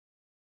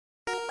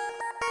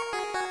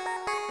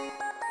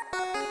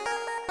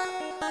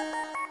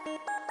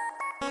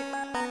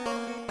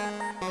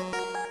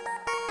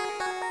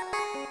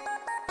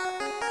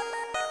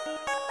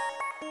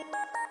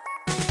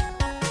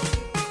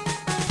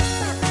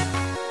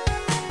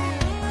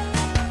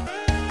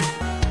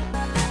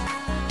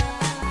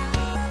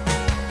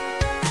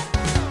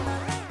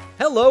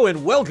Hello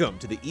and welcome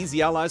to the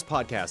Easy Allies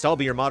podcast. I'll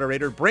be your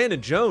moderator, Brandon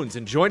Jones,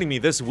 and joining me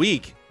this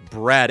week,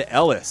 Brad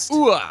Ellis,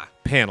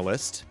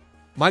 panelist,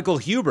 Michael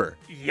Huber,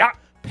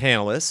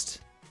 panelist,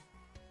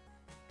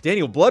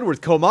 Daniel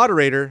Bloodworth,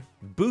 co-moderator,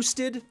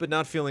 boosted but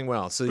not feeling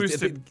well. So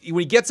when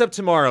he gets up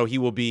tomorrow, he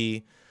will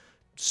be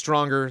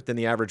stronger than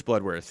the average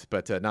Bloodworth,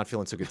 but not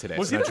feeling so good today.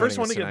 Was he the first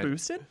one to get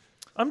boosted?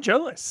 I'm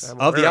jealous.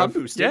 I'm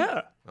boosted.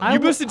 Yeah. You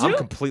boosted too? I'm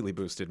completely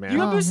boosted, man. You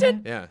got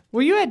boosted? Yeah.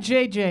 Well, you had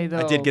JJ, though.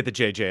 I did get the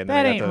JJ. And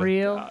That then ain't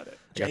real. I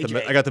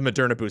got the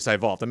Moderna boost. I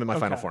evolved. I'm in my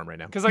final form right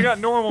now. Because I got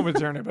normal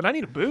Moderna, but I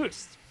need a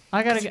boost.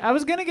 I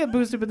was going to get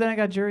boosted, but then I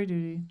got jury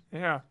duty.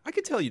 Yeah. I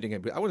could tell you didn't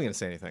get boosted. I wasn't going to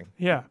say anything,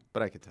 Yeah.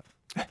 but I could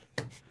tell.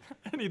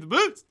 I need the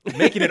boost.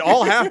 Making it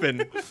all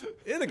happen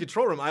in the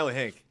control room, Isla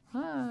Hank.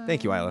 Hi.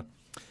 Thank you, Isla.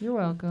 You're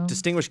welcome.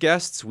 Distinguished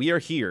guests, we are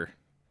here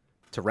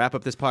to wrap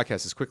up this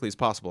podcast as quickly as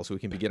possible so we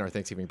can begin our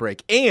Thanksgiving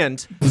break and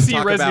See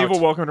talk Resident about... Evil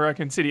Welcome to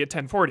Raccoon City at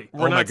 10:40.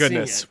 Oh my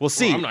goodness. We'll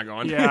see. Well, I'm not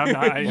going. Yeah, I'm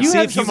not. you see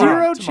have if Huber-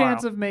 zero tomorrow.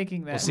 chance of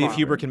making that. We'll see if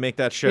Huber can make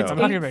that show. It's I'm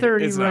not gonna make it.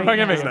 8:30 It's right not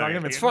gonna make it. now. I'm not gonna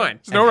make It's it. fine.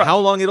 There's no And rush. how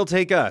long it'll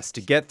take us to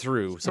get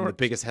through some of the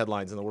biggest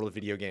headlines in the world of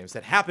video games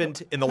that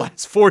happened in the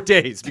last 4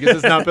 days, because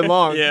it's not been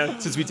long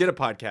since we did a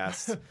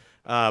podcast.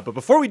 But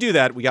before we do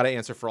that, we got to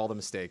answer for all the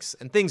mistakes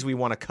and things we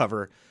want to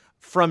cover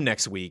from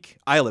next week.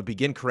 Isla,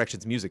 begin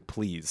corrections music,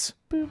 please.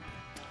 Boop.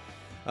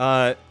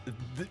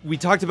 We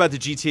talked about the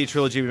GTA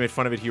trilogy. We made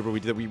fun of it here, but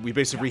we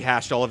basically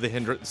rehashed all of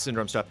the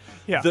Syndrome stuff.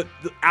 Yeah. The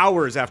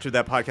hours after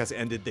that podcast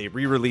ended, they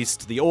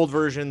re-released the old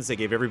versions. They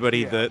gave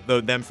everybody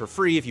them for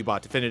free if you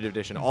bought Definitive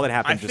Edition. All that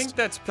happened. I think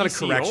that's not a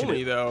PC correction.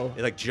 only, though.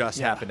 It just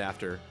happened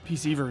after.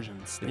 PC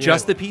versions.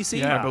 Just the PC?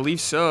 Yeah. I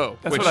believe so.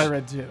 That's what I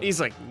read too. He's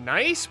like,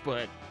 nice,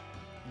 but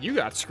you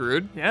got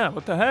screwed. Yeah,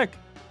 what the heck?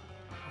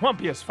 I want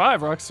PS5,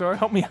 Rockstar.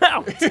 Help me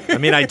out. I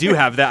mean, I do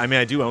have that. I mean,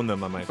 I do own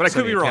them on my. But I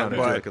could Sony be wrong, account. I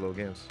do but- like little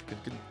games.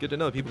 Good to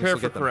know that people Prepare can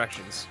still for get them.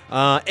 corrections.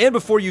 And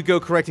before you go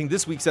correcting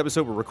this week's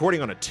episode, we're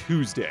recording on a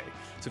Tuesday.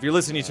 So if you're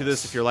listening to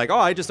this, if you're like, oh,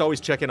 I just always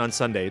check in on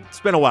Sunday, it's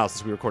been a while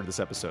since we recorded this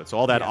episode. So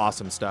all that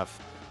awesome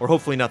stuff, or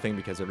hopefully nothing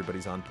because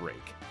everybody's on break.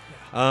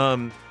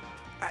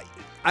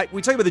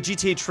 We talked about the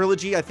GTA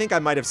trilogy. I think I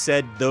might have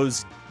said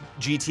those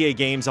GTA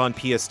games on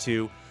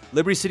PS2.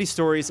 Liberty City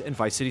Stories and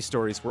Vice City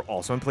Stories were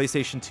also on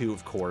PlayStation 2,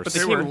 of course. But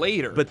they came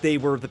later. But they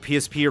were the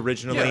PSP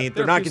originally. Yeah,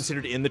 they're not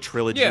considered in the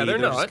trilogy. Yeah, they're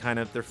just not. kind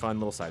of, they're fun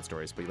little side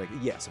stories. But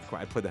yes, of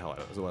course, I played the hell out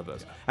of those. I love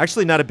those.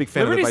 Actually, not a big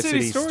fan Liberty of the Vice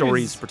City City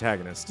Stories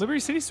protagonist. Liberty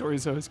City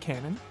Stories, though, is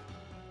canon.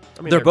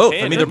 I mean, They're both.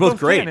 canon. I mean, they're both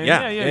great. canon.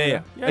 Yeah.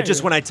 Yeah,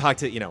 Just yeah. when I talked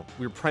to,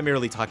 we were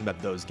primarily talking about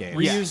those games.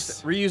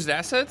 Reused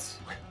assets?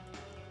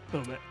 A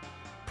little bit.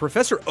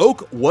 Professor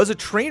Oak was a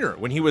trainer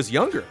when he was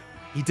younger.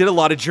 He did a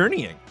lot of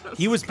journeying.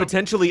 He was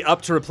potentially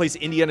up to replace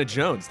Indiana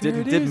Jones.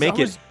 Didn't make I it.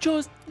 was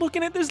just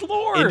looking at this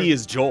lore. Indy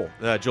is Joel.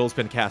 Joel's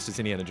been cast as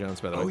Indiana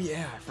Jones, by the way. Oh,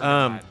 yeah. I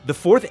forgot. The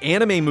fourth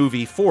anime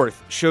movie,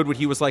 Fourth, showed what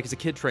he was like as a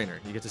kid trainer.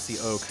 You get to see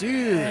Oak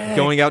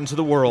going out into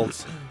the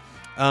world.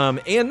 And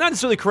not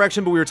necessarily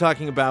correction, but we were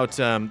talking about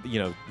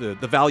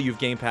the value of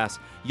Game Pass.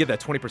 You get that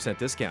 20%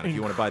 discount if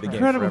you want to buy the game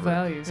Incredible forever.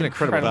 value. It's an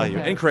incredible value.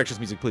 value. And corrections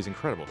music, please.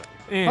 Incredible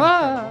value.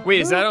 Ah,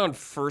 Wait, is that on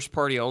first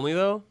party only,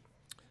 though?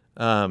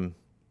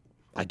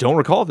 I don't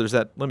recall if there's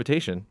that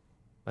limitation.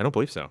 I don't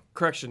believe so.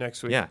 Correction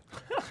next week. Yeah.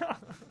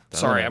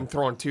 Sorry, I'm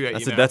throwing two at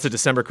you now. That's a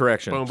December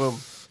correction. Boom, boom.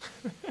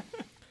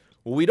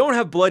 Well, we don't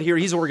have Blood here.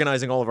 He's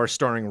organizing all of our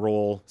starring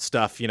role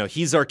stuff.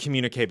 He's our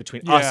communicate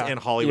between us and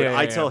Hollywood. Yeah,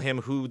 I tell him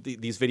who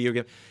these video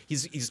game.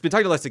 He's been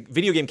talking to lots of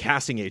video game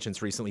casting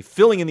agents recently,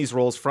 filling in these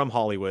roles from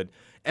Hollywood.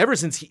 Ever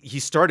since he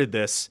started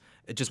this,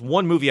 just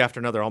one movie after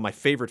another, all my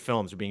favorite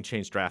films are being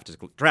changed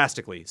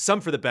drastically.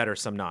 Some for the better,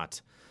 some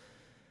not.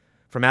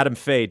 From Adam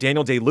Faye,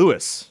 Daniel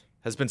Day-Lewis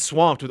has been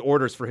swamped with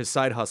orders for his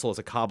side hustle as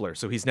a cobbler,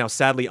 so he's now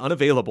sadly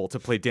unavailable to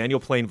play Daniel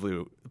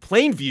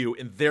Plainview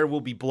in There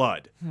Will Be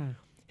Blood.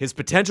 His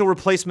potential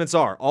replacements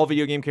are all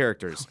video game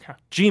characters.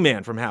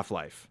 G-Man from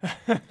Half-Life.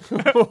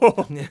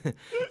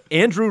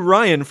 Andrew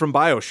Ryan from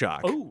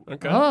BioShock. Oh,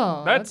 okay.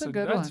 Oh, that's a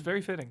good That's one.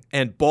 very fitting.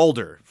 And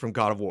Baldur from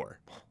God of War.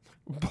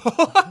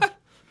 The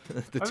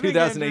think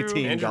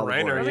 2018 Andrew God of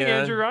Reiner, War. I think Yeah.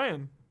 Andrew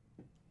Ryan.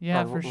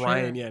 yeah, for sure.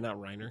 Ryan, yeah, not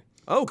Reiner.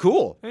 Oh,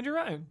 cool. Andrew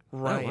Ryan.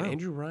 Ryan, wow.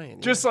 Andrew Ryan.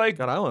 Yeah. Just like,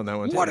 Got Isla on that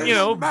one. What too.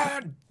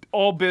 is-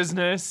 all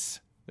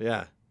business,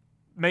 Yeah.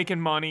 making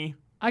money.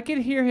 I could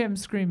hear him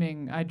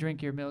screaming, "I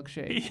drink your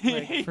milkshake,"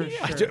 like, for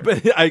sure.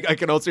 But I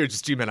can also hear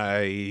just G-Man,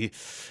 I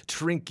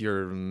drink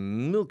your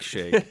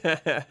milkshake.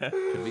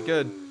 Could be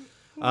good.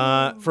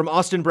 From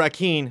Austin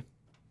Brackeen.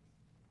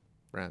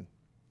 Brad,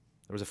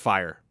 there was a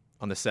fire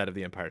on the set of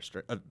The Empire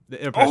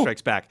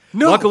Strikes Back.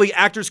 no. Luckily,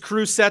 actors,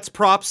 crew, sets,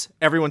 props,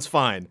 everyone's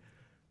fine.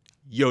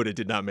 Yoda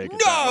did not make it.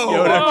 No!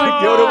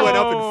 Yoda went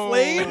up in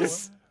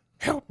flames.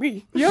 Help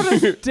me.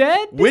 Yoda's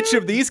dead. Dude? Which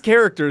of these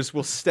characters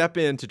will step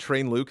in to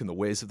train Luke in the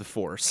ways of the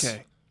Force?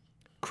 Okay.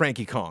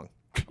 Cranky Kong,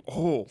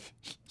 Oh.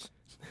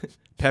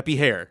 Peppy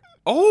Hare,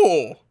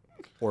 Oh.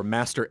 or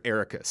Master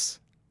Ericus?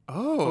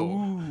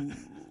 Oh.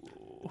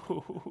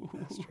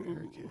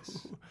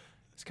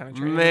 He's kind of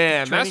training,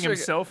 Man, training Master-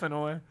 himself in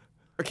a way.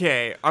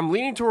 Okay, I'm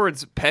leaning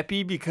towards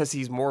Peppy because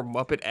he's more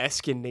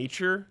Muppet-esque in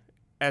nature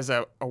as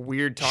a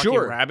weird talking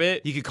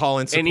rabbit. You could call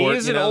in support. And he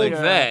is an old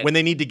vet. When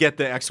they need to get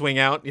the X-Wing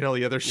out,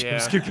 the other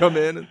ships could come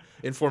in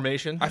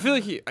formation. I feel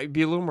like I'd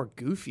be a little more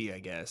goofy, I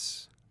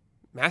guess.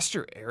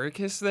 Master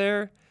Ericus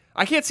there?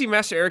 I can't see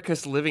Master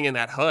Ericus living in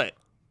that hut.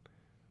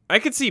 I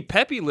could see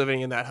Peppy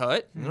living in that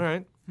hut. All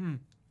right.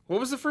 What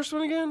was the first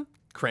one again?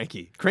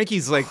 Cranky.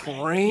 Cranky's like,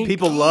 Cranky,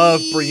 people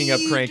love bringing up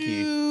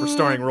Cranky for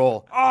starring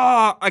role.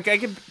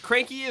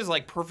 Cranky is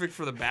like perfect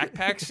for the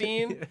backpack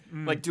scene,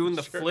 like doing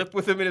the flip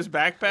with him in his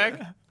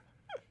backpack.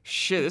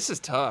 Shit, this is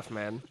tough,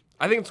 man.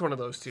 I think it's one of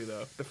those two,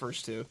 though. The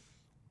first two.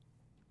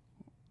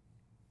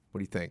 What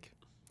do you think?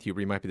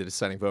 Huber, you might be the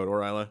deciding vote,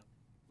 or Isla.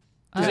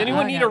 Does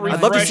anyone need a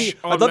refresh?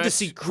 I'd love to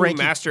see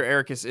Cranky. Who Master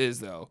Ericus is,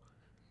 though.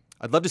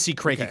 I'd love to see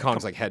Cranky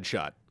Kong's like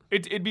headshot.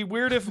 It'd be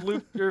weird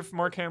if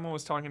Mark Hamill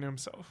was talking to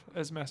himself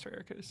as Master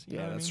Ericus. You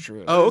know what I mean?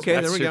 True. Oh, okay,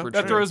 That's there we go. super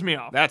That true. throws me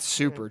off. That's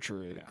super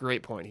true. Yeah.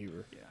 Great point,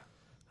 Huber.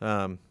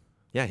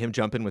 Yeah, him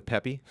jumping with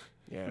Peppy.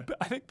 Yeah.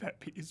 I think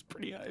Peppy is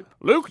pretty hype.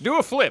 Luke, do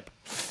a flip.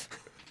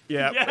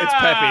 Yeah, it's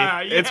Yeah,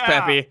 Peppy. It's yeah.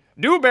 Peppy.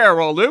 Do a barrel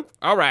roll, Luke.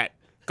 All right.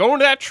 Go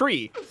into that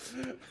tree.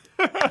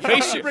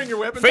 Face your, Bring your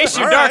weapons face up.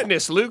 your All right.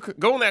 darkness, Luke.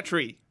 Go in that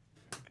tree.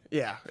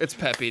 Yeah, it's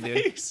Peppy, dude.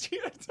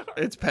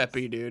 It's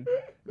Peppy, dude.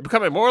 You're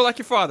becoming more like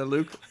your father,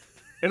 Luke.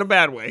 In a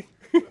bad way.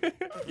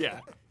 Yeah,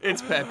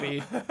 it's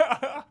Peppy.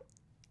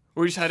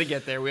 We just had to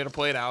get there. We had to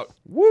play it out.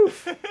 Woo!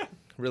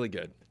 Really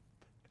good.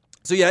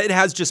 So yeah, it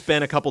has just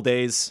been a couple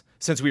days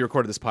since we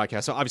recorded this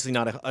podcast. So obviously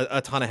not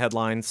a ton of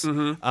headlines. We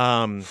can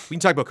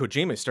talk about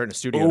Kojima. He's starting a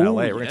studio in LA.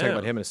 We're gonna talk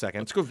about him in a second.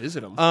 Let's go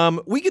visit him.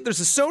 There's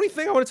a Sony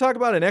thing I want to talk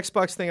about, an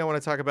Xbox thing I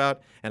want to talk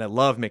about, and I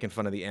love making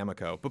fun of the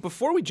Amico. But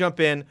before we jump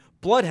in,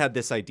 Blood had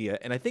this idea,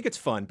 and I think it's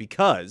fun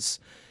because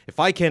if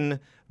I can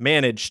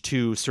manage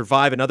to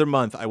survive another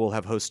month, I will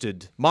have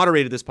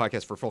moderated this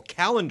podcast for a full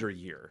calendar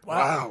year.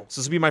 Wow. So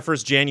this will be my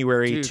first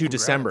January Dude, to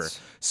congrats. December.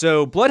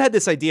 So Blood had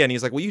this idea, and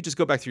he's like, well, you just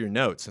go back through your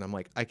notes. And I'm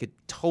like, I could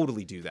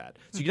totally do that.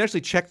 So you can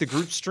actually check the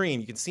group stream.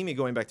 You can see me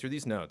going back through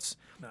these notes.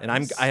 Nice.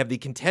 And I have the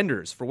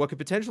contenders for what could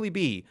potentially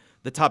be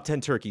the top 10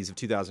 turkeys of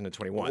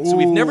 2021. So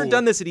we've never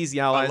done this at Easy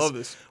Allies. I love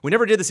this. We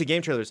never did this at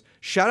Game Trailers.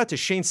 Shout out to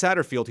Shane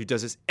Satterfield, who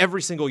does this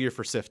every single year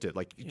for Sifted.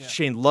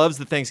 Shane loves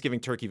the Thanksgiving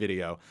turkey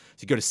video.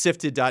 So you go to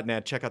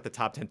sifted.net, check out the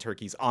top 10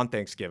 turkeys on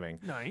Thanksgiving.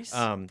 Nice.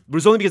 It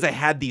was only because I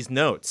had these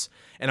notes,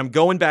 and I'm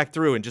going back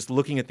through and just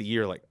looking at the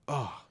year like,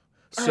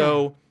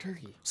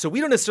 turkey. So we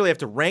don't necessarily have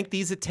to rank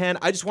these at 10.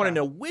 I just want to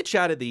know which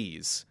out of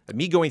these,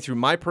 me going through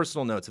my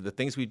personal notes of the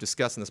things we've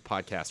discussed in this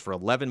podcast for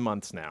 11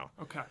 months now,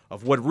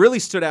 of what really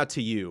stood out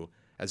to you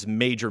as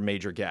major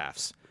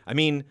gaffes. I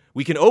mean,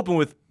 we can open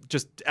with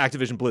just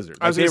Activision Blizzard.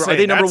 Are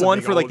they number one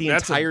for like the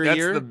entire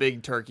year? That's the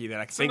big turkey that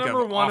I think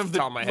number of one off of the the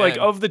top of my head. like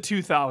of the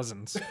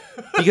 2000s.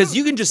 Because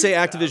you can just say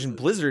Activision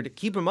Blizzard.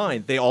 Keep in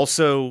mind, they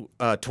also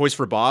Toys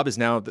for Bob is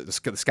now the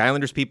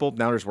Skylanders people.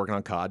 Now they're just working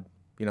on COD.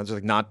 It's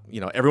like not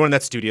everyone in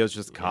that studio is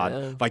just COD.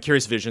 Yeah.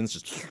 Vicarious Visions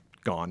just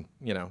gone.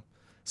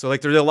 So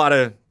like there's a lot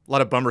of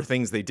bummer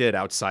things they did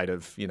outside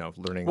of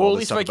learning. Well, all at this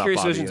least stuff about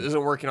Vicarious Bobby Visions and-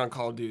 isn't working on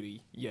Call of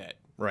Duty yet.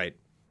 Right.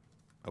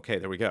 Okay,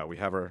 there we go. We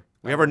have our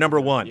number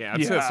one. Yeah,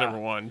 I'd say that's number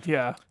one.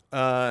 Yeah.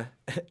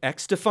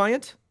 X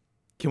Defiant.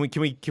 Can we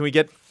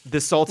get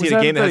this salty at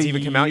a game that hasn't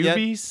even come out yet?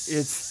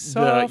 It's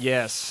the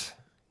yes.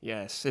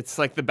 It's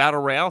like the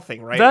battle royale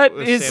thing, right? That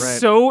With is Sam-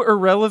 so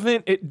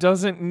irrelevant. It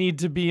doesn't need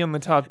to be in the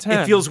top 10.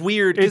 It feels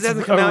weird because It's it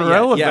hasn't come out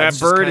irrelevant. yet. Yeah, that it's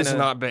just bird is kinda-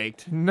 not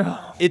baked. No.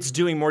 It's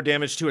doing more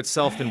damage to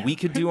itself than we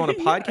could do on a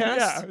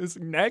podcast.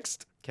 Yeah.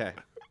 Next. Okay.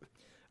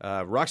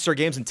 Rockstar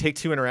Games and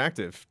Take-Two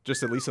Interactive,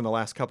 just at least in the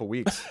last couple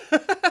weeks.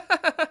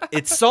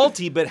 It's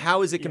salty, but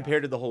how is it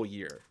compared to the whole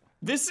year?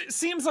 This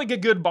seems like a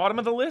good bottom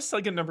of the list,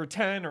 like a number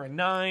 10 or a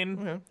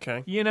 9.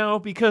 Okay.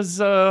 Because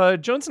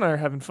Jones and I are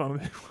having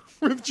fun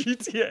with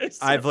GTA.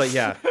 So.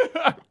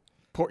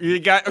 You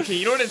got okay.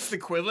 You know what it's the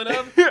equivalent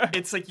of?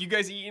 It's like you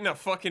guys eating a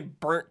fucking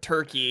burnt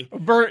turkey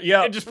Burnt,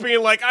 yeah. and just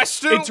being like, I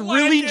still. It's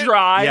really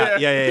dry.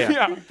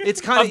 Yeah. It's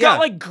kind of I've got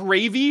like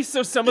gravy,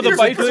 so some of the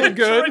bites are good.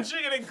 Drenching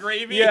it in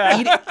gravy.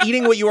 Yeah.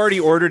 Eating what you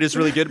already ordered is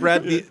really good,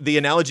 Brad. The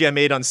analogy I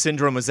made on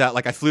Syndrome was that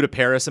like I flew to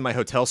Paris and my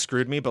hotel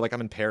screwed me, but like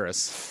I'm in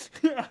Paris.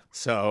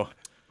 So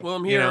Well,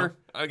 I'm here. know,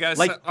 I guess.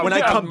 like when I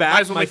come might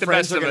back, as well my make the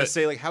friends best are of gonna it.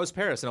 say like, "How's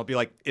Paris?" And I'll be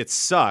like, "It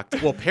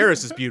sucked." Well,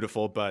 Paris is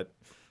beautiful, but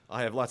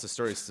I have lots of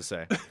stories to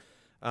say.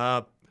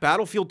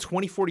 Battlefield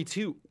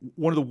 2042,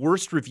 one of the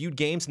worst reviewed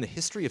games in the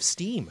history of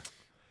Steam.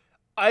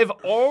 I've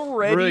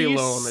already Really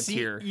low on the seen-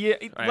 tier. Yeah,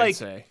 I'd like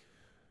say.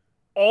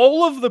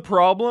 all of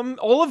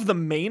the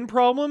main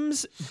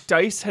problems,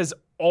 DICE has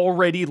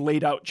already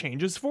laid out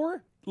changes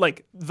for.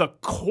 Like the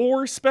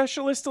core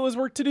specialist still has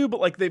work to do,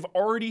 but like they've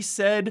already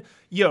said,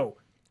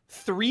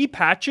 3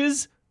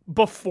 patches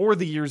before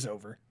the year's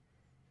over.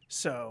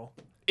 So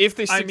If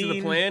they stick to the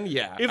mean, plan,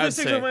 yeah. if I'd it's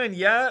say. the plan,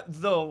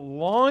 the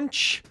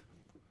launch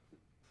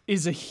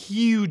is a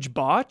huge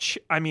botch.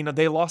 I mean,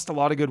 they lost a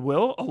lot of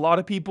goodwill. A lot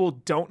of people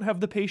don't have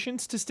the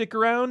patience to stick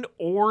around,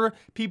 or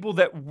people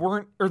that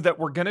weren't or that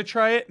were gonna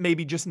try it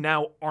maybe just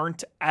now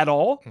aren't at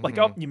all. Like,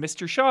 oh, you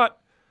missed your shot.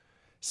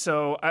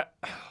 So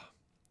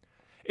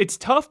it's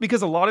tough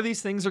because a lot of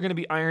these things are gonna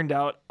be ironed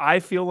out. I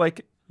feel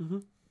like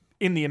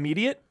in the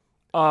immediate.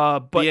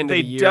 But end of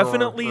they the year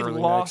definitely or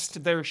early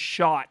lost their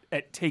shot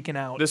at taking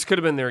out. This could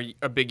have been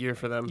a big year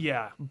for them.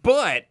 Yeah.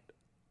 But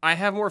I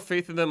have more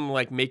faith in them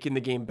like making the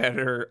game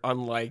better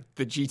on like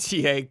the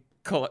GTA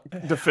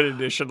Definitive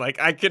Edition. Like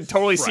I could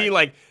totally see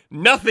like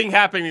nothing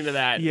happening to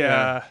that.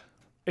 Yeah.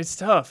 It's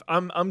tough.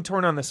 I'm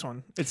torn on this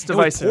one. It's And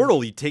with divisive.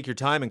 Portal, you take your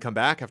time and come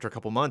back after a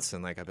couple months,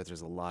 and like I bet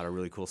there's a lot of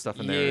really cool stuff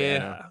in there. Yeah. you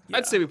know?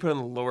 I'd say we put it on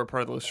the lower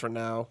part of the list for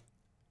now.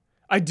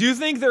 I do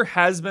think there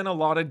has been a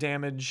lot of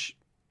damage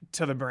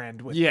to the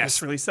brand with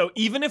this release. So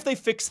even if they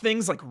fix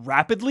things like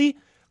rapidly,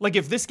 like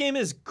if this game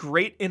is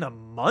great in a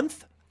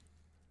month,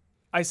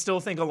 I still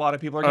think a lot of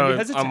people are going to be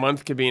hesitant. A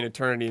month could be an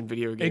eternity in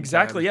video games.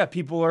 Exactly. Yeah.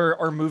 People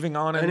are moving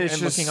on and it's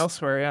looking just-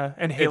 elsewhere. Yeah.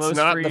 And Halo's It's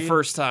not free. the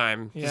first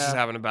time this is Yeah.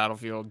 having a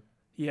Battlefield.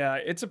 Yeah.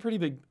 It's a pretty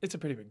big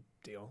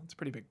deal. It's a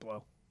pretty big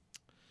blow.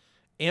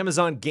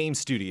 Amazon Game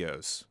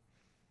Studios.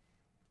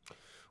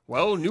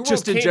 Well, New World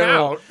Just in came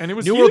general, out. And it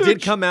was New World did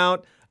huge. come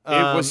out.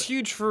 It was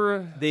huge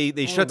for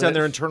They shut down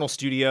their internal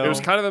studio. It was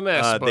kind of a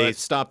mess, They but-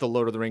 stopped the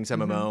Lord of the Rings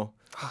MMO.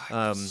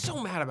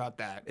 so mad about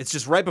that. It's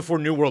just right before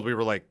New World, we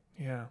were like,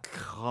 Yeah.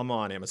 come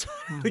on, Amazon.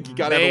 Like, you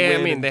gotta have a They, win.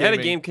 I mean, in they had a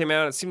gaming. game came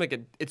out. It seemed like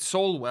it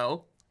sold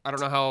well. I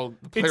don't know how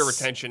the player It's-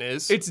 retention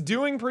is. It's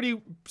doing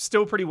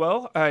still pretty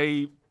well.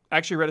 I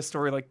actually read a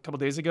story like a couple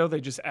days ago.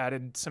 They just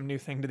added some new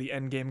thing to the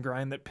end game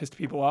grind that pissed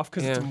people off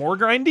because it's Yeah. more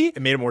grindy.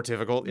 It made it more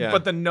difficult. Yeah,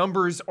 But the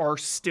numbers are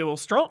still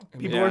strong.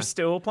 People Yeah. are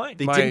still playing.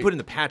 they My- didn't put in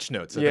the patch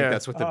notes. I Yeah. think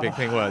that's what the big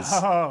thing was.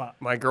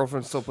 My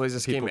girlfriend still plays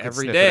this People game could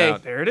every sniff it day.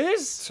 out. There it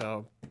is.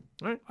 So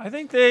I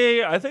think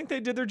they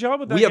did their job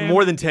with that. We have game.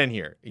 more than 10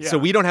 here, so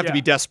Yeah. we don't have to Yeah.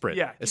 be desperate.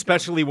 Yeah.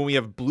 Especially when we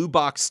have Blue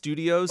Box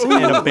Studios and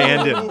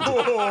Abandoned.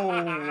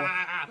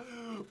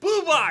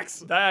 Blue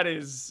Box. That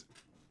is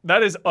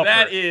upper.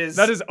 That is-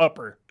 that is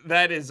upper.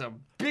 That is a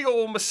big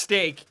old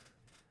mistake.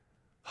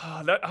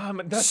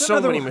 That's So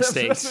another many one,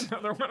 mistakes. That's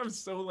another one I'm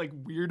so like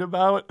weird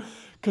about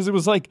because it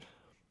was like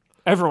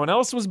everyone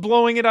else was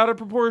blowing it out of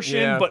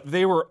proportion, Yeah. but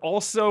they were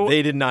also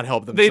They did not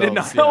help themselves. they did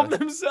not yeah. help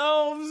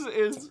themselves.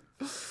 Is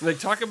Like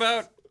talk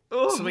about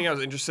something I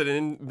was interested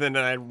in, then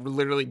I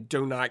literally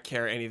do not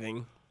care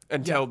anything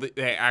until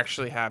they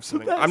actually have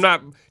something. I'm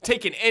not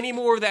taking any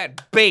more of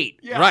that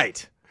bait.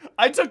 Right.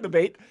 I took the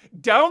bait,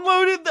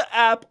 downloaded the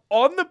app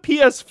on the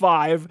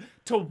PS5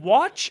 to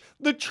watch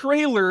the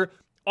trailer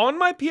on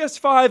my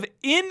PS5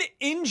 in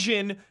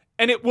engine,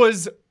 and it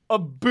was a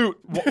boot.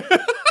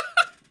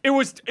 it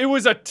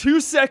was a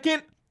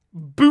 2-second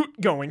boot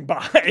going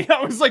by.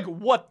 I was like,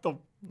 what the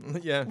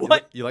Yeah.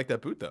 What? You like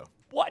that boot though?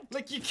 what?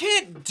 Like you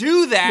can't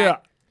do that Yeah.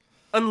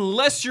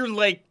 unless you're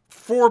like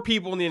 4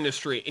 people in the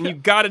industry and you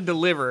got to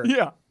deliver.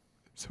 Yeah.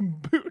 Some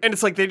boot. And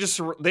it's like they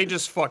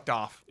just fucked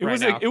off. It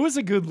was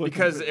a good look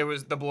because it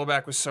was the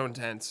blowback was so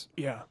intense.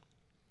 yeah.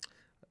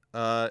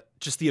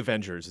 Just the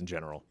Avengers in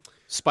general.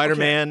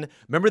 Spider-Man.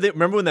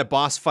 Remember when that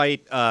boss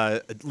fight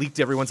leaked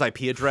everyone's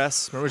IP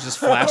address? Remember it was just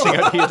flashing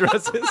IP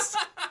addresses?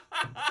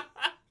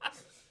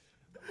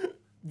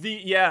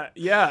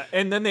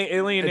 And then they And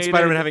alienated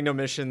Spider-Man having no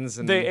missions.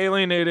 And They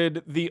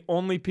alienated the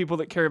only people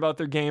that care about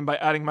their game by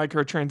adding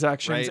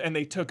microtransactions, Right. and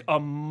they took a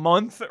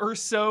month or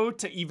so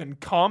to even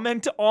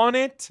comment on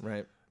it.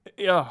 Right.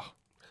 Yeah.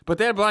 But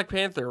they had Black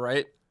Panther,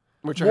 right?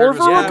 Which I War heard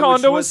for was which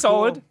Wakanda was was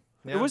solid. cool.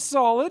 It Yeah. was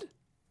solid.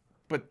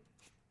 but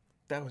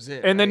that was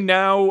it. And then right?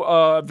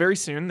 now, very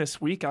soon, this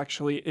week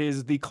actually,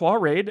 is the Claw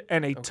Raid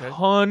and a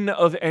ton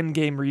of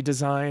endgame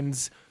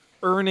redesigns,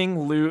 earning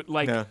loot.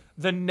 Like Yeah.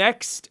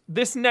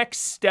 this next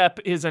step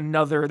is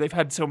another. They've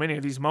had so many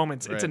of these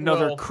moments. It's Right.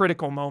 another Well,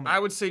 critical moment. I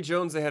would say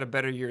Jones, they had a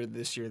better year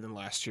this year than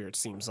last year. It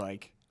seems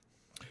like.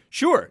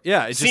 Sure.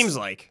 Yeah. It Seems just,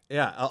 like.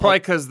 Yeah. Probably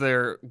because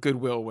their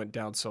goodwill went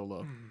down so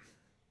low.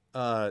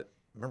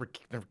 Remember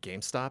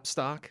GameStop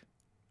stock?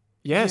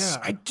 yes.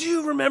 I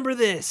do remember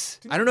this.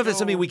 I don't know if it's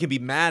something we can be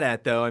mad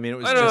at though. I mean, it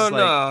was I just don't like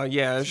know.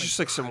 Yeah, it's just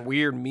like some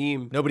weird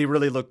meme. nobody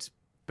really looked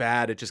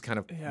bad. It just kind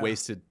of Yeah.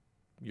 wasted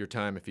your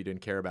time if you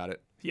didn't care about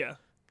it. Yeah.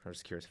 I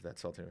was curious if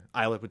that's all too.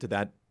 Isla, did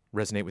that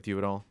resonate with you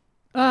at all?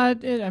 I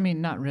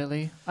mean, not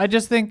really. I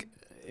just think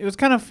it was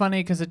kind of funny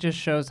because it just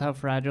shows how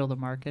fragile the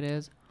market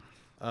is.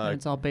 And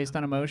it's all based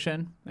on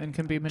emotion and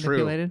can be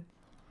manipulated.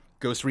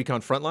 Ghost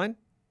Recon Frontline?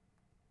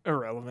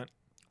 Irrelevant.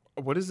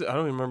 What is it? I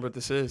don't even remember what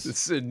this is.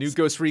 It's a new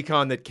Ghost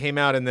Recon that came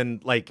out and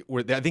then like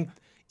I think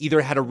either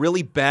had a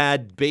really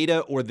bad beta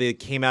or they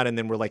came out and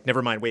then were like,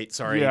 never mind, wait,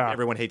 sorry, Yeah.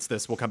 everyone hates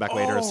this. We'll come back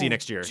later. See you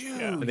next year.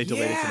 And they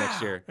delayed it to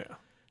next year.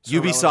 So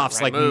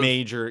Ubisoft's right like move.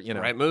 major,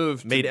 Right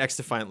move. made X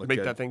Defiant look Make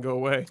good. that thing go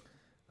away.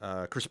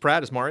 Chris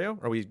Pratt as Mario?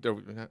 Are we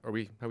how are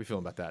we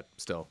feeling about that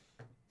still?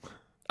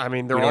 I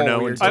mean, they're We don't all know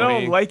weird. until I to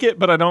don't me. like it,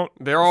 but I don't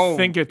They're all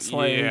think it's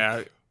like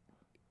yeah.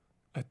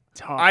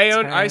 top I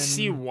 10.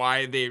 see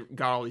why they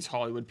got all these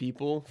Hollywood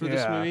people for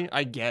this Yeah. movie.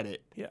 I get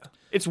it. Yeah.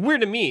 It's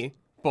weird to me,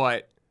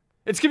 but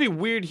it's gonna be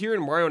weird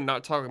hearing Mario and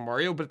not talking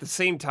Mario. But at the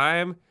same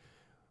time,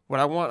 would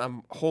I want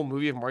a whole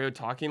movie of Mario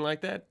talking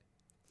like that?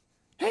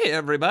 Hey,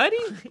 everybody!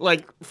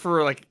 Like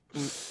for like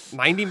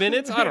 90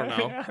 minutes? I don't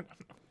know.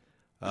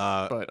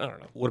 But I don't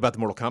know. What about the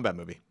Mortal Kombat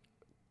movie?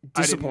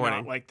 I did Disappointing.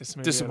 not like this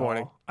movie.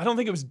 Disappointing. At all. I don't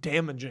think it was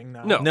damaging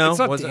though. No, it's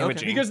not was it? Okay.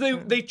 damaging. Because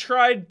they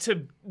tried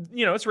to,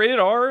 it's rated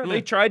R.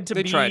 They tried to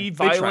They be tried. They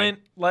violent.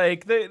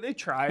 Like they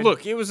tried.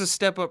 Look, it was a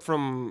step up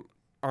from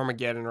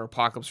Armageddon or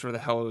Apocalypse, whatever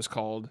the hell it was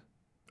called.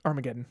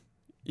 Armageddon.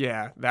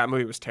 Yeah, that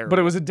movie was terrible. But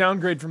it was a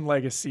downgrade from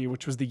Legacy,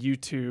 which was the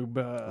YouTube.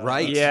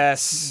 Right.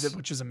 Yes.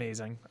 Which is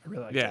amazing. I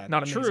really liked Yeah, it.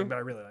 Not amazing, true. but I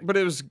really liked it. But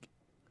it was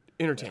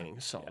entertaining.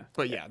 So,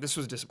 but yeah, this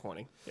was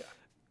disappointing.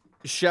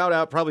 Shout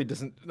out, probably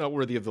not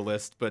worthy of the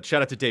list, but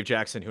shout out to Dave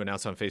Jackson, who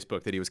announced on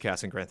Facebook that he was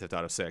casting Grand Theft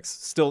Auto 6.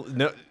 Still,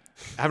 no,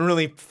 haven't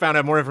really found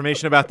out more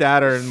information about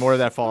that or more of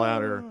that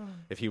fallout, or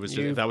if he was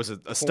if that was a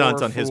stunt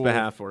poor on his fool.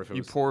 behalf, or if it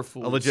You was poor a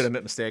fools.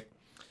 legitimate mistake.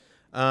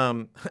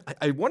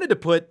 I wanted to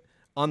put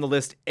on the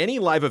list any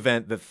live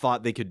event that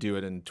thought they could do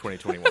it in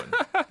 2021.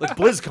 Like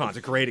BlizzCon's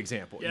a great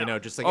example. You know,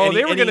 just like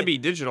They were going to be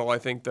digital, I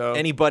think, though.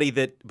 anybody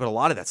but a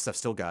lot of that stuff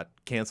still got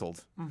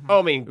canceled. Oh,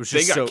 I mean, was they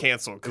just got so-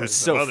 canceled. It was 'cause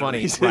so of other funny,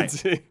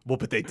 reasons. right? Well,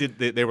 but they did.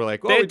 They were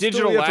like, They had it's still-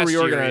 digital we have to last year,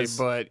 reorganize.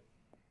 but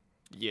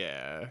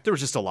yeah, There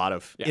was just a lot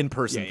of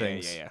in-person yeah,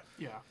 things. Yeah.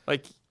 Yeah.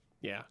 Like,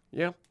 yeah.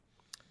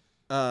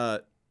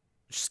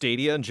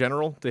 Stadia in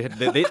general,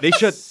 they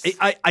shut.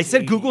 I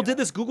said Google did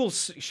this. Google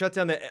shut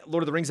down the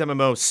Lord of the Rings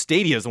MMO.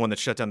 Stadia is the one that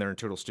shut down their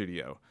internal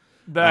studio.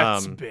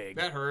 That's big.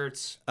 That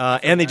hurts.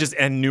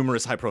 And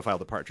numerous high-profile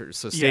departures.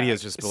 So Stadia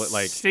is just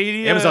like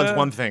Stadia- Amazon's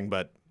one thing,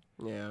 but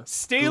Yeah.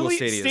 Google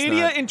Stadia is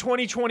Stadia not. in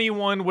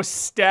 2021 was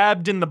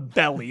stabbed in the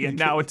belly, and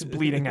now it's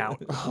bleeding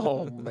out.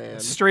 Oh man.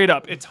 Straight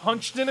up, it's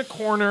hunched in a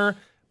corner,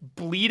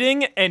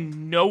 bleeding,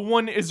 and no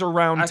one is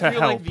around I to feel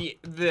help. like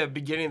the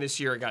beginning of this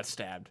year it got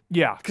stabbed.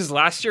 Yeah, Because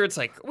last year it's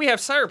like we have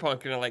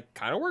Cyberpunk and it like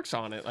kind of works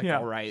on it, like Yeah.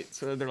 all right.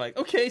 So they're like,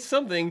 okay,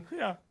 something.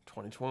 yeah,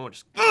 2021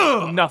 just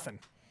nothing.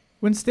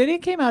 When Stadia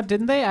came out,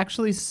 didn't they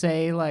actually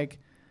say like,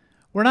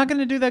 we're not going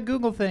to do that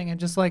Google thing and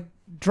just like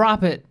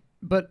drop it?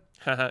 But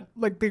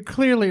like they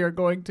clearly are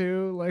going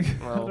to. Like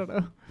I don't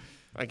know.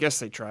 I guess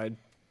they tried.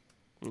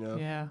 You know.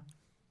 Yeah.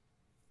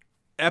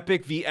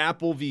 Epic v.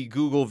 Apple v.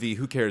 Google v.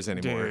 Who cares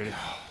anymore? Dude.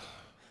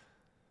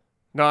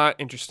 Not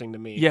interesting to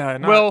me. Yeah,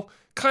 not- Well,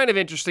 kind of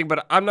interesting,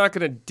 but I'm not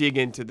going to dig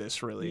into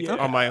this really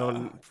on my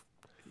own.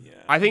 Yeah.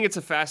 I think it's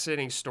a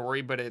fascinating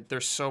story, but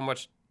there's so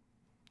much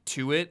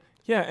to it.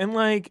 Yeah, and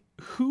like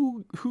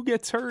who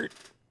gets hurt?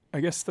 I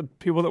guess the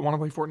people that want to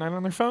play Fortnite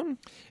on their phone.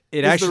 It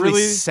Is there actually,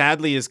 really-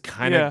 sadly, is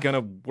kind of Yeah.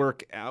 gonna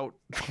work out.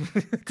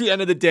 At the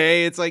end of the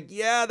day, it's like,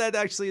 yeah, that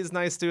actually is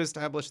nice to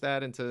establish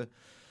that into.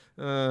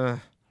 And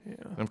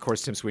of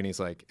course, Tim Sweeney's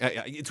like,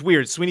 it's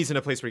weird. Sweeney's in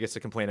a place where he gets to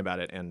complain about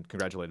it and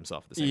congratulate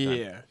himself at the same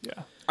time.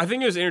 Yeah, I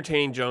think it was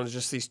entertaining, Jones,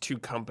 just these two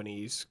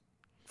companies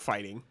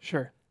fighting.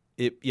 sure.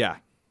 Yeah.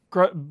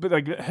 But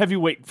like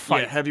heavyweight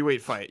fight. Yeah,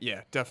 heavyweight fight.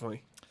 Yeah,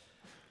 definitely.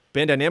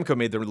 Bandai Namco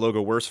made their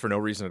logo worse for no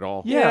reason at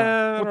all.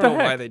 Yeah, I what don't the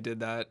know why heck? they did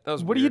that. That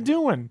was What are you weird.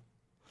 doing?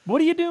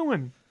 What are you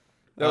doing?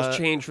 That was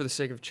change for the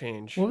sake of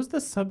change. What was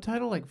the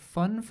subtitle? Like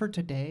fun for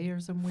today or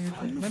some weird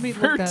thing? Let me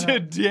For look that up.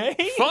 today?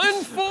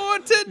 Fun for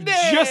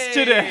today. Just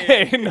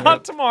today,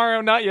 not tomorrow,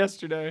 not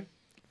yesterday.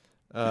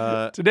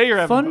 Today you're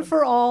having Fun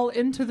for all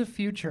into the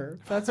future.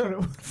 That's what it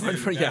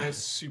was. Yeah. is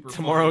super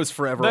Tomorrow is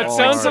forever. That all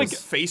sounds ours. like-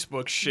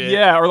 Facebook shit.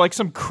 Yeah, or like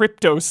some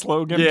crypto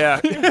slogan.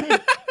 Yeah.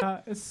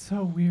 It's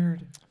so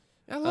weird.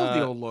 I love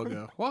the old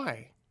logo.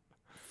 Why?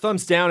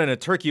 thumbs down and a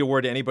turkey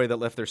award to anybody that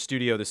left their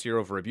studio this year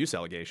over abuse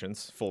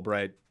allegations.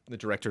 Fulbright, the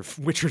director of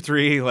Witcher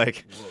 3,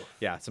 like,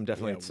 yeah, some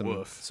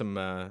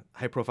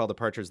high-profile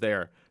departures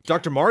there.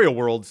 Dr. Mario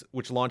World,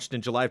 which launched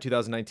in July of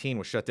 2019,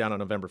 was shut down on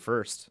November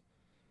 1st.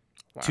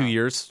 Wow. 2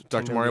 years,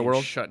 Dr. Mario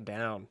World. shut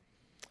down.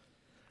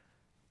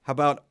 How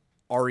about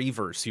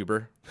Reverse,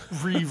 Huber?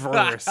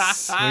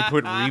 Reverse. Can we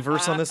put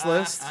Reverse on this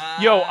list?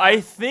 Yo, I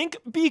think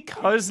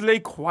because they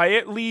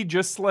quietly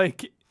just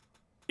like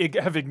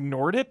have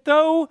ignored it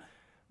though,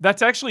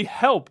 that's actually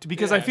helped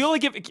because I Yes. feel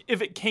like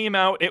if it came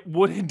out, it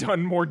would have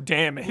done more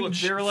damage. Look,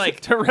 they were like-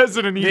 to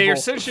Resident Evil. They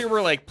essentially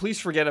were like, please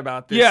forget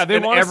about this. Yeah, they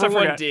and want us to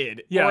everyone forget.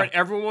 did. Yeah. Or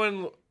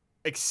everyone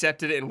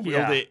accepted it and willed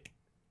Yeah. it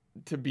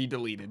to be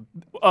deleted.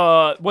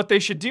 What they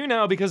should do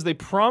now, because they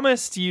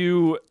promised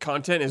you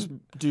Content is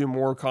do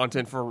more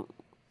content for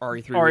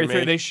RE3 RE3,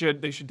 remake. they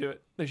should do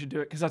it. They should do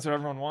it because that's what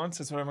everyone wants.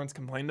 That's what everyone's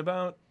complained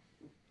about.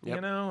 You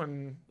Yep. know,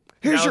 and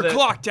Here's now your that-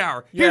 clock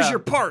tower. Here's Yeah. your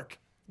park.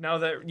 Now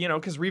that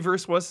because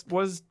Reverse was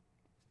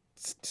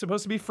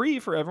supposed to be free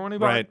for everyone who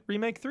bought Right.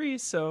 Remake 3.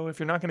 So if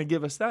you're not going to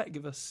give us that,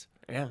 give us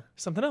Yeah.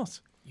 something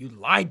else. You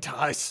lied to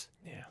us.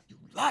 Yeah, You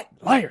lied.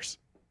 liars.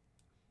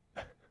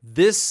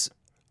 This,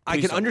 I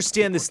Please can don't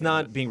understand keep this working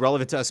on not being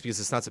relevant to us because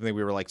it's not something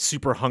we were like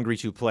super hungry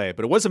to play,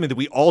 but it was something that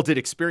we all did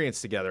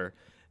experience together.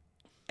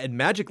 And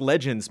Magic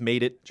Legends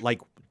made it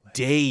like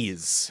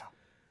days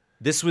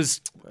This was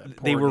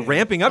they were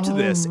ramping up to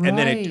this, and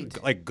then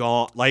it like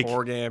gone like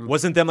Poor game.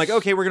 wasn't them like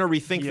okay we're gonna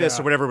rethink this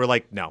Yeah. or whatever. We're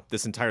like no,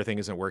 this entire thing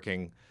isn't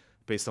working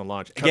based on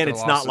launch. Again, their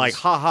it's not like losses.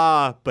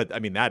 haha, but I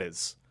mean that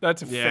is.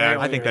 That's a Yeah, failure.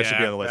 I think that should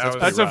be on the list. that That's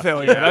was- That's a rough.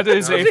 failure. That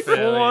is That a was a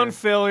failure. full-on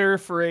failure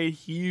for a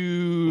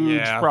huge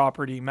Yeah.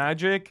 property.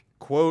 Magic.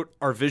 Quote: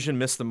 Our vision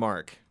missed the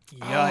mark.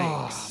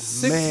 Yikes.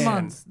 6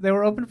 months. They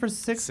were open for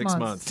 6 6 months.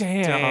 months.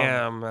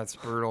 Damn, that's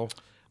brutal.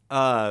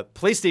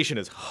 PlayStation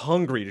is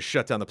hungry to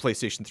shut down the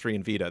PlayStation 3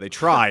 and Vita. They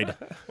tried,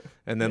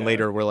 and then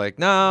later we're like,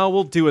 no,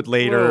 we'll do it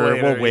later.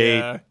 We'll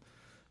wait.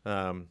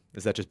 Yeah.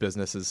 Is that just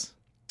businesses?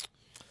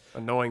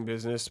 Annoying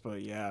business,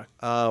 but yeah.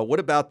 What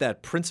about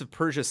that Prince of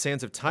Persia: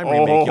 Sands of Time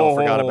remake y'all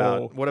forgot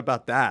about? What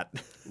about that?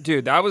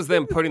 Dude, that was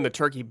them putting the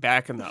turkey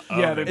back in the oven.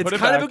 Yeah, they It's put it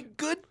kind of back. a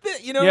good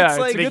bit, you know. Yeah, it's it's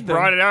like a They good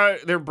brought it out.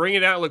 They're bringing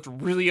it out. It looked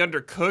really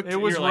undercooked. It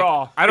and was you're like,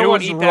 raw. I don't It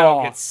want to was eat that. I'll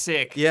raw. get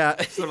sick.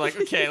 yeah. So they're like,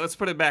 okay, let's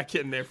put it back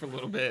in there for a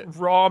little bit.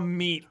 Raw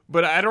meat.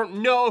 But I don't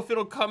know if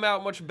it'll come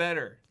out much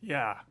better.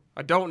 Yeah.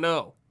 I don't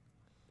know.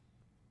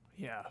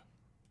 Yeah.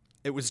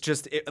 It was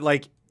just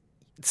like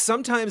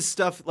sometimes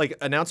stuff like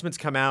announcements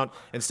come out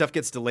and stuff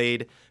gets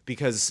delayed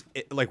because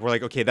like we're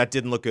like okay that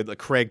didn't look good, like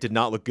Craig did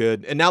not look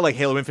good, and now like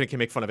Halo Infinite can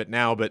make fun of it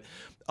now, but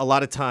a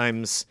lot of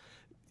times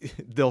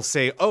they'll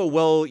say oh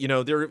well you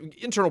know there are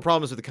internal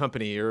problems with the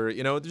company, or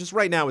you know just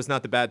right now is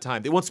not the bad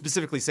time. They won't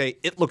specifically say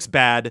it looks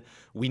bad,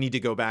 we need to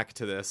go back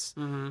to this.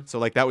 So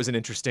like that was an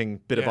interesting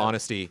bit of Yeah.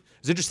 honesty. It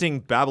was interesting.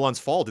 Babylon's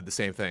Fall did the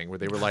same thing where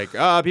they were like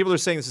people are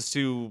saying this is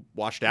too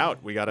washed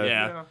out, we gotta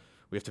Yeah.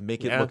 we have to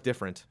make it Yeah. look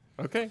different.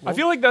 Okay. I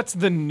feel like that's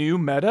the new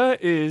meta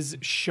is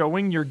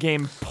showing your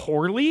game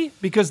poorly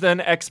because then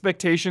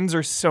expectations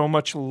are so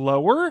much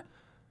lower.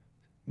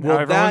 Well,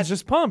 Now everyone's that-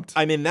 just pumped.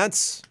 I mean,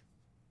 that's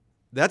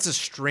a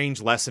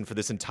strange lesson for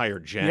this entire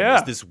gen. Yeah.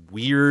 Is this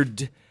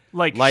weird,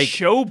 like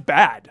show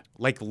bad.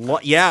 like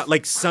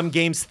some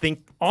games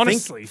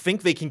Honestly.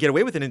 think they can get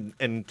away with it,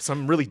 and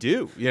some really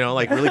do. You know,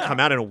 like really come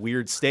out in a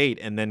weird state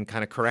and then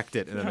kind of correct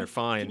it, and then they're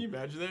fine. Can you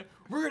imagine that?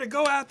 We're gonna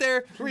go out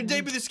there, we're gonna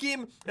debut the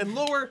scheme and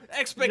lower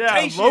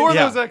expectations. lower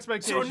Yeah. those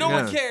expectations. so no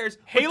one Yeah. cares.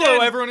 But Halo,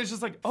 then- everyone is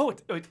just like, oh,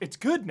 it's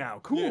good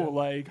now. Cool.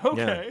 Like,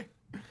 okay.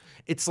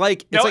 It's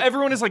like Now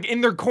everyone is like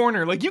in their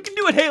corner, like you can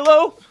do it,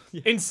 Halo.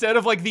 Instead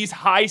of like these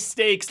high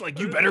stakes, like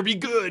you better be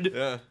good.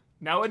 yeah.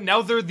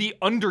 Now they're the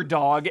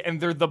underdog and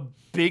they're the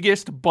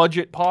biggest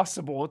budget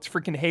possible. It's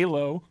freaking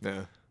Halo.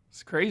 Yeah.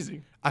 It's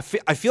crazy. I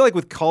feel like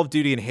with Call of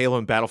Duty and Halo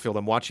and Battlefield,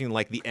 I'm watching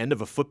like the end of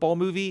a football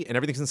movie and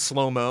everything's in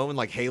slow mo and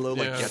like Halo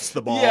like Yeah. gets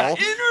the ball. Yeah,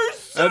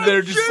 and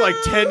they're just like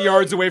 10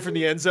 yards away from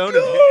the end zone,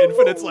 and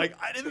Infinite's like,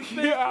 I didn't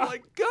think, Yeah.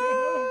 like, go.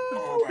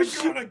 Oh my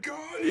god, I got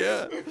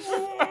it.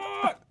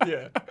 Yeah.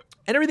 Yeah.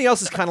 And everything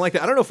else is kind of like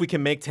that. I don't know if we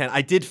can make 10.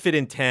 I did fit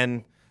in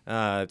 10.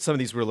 Some of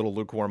these were a little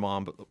lukewarm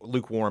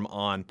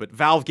on, but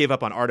Valve gave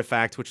up on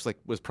Artifact, which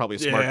was probably a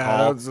smart yeah, call.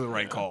 that was the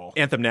right call.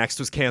 Anthem Next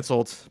was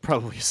canceled,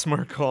 probably a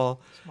smart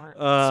call.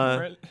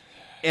 Smart.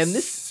 And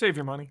this Save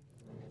your money.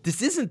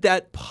 isn't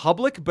that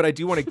public, but I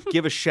do want to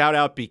give a shout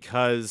out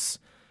because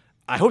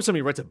I hope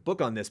somebody writes a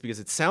book on this because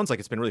it sounds like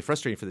it's been really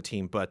frustrating for the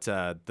team. But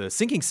the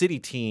Sinking City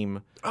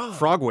team,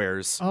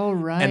 Frogwares, Oh,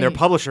 right. and their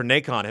publisher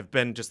Nacon have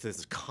been just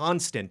this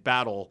constant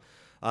battle.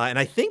 And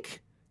I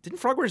think didn't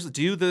Frogwares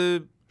do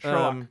the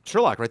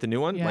Sherlock, right? The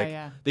new one. Yeah,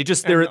 yeah. They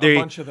just And they're a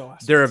bunch of the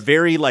last they're a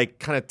very like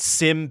kind of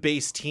sim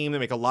based team. They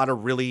make a lot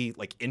of really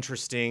like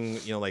interesting,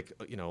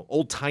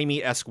 old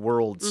timey esque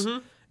worlds.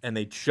 And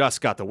they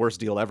just got the worst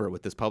deal ever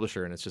with this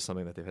publisher, and it's just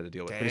something that they've had to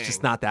deal with. But it's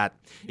just not that.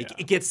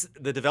 It gets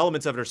the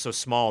developments of it are so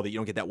small that you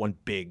don't get that one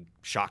big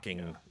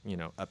shocking,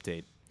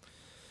 update.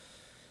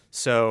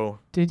 So,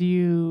 Did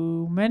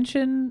you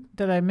mention?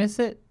 Did I miss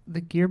it?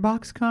 The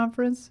Gearbox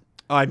conference.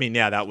 I mean,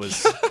 yeah, that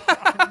was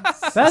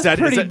That's is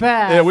pretty that-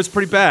 bad. Yeah, it was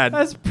pretty bad.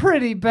 That's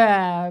pretty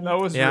bad. That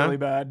was Yeah? really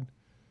bad.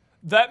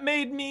 That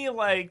made me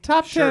like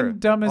Top Sure. 10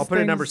 dumbest. I'll put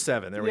it at number things-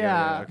 7. There we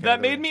Yeah. go. Okay,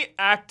 that there made me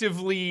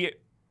actively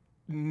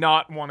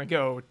not want to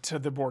go to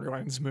the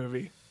Borderlands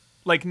movie.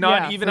 Like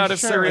not Yeah, even for out of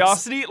sure.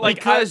 curiosity. Like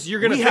Because you're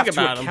gonna we think have to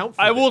about them. account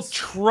for I will this.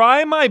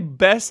 try my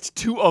best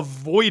to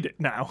avoid it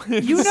now.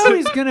 You know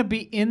he's gonna be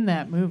in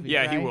that movie.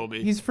 Yeah, he right? will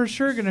be. He's for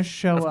sure gonna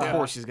show up. Of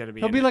course he's gonna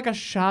be. He'll in be it. like a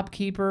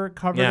shopkeeper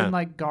covered Yeah. in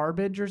like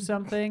garbage or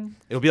something.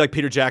 It'll be like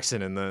Peter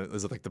Jackson in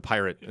the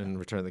pirate in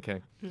Return of the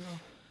King.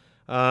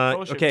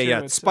 Fellowship Okay, too, yeah.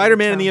 it's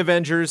Spider-Man and the town.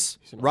 Avengers,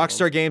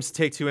 Rockstar Games,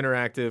 Take-Two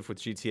Interactive with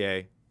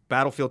GTA,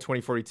 Battlefield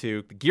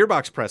 2042, the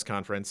Gearbox press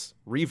conference,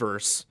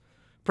 Reverse,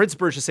 Prince of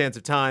Persia: Sands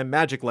of Time,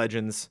 Magic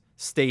Legends,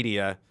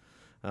 Stadia.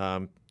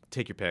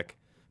 Take your pick.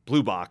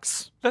 Blue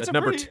Box That's at a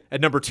number pretty-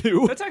 at number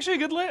 2. That's actually a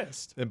good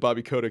list. And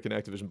Bobby Kotick and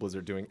Activision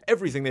Blizzard doing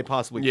everything they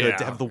possibly could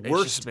to have the it's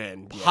worst just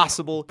been,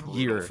 possible brutal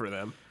year. for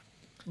them.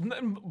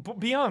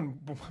 Beyond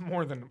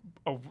more than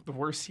the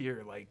worst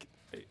year, like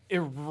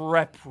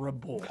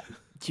irreparable,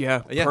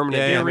 Yeah, Yeah,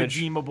 permanent yeah, yeah. damage.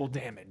 irredeemable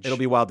damage. It'll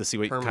be wild to see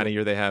what kind of Permanent.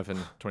 year they have in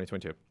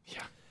 2022.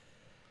 Yeah.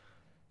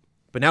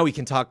 But now we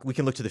can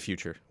look to the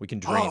future. We can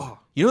dream. Oh.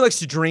 You know who likes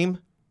to dream?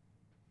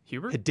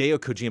 Hubert. Hideo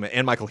Kojima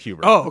and Michael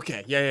Huber. Oh,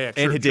 okay. Yeah.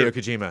 and True, Hideo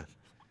true. Kojima.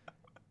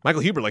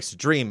 Michael Huber likes to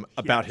dream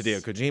about Yes.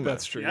 Hideo Kojima.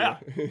 That's true. Yeah.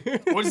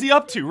 What is he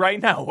up to right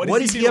now?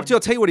 What is he up to? doing? I'll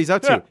tell you what he's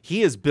up to. Yeah.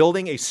 He is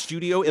building a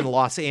studio in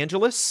Los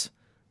Angeles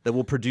that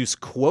will produce,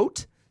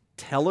 quote,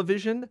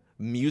 television,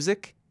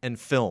 music, and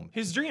film.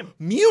 His dream.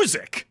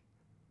 Music!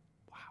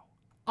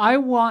 I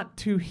want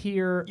to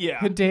hear Yeah.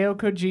 Hideo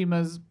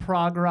Kojima's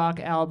prog rock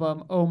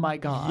album. Oh my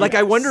god! Like,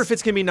 I wonder if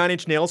it's going to be 9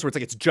 Inch Nails, where it's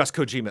like, it's just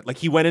Kojima. Like,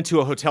 he went into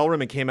a hotel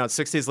room and came out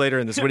 6 days later,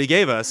 and this is what he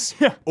gave us.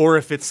 Or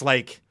if it's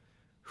like,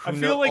 I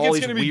feel like it's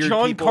going to be weird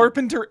John people.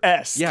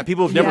 Carpenter-esque. Yeah,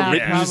 people who've never Yeah,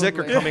 written music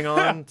are probably. coming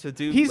on to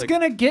do. he's like,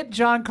 gonna get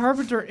John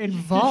Carpenter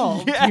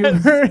involved. Yes.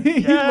 Huber. He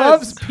Yes.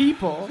 loves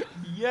people.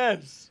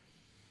 Yes.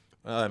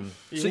 So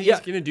He's yeah,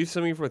 gonna do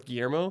something with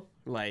Guillermo,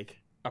 like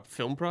a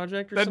film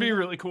project or That'd something. be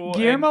really cool.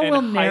 Guillermo and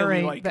will highly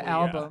narrate likely, the yeah.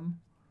 album.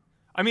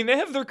 I mean, they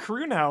have their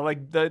crew now,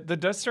 like the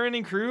Death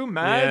Stranding crew,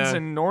 Mads Yeah.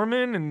 and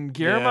Norman and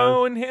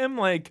Guillermo and him.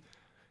 Like,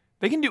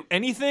 they can do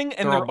anything,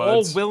 and They're all they're all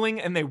buds.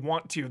 willing, and they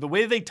want to. The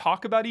way they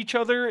talk about each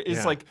other is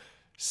Yeah. like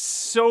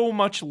so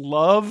much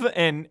love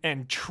and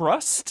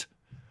trust.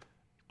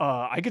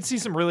 I could see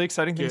some really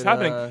exciting things Get,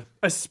 happening,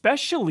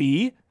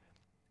 especially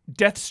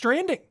Death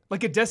Stranding,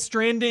 like a Death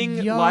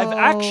Stranding Yo. live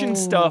action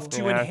stuff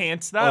to Yeah.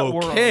 enhance that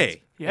world.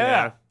 Okay.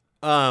 Yeah.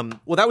 well,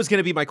 that was going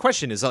to be my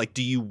question. Is like,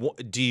 do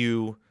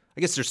you?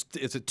 I guess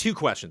it's two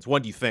questions.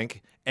 One, do you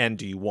think, and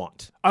do you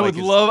want? I Like,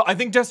 would is- love. I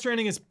think Death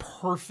Stranding is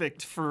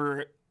perfect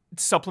for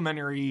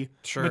supplementary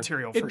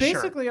material. It For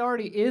basically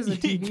already is a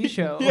TV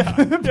show.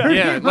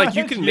 Yeah, like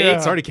you can make.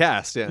 It's already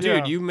cast. Yeah. Dude,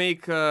 Yeah. you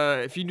make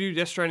if you do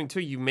Death Stranding 2,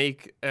 you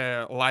make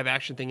a live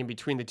action thing in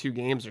between the two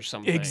games or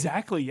something.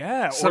 exactly.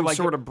 Yeah. Some or like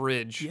sort of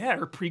bridge. Yeah,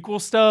 or prequel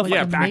stuff.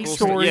 Yeah, like prequel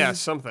backstories. Yeah,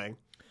 something.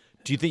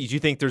 Do you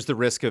think there's the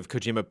risk of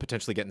Kojima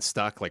potentially getting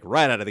stuck like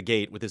right out of the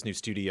gate with his new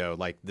studio?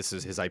 Like, this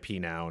is his IP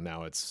now.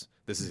 Now this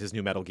is his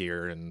new Metal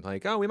Gear, and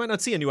like, oh, we might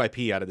not see a new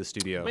IP out of the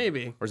studio.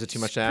 Maybe. Or is it too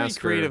much He's to a pretty ask?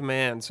 creative or-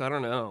 man, so I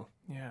don't know.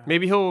 Yeah.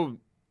 Maybe he'll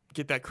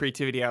get that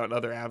creativity out in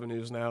other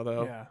avenues now,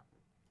 though. Yeah.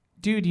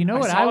 Dude, you know I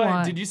what I saw it.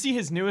 want? Did you see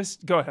his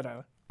newest? Go ahead,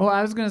 Isla. Well,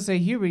 I was gonna say,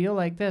 Huber, you'll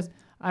like this.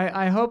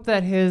 I hope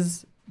that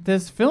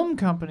this film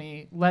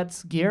company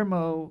lets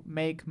Guillermo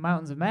make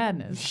Mountains of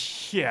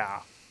Madness.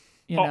 Yeah,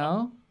 You Oh.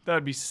 know,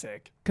 that'd be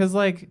sick. because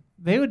like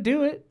they would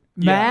do it.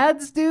 Yeah.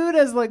 Mads, dude,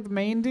 as like the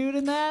main dude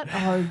in that.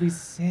 Oh, it'd be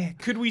sick.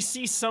 Could we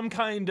see some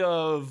kind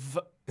of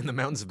In the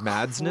Mountains of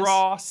Madsness?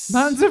 cross,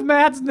 Mountains of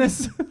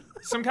Madness.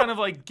 some kind of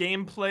like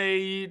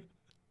gameplay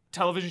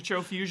television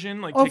show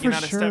fusion, like Oh, taking for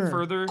that a sure. step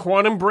further?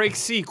 Quantum Break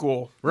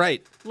sequel.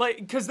 Right. Like,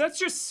 because that's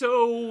just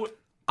so.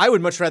 I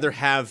would much rather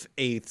have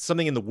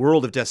something in the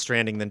world of Death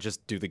Stranding than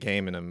just do the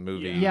game in a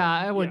movie. Yeah,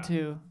 I would Yeah.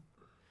 too.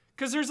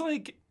 Because there's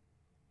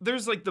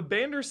like the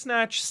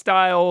Bandersnatch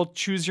style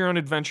choose your own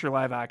adventure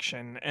live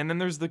action, and then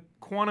there's the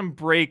Quantum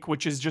Break,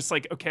 which is just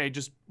like, okay,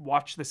 just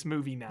watch this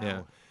movie now.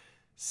 Yeah.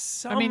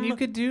 Some I mean, you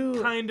could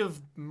do. kind of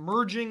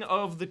merging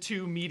of the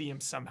two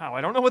mediums somehow.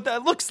 I don't know what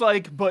that looks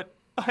like, but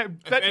I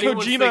bet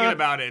anyone's Kojima. thinking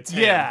about it, it's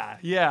him.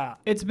 yeah.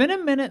 It's been a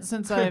minute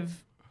since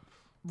I've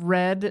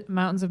read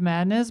Mountains of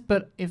Madness,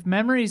 but if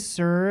memory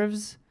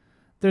serves,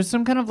 there's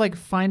some kind of like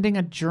finding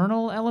a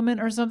journal element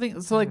or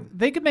something. So like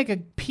they could make a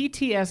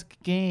PT-esque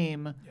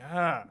game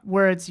Yeah.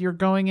 where it's you're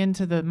going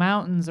into the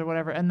mountains or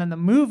whatever, and then the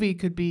movie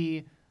could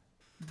be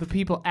the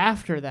people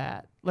after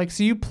that. Like,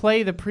 so you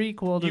play the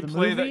prequel to You the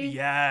play movie. that,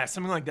 yeah,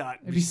 something like that.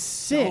 It'd be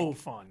sick. So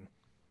fun.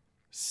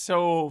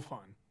 So fun.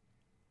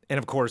 And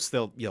of course,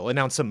 they'll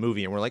announce some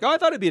movie, and we're like, oh, I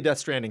thought it'd be a Death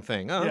Stranding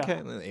thing. Oh, Yeah. okay.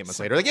 And then 8 months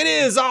later, like, it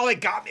is. Oh,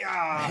 it got me.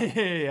 Ah.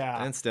 Yeah.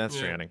 And it's Death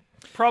Stranding.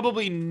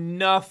 Probably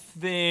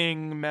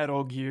nothing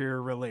Metal Gear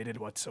related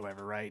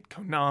whatsoever, right?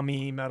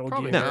 Konami, Metal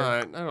Probably Gear.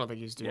 not. I don't think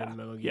he's doing Yeah.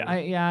 Metal Gear.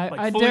 Yeah. I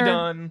Like fully dare.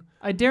 done.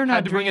 I dare not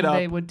Had to bring dream it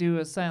they up. would do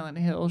a Silent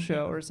Hill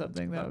show or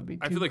something. That would be.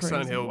 Too I feel like crazy.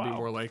 Silent Hill would be Wow.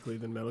 more likely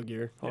than Metal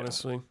Gear,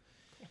 honestly.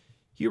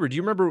 Huber, do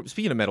you remember,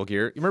 speaking of Metal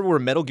Gear, you remember where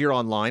Metal Gear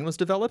Online was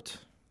developed?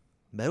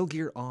 Metal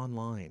Gear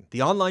Online.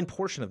 The online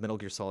portion of Metal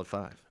Gear Solid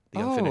 5. The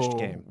unfinished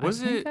game.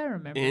 Was I think it I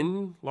remember.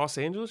 in Los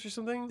Angeles or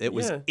something? It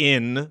was Yeah.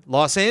 in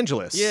Los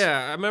Angeles.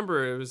 Yeah, I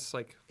remember it was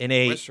like In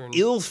a Western.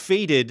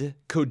 ill-fated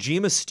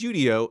Kojima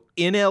studio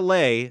in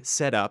LA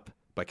set up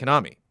by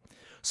Konami.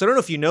 So I don't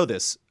know if you know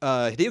this.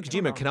 Hideo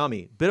Kojima and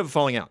Konami, bit of a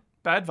falling out.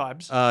 Bad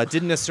vibes.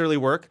 Didn't necessarily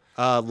work.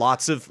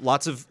 Lots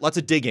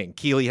of digging.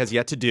 Keeley has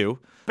yet to do.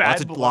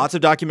 Bad blood. Lots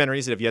of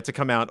documentaries that have yet to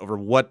come out over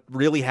what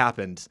really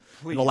happened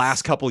in the Please.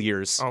 last couple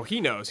years. Oh, he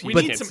knows. He we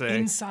can't need some say.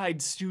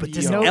 inside studio. But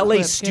this No LA clip, get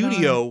on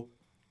studio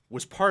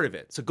was part of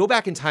it. So go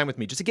back in time with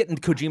me just to get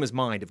into Kojima's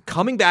mind of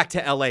coming back to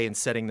LA and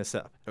setting this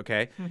up,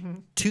 okay?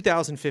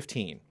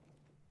 2015.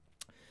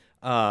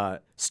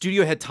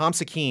 Studio head Tom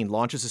Sakine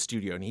launches a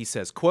studio, and he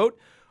says, quote,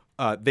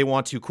 they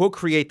want to, quote,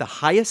 create the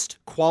highest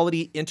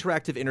quality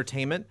interactive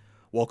entertainment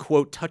while,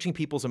 quote, touching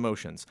people's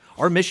emotions.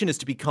 Our mission is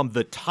to become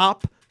the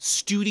top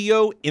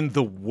studio in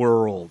the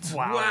world.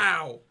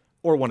 Wow.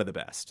 Or one of the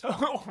best.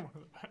 Oh,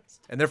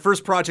 And their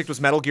first project was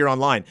Metal Gear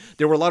Online.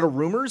 There were a lot of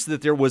rumors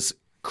that there was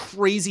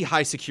crazy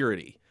high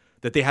security,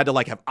 that they had to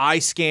like have eye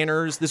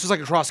scanners. This was like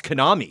across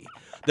Konami.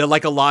 that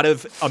like a lot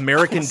of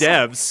American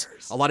devs,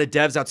 a lot of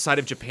devs outside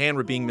of Japan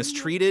were being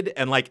mistreated,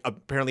 and like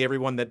apparently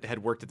everyone that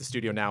had worked at the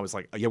studio now was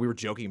like, oh, yeah, we were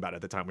joking about it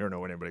at the time. We don't know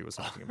what anybody was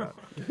talking about.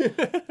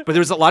 But there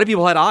was a lot of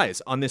people had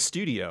eyes on this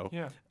studio.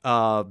 Yeah.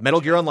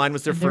 Metal Gear Online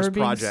was their They were first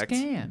being project.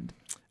 scanned.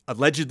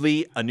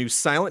 Allegedly, a new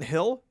Silent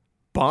Hill,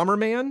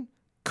 Bomberman,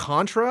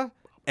 Contra,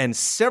 and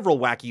several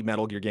wacky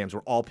Metal Gear games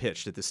were all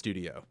pitched at the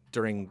studio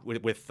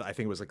with I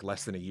think it was like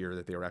less than a year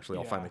that they were actually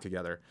all finally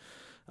together.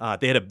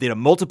 They had a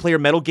multiplayer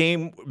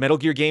Metal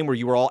Gear game where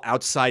you were all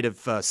outside of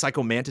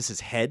Psycho Mantis's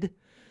head,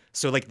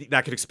 so like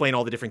that could explain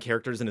all the different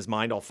characters in his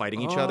mind all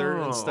fighting each other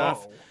and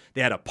stuff.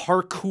 They had a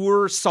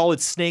parkour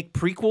Solid Snake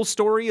prequel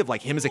story of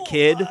like him as a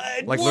kid,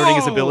 like learning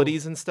his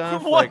abilities and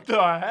stuff. What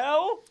the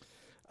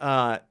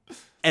hell?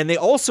 And they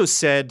also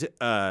said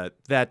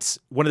that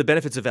one of the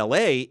benefits of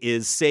LA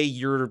is, say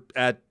you're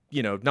at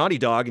Naughty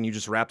Dog and you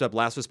just wrapped up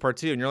Last of Us Part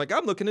 2 and you're like,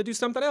 I'm looking to do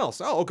something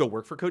else. Oh, I'll go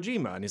work for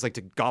Kojima. And he's like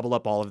to gobble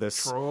up all of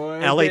this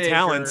LA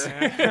talent.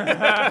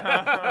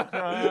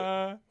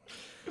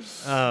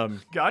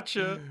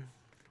 Gotcha.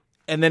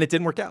 And then it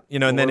didn't work out,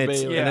 and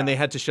then they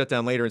had to shut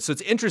down later. And so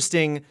it's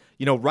interesting,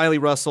 Riley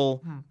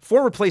Russell,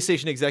 former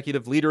PlayStation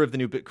executive, leader of the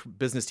new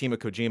business team at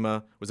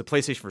Kojima, was at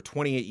PlayStation for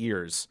 28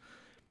 years.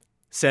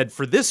 Said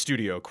for this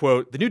studio,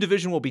 quote, the new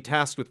division will be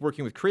tasked with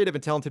working with creative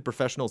and talented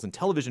professionals in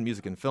television,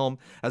 music, and film,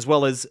 as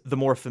well as the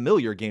more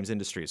familiar games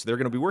industry. So they're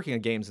going to be working on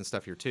games and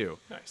stuff here too.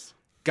 Nice.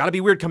 Got to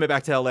be weird coming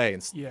back to LA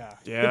and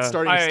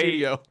starting a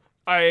studio.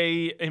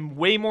 I am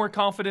way more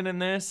confident in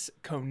this.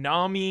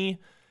 Konami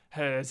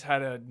has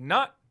had a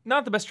not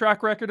the best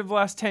track record of the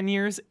last 10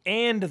 years,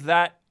 and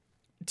that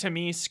to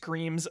me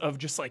screams of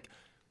just like,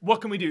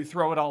 what can we do?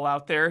 Throw it all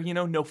out there,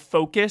 no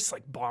focus,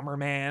 like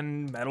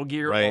Bomberman, Metal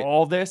Gear, right.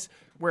 All this.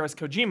 Whereas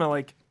Kojima,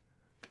 like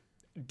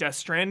Death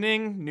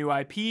Stranding, new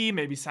IP,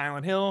 maybe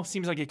Silent Hill,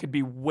 seems like it could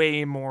be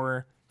way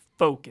more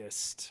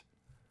focused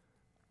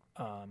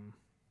on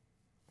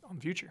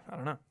the future. I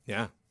don't know.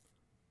 Yeah.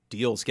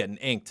 Deals getting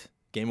inked.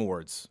 Game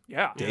Awards.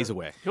 Yeah. Days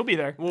away. He'll be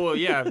there. Well,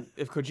 yeah,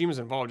 if Kojima's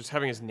involved, just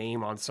having his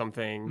name on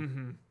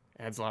something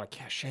adds a lot of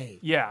cachet.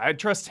 Yeah, I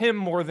trust him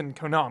more than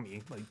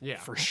Konami,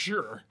 for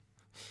sure.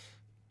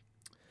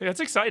 Yeah, it's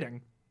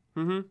exciting.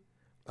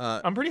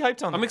 I'm pretty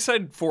hyped on that. I'm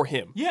excited for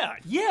him.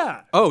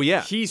 Yeah. Oh,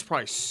 yeah. He's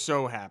probably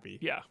so happy.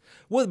 Yeah.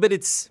 Well, but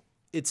it's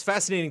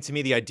fascinating to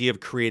me, the idea of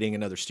creating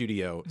another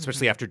studio,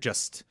 especially after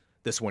just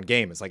this one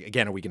game. It's like,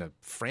 again, are we going to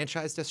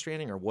franchise Death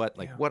Stranding or what?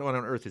 Like, what on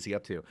earth is he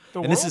up to?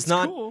 The and this is world's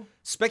not cool.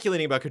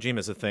 speculating about Kojima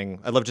is a thing.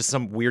 I love just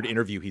some weird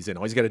interview he's in.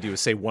 All he's got to do is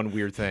say one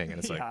weird thing, and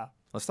it's like,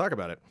 let's talk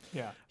about it.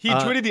 Yeah. He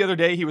tweeted the other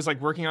day he was like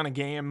working on a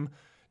game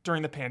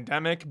during the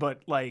pandemic,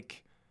 but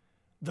like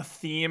the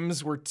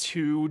themes were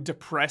too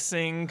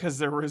depressing because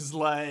there was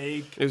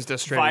like It was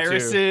Death Stranding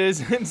viruses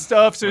and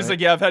stuff. So he's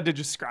like, yeah, I've had to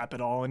just scrap it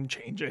all and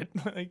change it.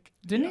 Like,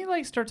 Didn't he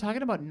like start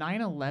talking about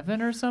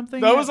 9/11 or something?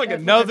 That was like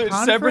at another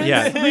the separate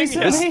conference thing.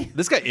 recently?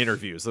 This guy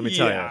interviews, let me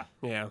tell you.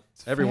 Yeah.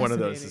 Every one of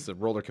those is a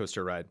roller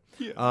coaster ride.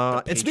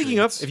 And speaking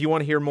of, if you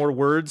want to hear more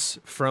words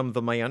from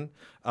the man,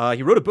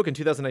 he wrote a book in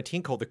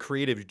 2019 called The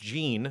Creative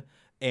Gene,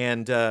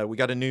 and we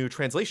got a new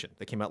translation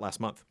that came out last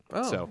month.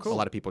 So a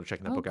lot of people are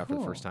checking that book out for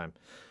the first time.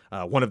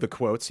 One of the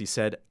quotes, he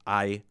said,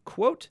 I,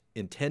 quote,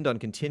 intend on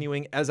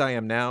continuing as I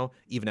am now,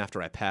 even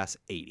after I pass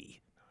 80.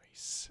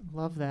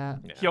 Love that.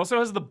 Yeah. He also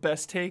has the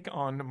best take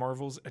on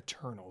Marvel's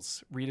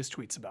Eternals. Read his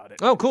tweets about it.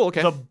 Oh, cool.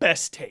 Okay. The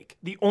best take.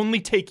 The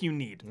only take you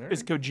need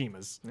is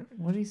Kojima's.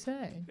 What did he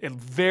say? A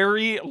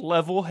very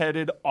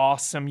level-headed,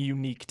 awesome,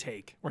 unique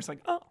take. Where it's like,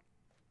 oh,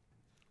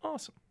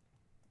 awesome.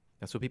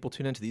 That's what people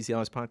tune into the Easy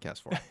Allies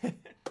podcast for.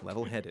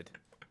 Level-headed,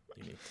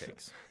 unique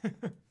takes.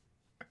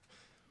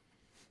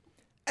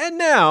 And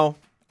now,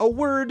 a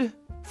word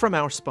from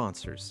our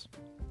sponsors.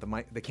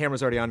 The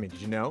camera's already on me.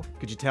 Did you know?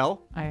 Could you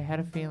tell? I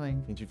had a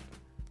feeling.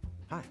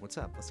 Hi, what's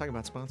up? Let's talk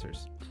about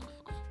sponsors.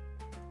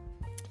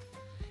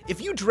 If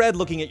you dread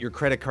looking at your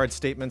credit card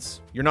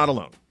statements, you're not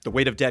alone. The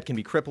weight of debt can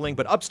be crippling,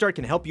 but Upstart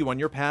can help you on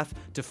your path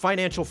to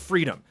financial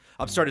freedom.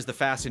 Upstart is the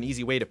fast and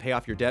easy way to pay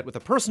off your debt with a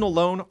personal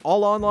loan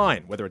all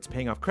online. Whether it's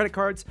paying off credit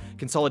cards,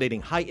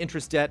 consolidating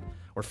high-interest debt,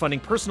 or funding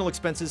personal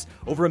expenses,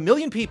 over 1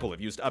 million people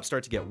have used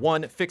Upstart to get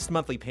one fixed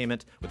monthly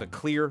payment with a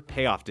clear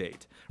payoff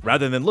date.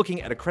 Rather than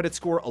looking at a credit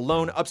score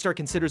alone, Upstart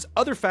considers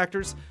other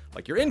factors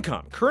like your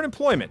income, current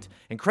employment,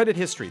 and credit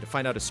history to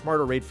find out a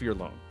smarter rate for your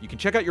loan. You can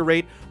check out your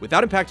rate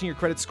without impacting your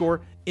credit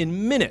score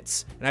in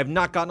minutes. And I've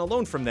not gotten a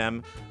loan from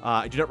them.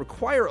 I do not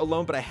require a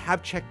loan, but I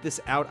have checked this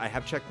out. I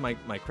have checked my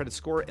credit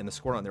score and the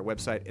score on their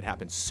website. It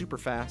happens super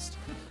fast.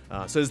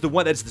 So it's the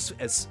one that's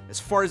as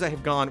far as I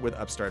have gone with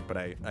Upstart, but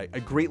I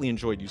greatly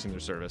enjoyed using their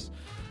service.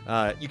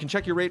 You can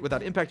check your rate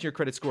without impacting your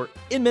credit score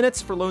in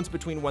minutes for loans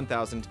between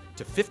 $1,000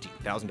 to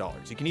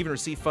 $50,000. You can even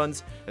receive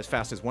funds as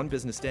fast as one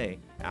business day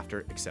after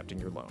accepting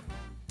your loan.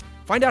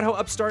 Find out how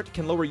Upstart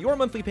can lower your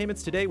monthly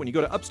payments today when you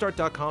go to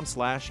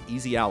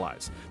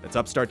upstart.com/easyallies. That's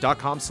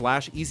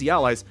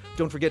upstart.com/easyallies.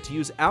 Don't forget to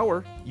use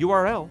our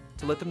URL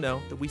to let them know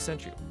that we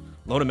sent you.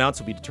 Loan amounts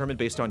will be determined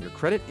based on your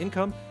credit,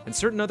 income, and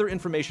certain other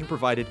information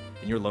provided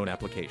in your loan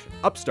application.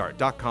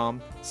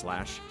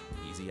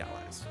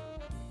 Upstart.com/EasyAllies.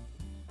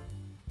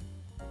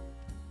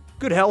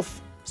 Good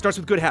health starts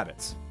with good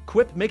habits.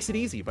 Quip makes it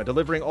easy by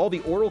delivering all the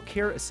oral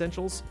care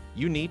essentials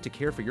you need to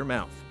care for your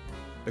mouth.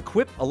 The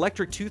Quip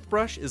electric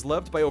toothbrush is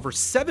loved by over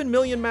 7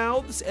 million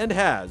mouths and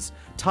has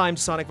timed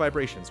sonic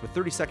vibrations with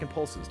 30-second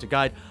pulses to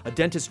guide a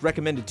dentist's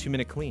recommended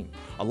 2-minute clean.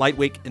 A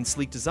lightweight and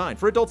sleek design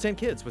for adults and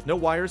kids with no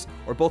wires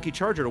or bulky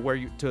charger to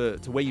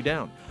weigh you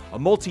down. A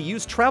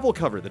multi-use travel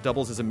cover that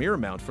doubles as a mirror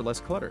mount for less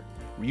clutter.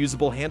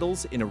 Reusable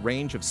handles in a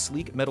range of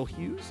sleek metal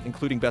hues,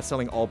 including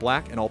best-selling all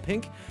black and all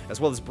pink,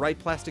 as well as bright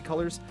plastic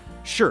colors,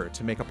 sure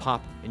to make a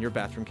pop in your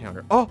bathroom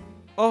counter. Oh,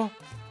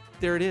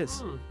 there it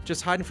is.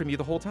 Just hiding from you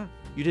the whole time.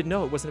 You didn't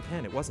know it wasn't a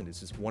pen. It wasn't.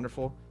 It's this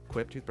wonderful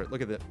Quip toothbrush.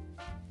 Look at that.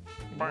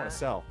 You want to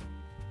sell.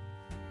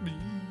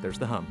 There's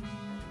the hum.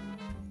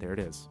 There it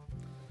is.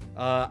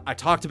 I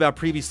talked about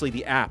previously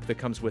the app that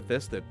comes with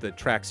this that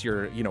tracks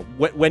your,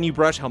 when you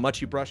brush, how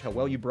much you brush, how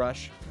well you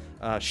brush.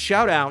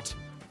 Shout out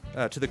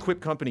to the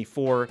Quip company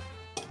for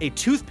a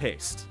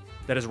toothpaste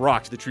that has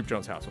rocked the Troop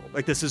Jones household.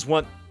 Like, this is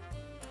one.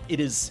 It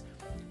is.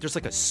 There's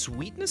like a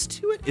sweetness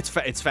to it. It's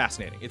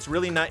fascinating. It's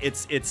really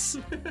nice. It's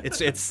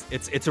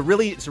a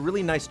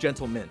really nice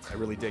gentle mint. I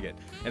really dig it.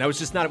 And I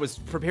was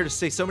prepared to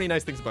say so many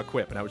nice things about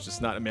Quip, and I was just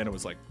not. Amanda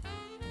was like,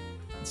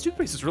 "This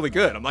toothpaste is really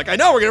good." I'm like, "I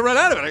know we're gonna run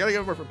out of it. I gotta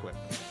get more from Quip."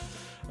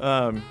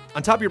 On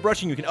top of your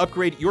brushing, you can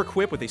upgrade your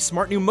Quip with a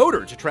smart new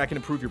motor to track and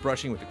improve your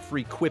brushing with the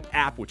free Quip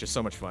app, which is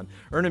so much fun.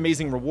 Earn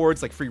amazing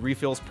rewards like free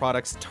refills,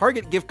 products,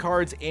 Target gift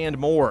cards, and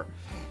more.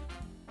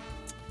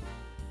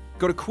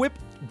 Go to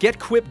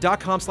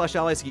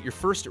getquip.com/allies to get your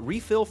first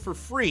refill for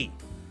free.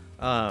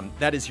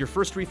 That is your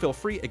first refill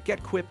free at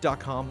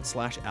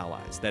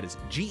getquip.com/allies. That is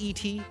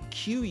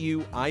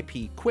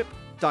GETQUIP,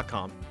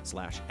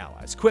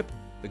 quip.com/allies. Quip,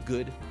 the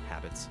good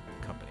habits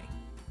company.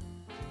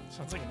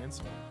 Sounds like an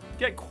insult.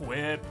 Get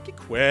Quip. Get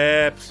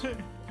quipped. Get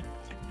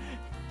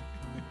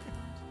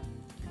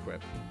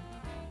Quip.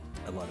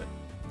 I love it.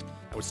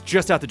 I was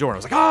just out the door and I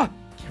was like,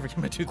 can't forget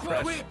my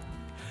toothbrush.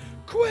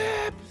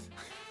 Quip.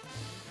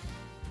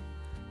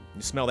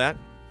 You smell that?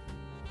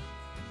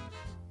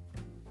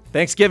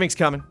 Thanksgiving's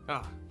coming.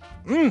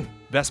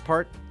 Best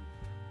part?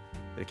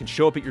 It can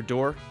show up at your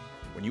door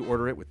when you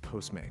order it with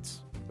Postmates.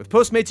 With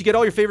Postmates, you get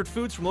all your favorite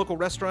foods from local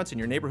restaurants in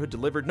your neighborhood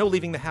delivered. No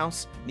leaving the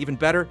house. And even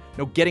better,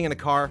 no getting in the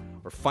car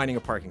or finding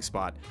a parking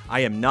spot.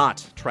 I am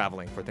not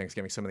traveling for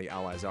Thanksgiving. Some of the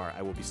allies are.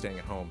 I will be staying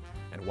at home.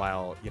 And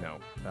while,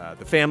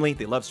 the family,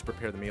 they loves to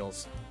prepare the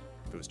meals.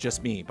 If it was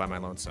just me by my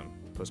lonesome,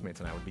 Postmates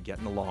and I would be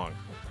getting along.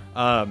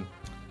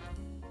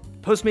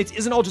 Postmates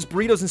isn't all just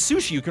burritos and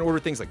sushi. You can order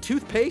things like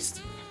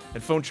toothpaste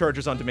and phone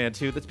chargers on demand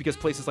too. That's because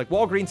places like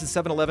Walgreens and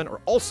 7-Eleven are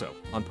also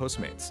on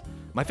Postmates.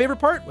 My favorite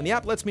part, when the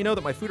app lets me know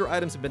that my food or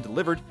items have been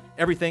delivered,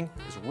 everything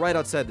is right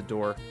outside the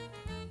door.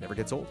 Never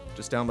gets old.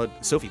 Just download.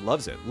 Sophie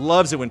loves it.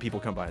 Loves it when people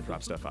come by and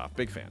drop stuff off.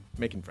 Big fan.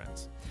 Making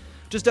friends.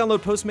 Just download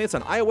Postmates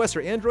on iOS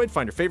or Android,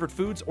 find your favorite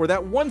foods, or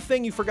that one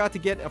thing you forgot to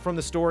get from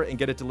the store and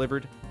get it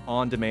delivered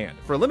on demand.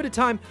 For a limited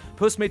time,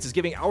 Postmates is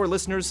giving our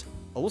listeners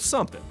a little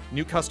something.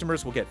 New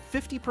customers will get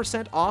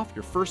 50% off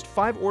your first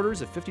 5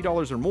 orders of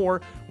 $50 or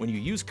more when you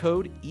use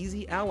code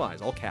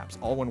EasyAllies, all caps,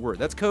 all one word.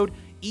 That's code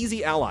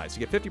EasyAllies.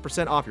 You get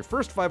 50% off your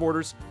first 5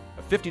 orders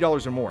of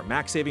 $50 or more.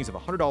 Max savings of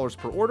 $100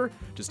 per order.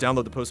 Just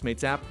download the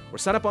Postmates app or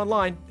sign up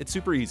online. It's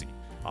super easy.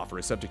 Offer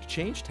is subject to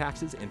change,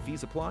 taxes, and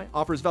fees apply.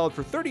 Offer is valid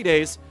for 30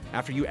 days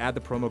after you add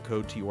the promo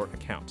code to your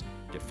account.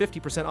 Get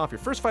 50% off your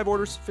first 5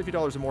 orders,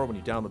 $50 or more when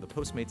you download the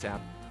Postmates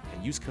app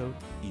and use code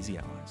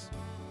EasyAllies.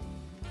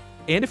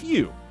 And if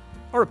you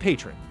are a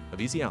patron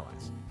of Easy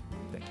Allies,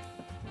 thank you.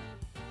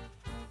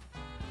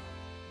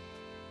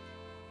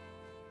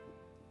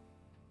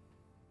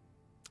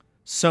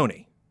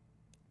 Sony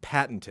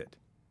patented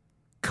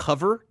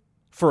cover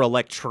for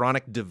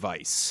electronic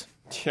device.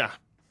 Yeah.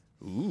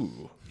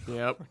 Ooh.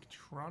 Yep.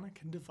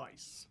 Electronic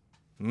device.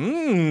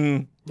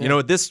 You know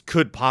what this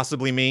could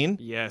possibly mean?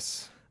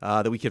 Yes.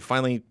 That we could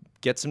finally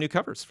get some new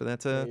covers for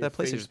that that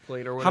PlayStation.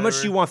 Faceplate or How much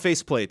whatever. do you want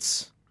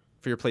faceplates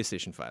for your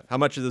PlayStation 5? How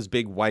much are those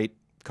big white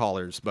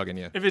collars bugging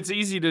you? If it's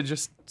easy to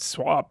just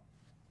swap,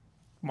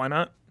 why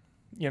not?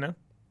 I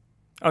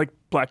like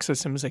black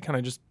systems. They kind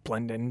of just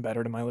blend in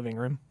better to my living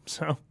room.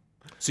 So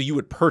So you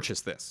would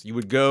purchase this? You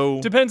would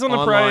go depends on the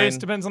online. price,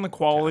 depends on the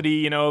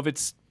quality. If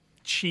it's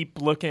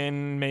cheap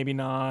looking, maybe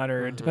not,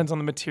 or it depends on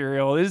the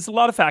material. There's a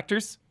lot of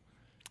factors.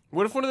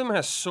 What if one of them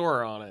has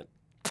Sora on it?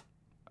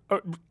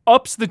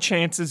 Ups the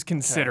chances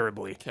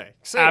considerably. Okay.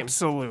 Same.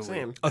 Absolutely.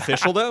 Same.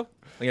 Official though?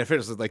 This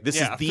is the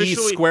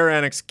officially-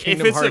 Square Enix If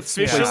Kingdom it's Hearts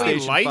officially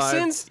PlayStation 5.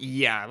 licensed,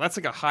 yeah, that's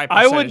like a high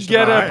I percentage. would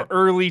get to buy. up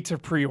early to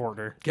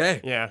pre-order.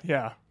 Okay. Yeah.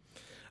 Yeah.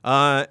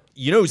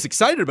 Who's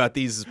excited about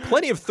these is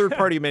plenty of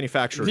third-party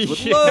manufacturers would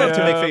Yeah. love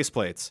to make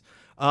faceplates.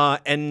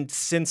 And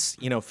since,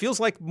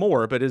 feels like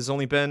more, but has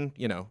only been,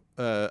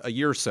 a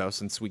year or so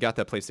since we got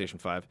that PlayStation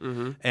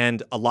 5,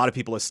 and a lot of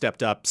people have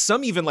stepped up.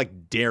 Some even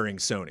like daring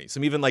Sony.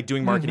 Some even like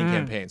doing marketing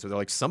campaigns where they're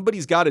like,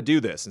 somebody's got to do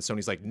this, and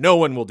Sony's like, no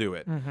one will do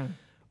it.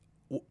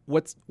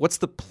 What's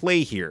the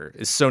play here?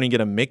 Is Sony going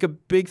to make a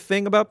big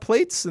thing about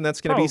plates, and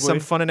that's going to be some Probably.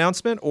 fun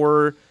announcement,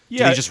 or do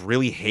Yeah. they just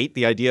really hate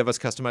the idea of us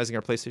customizing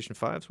our PlayStation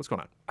 5s? What's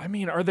going on? I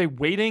mean, are they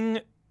waiting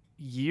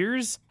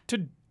years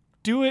to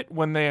do it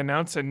when they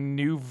announce a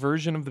new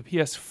version of the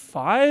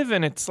PS5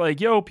 and it's like,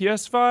 yo,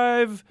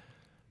 PS5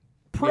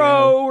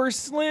 Pro or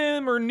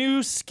Slim or new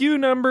SKU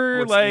number,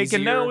 What's like,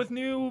 and now easier? with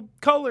new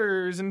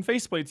colors and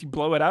faceplates, you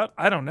blow it out?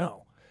 I don't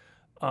know.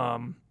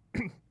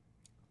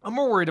 I'm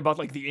more worried about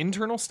like the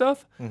internal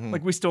stuff.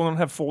 Like we still don't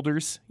have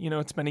folders. You know,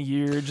 it's been a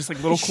year. Just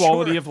like little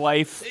quality of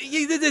life.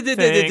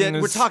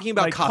 We're talking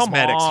about Like, come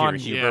cosmetics on.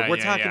 here, Hubert. Yeah, We're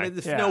yeah, talking yeah.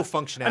 there's Yeah. no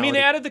functionality. I mean,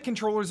 they added the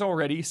controllers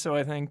already, so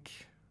I think,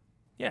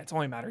 yeah, it's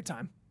only a matter of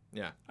time.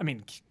 yeah. I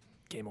mean,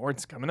 Game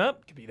Awards coming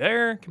up. Could be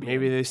there. Could be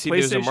Maybe they see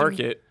there's a PlayStation.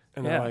 market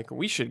and Yeah. they're like,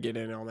 we should get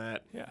in on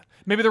that. Yeah,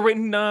 maybe they're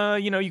waiting.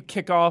 You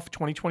kick off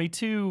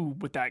 2022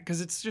 with that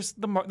because it's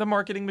just the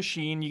marketing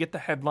machine. You get the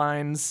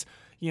headlines.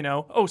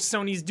 Oh,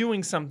 Sony's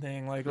doing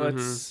something. Like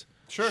let's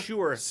Sure.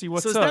 see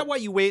what's so is up. that why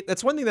you wait?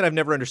 That's one thing that I've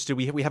never understood.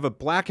 We have a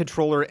black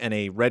controller and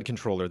a red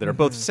controller that are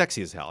both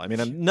sexy as hell. I mean,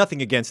 I'm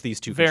nothing against these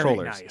two very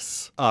controllers.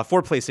 nice.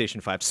 For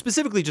PlayStation 5,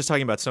 specifically just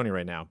talking about Sony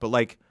right now. But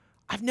like,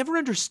 I've never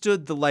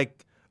understood the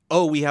like,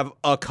 oh, we have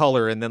a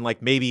color and then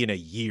like maybe in a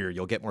year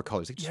you'll get more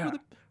colors. Like, just Yeah.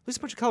 release a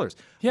bunch of colors.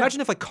 Yeah. Imagine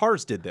if like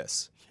cars did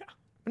this. Yeah.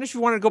 Imagine if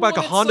you wanted to go back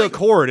Well, a it's Honda like-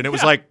 Accord and it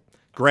was like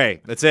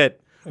gray. That's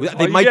it. all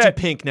They you might do get.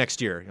 pink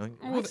next year. You're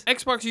like, Well, with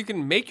Xbox, you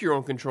can make your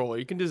own controller.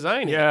 You can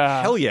design it.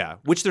 Yeah. hell yeah.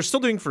 Which they're still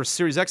doing for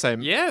Series X.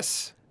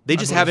 Yes. They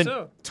just believe haven't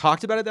so.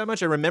 talked about it that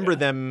much. I remember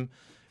them.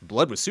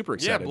 Blood was super Yeah,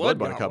 excited. Blood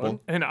bought a got couple. one.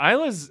 And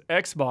Isla's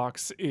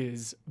Xbox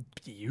is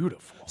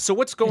beautiful. So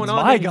what's going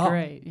on? my there? God.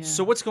 Great. Yeah.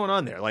 So what's going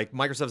on there? Like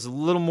Microsoft's a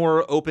little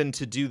more open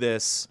to do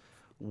this.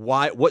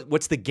 Why?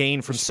 What's the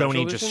gain from special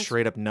Sony just editions?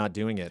 straight up not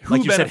doing it? Who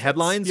Like you said, benefits?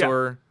 headlines Yeah.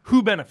 or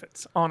Who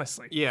benefits?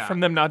 Honestly, Yeah.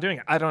 from them not doing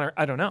it. I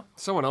don't know.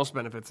 Someone else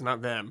benefits,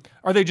 not them.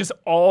 Are they just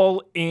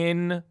all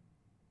in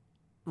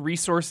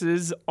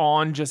resources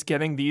on just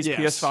getting these Yes.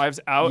 PS5s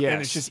out, and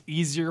Yes. it's just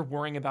easier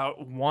worrying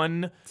about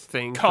one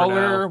Thing for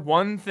color, now.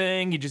 one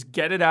thing. You just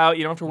get it out.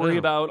 You don't have to worry Yeah.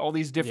 about all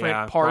these different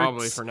Yeah, parts.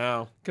 probably for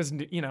now. Because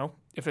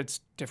if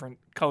it's different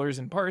colors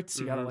and parts,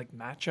 you gotta like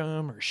match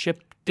them or ship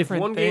If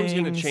different one things.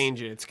 game's going to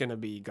change it, it's going to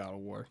be God of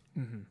War.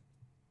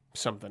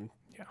 Something.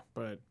 Yeah.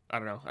 But I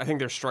don't know. I think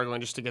they're struggling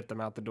just to get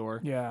them out the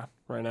door Yeah,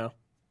 right now.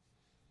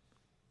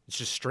 it's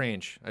just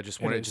strange. I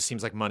just want it is. just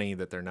seems like money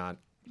that they're not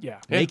yeah.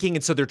 making,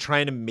 and so they're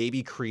trying to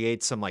maybe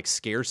create some like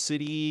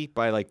scarcity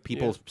by like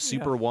people Yeah.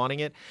 super wanting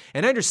it.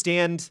 And I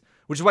understand,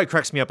 which is why it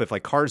cracks me up if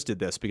like cars did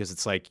this, because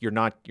it's like you're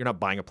not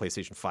buying a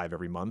PlayStation 5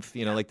 every month.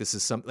 Like this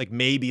is some like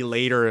maybe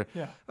later.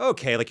 Yeah.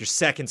 Okay, like your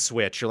second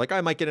Switch, you're like I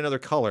might get another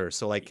color.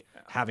 So like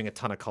having a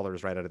ton of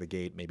colors right out of the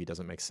gate maybe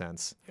doesn't make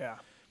sense. Yeah.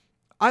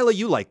 Isla,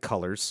 you like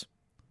colors.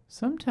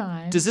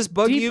 Sometimes. Does this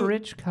bug deep, you?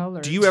 rich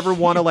colors. Do you ever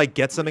want to like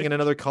get something in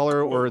another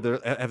color, or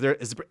has there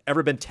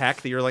ever been tech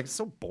that you're like it's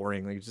so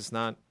boring, like it's just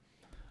not?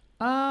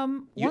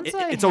 Once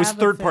I It's always have a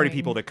third-party thing-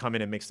 people that come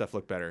in and make stuff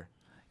look better.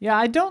 Yeah,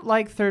 I don't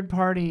like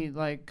third-party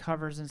like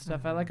covers and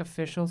stuff. I like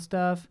official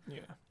stuff.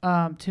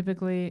 Yeah.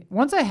 Typically,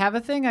 once I have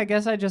a thing, I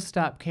guess I just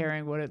stop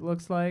caring what it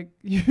looks like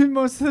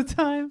most of the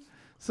time.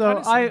 So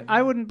Kinda same,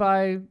 I wouldn't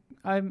buy.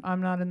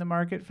 I'm not in the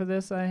market for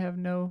this. I have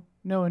no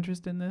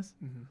interest in this.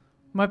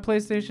 My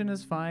PlayStation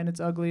is fine. It's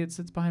ugly. It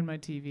sits behind my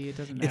TV. It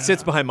doesn't matter. It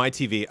sits behind my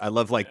TV. I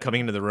love like coming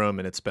into the room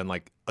and it's been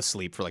like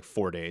asleep for like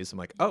 4 days. I'm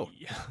like, oh,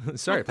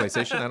 sorry,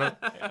 PlayStation.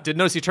 Didn't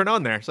notice you turned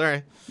on there.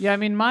 Sorry. Yeah, I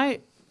mean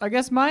I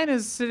guess mine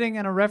is sitting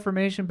in a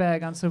Reformation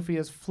bag on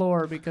Sophia's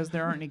floor because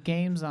there aren't any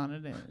games on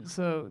it.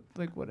 So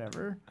like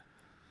whatever.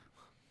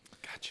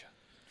 Gotcha.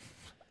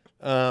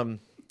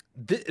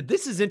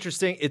 This is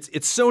interesting. It's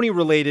Sony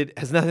related.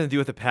 Has nothing to do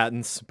with the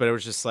patents, but it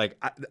was just like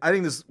I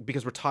think this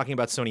because we're talking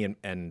about Sony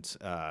and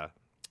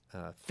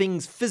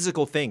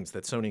physical things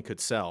that Sony could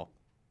sell.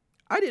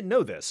 I didn't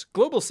know this.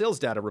 Global sales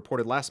data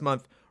reported last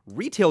month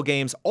retail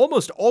games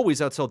almost always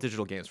outsell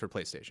digital games for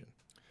PlayStation.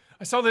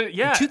 I saw that.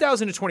 Yeah. In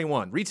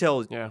 2021,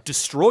 retail Yeah.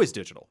 destroys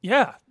digital.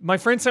 Yeah, my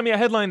friend sent me a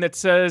headline that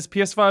says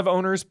PS5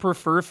 owners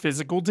prefer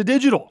physical to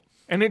digital,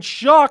 and it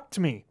shocked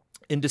me.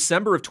 In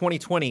December of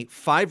 2020,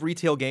 5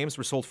 retail games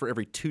were sold for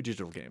every 2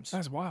 digital games.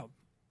 That's wild.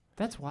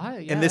 That's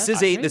wild. Yeah, And this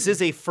that's is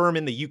crazy. a firm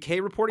in the UK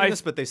reporting I-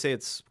 this, but they say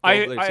it's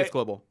I- global. They say it's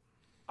global.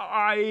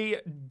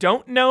 I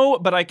don't know,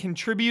 but I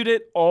contribute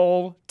it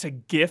all to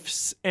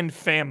gifts and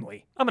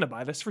family. I'm gonna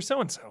buy this for so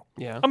and so.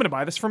 Yeah. I'm gonna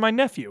buy this for my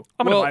nephew.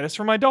 I'm Well, gonna buy this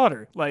for my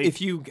daughter. Like If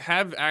you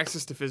have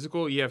access to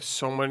physical, you have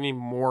so many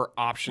more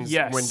options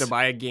Yes. when to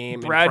buy a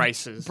game Brad, and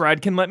prices.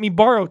 Brad can let me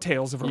borrow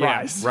Tales of Yeah,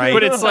 Arise. right.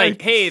 But it's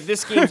like, hey,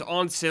 this game's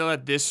on sale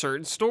at this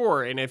certain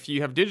store, and if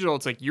you have digital,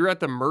 it's like you're at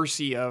the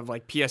mercy of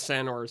like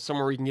PSN or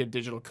somewhere where you can get a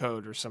digital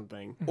code or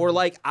something. Or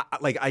like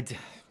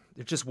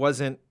it just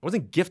wasn't. I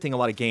wasn't gifting a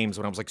lot of games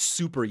when I was like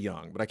super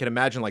young, but I can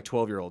imagine like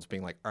 12-year-olds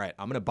being like, "All right,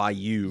 I'm gonna buy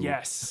you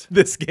Yes.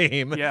 this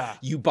game. Yeah.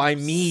 You buy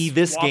me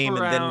this Swap game,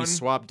 and then we around.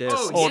 swap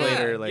discs Oh,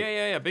 later." Like,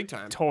 yeah, big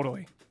time.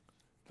 Totally.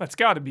 That's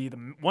got to be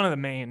one of the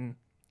main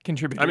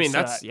contributors. I mean, to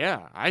that's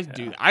that. I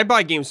do. I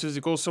buy games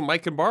physical so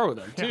Mike can borrow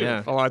them too.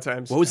 Yeah. A lot of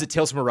times. what was it?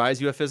 Tales from Arise?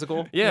 You have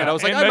physical? Yeah, And I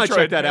was like, and I might Metroid,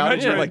 check that and out.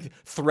 And you Metroid. like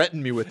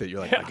threatened me with it. You're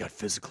like, I got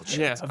physical. Shit.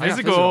 Yeah, A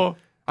physical.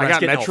 I Brad's got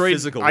getting all Metroid.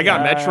 physical. I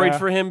got Yeah. Metroid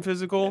for him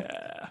physical.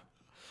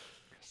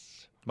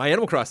 My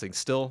Animal Crossing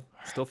still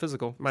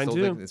physical. Mine Still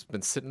too. big. It's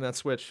been sitting in that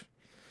Switch,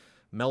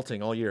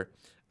 melting all year.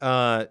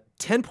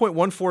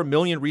 10.14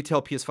 million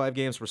retail PS5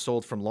 games were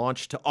sold from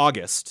launch to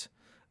August.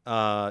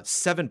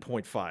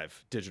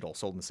 7.5 digital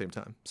sold in the same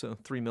time. So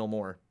 3 mil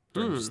more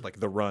during just like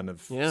the run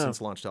of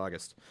since launch to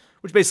August,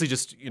 which basically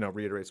just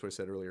reiterates what I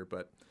said earlier.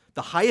 But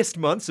the highest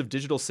months of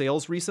digital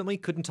sales recently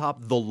couldn't top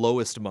the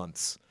lowest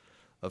months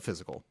of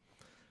physical.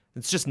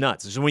 It's just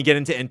nuts. Just when we get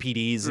into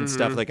NPDs and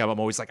stuff, like I'm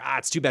always like,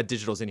 it's too bad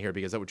digital's in here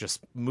because that would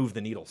just move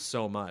the needle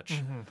so much.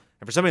 And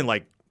for something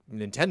like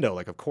Nintendo,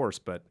 like of course,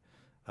 but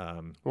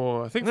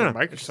Well, I think No, for no,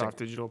 Microsoft,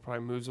 digital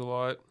probably moves a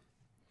lot.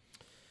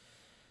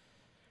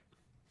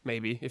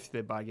 Maybe if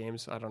they buy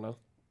games, I don't know.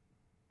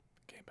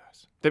 Game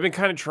Pass. They've been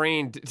kind of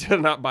trained to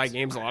not buy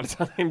games a lot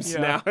of times.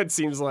 Yeah. Now it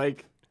seems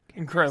like,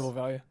 Incredible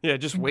value. yeah,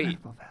 just wait.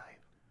 Incredible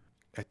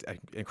value.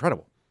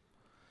 incredible.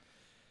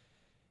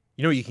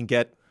 You know what you can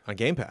get on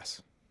Game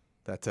Pass?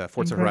 That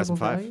Forza Horizon Incredible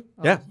 5. value?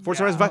 Yeah, Oh,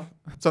 Forza Horizon 5.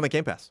 It's on the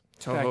Game Pass.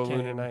 Toho game.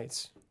 Luna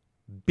Nights.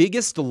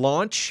 Biggest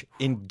launch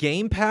in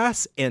Game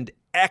Pass and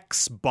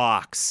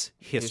Xbox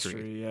history.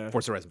 History, yeah.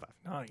 Forza Horizon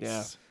 5.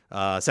 Nice.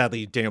 Yeah.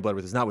 Sadly, Daniel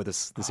Bloodworth is not with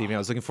us this evening. I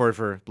was looking forward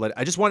for Blood.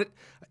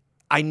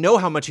 I know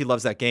how much he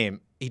loves that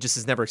game. He just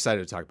is never excited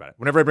to talk about it.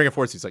 Whenever I bring it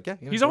forth, he's like,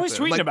 He's always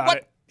Forza. I'm tweeting like, about "What?"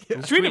 it.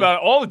 He's tweeting about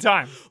it all the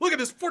time. Look at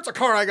this Forza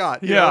car I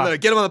got. Yeah. I'm gonna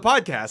get him on the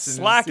podcast. And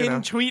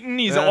Slacking, just, tweeting.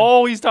 He's Yeah.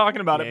 always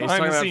talking about it Yeah, he's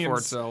behind talking the about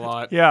scenes. Forza a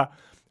lot. Yeah.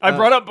 I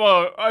brought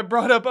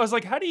up, I was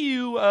like, how do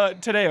you,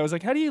 today, I was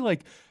like, how do you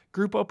like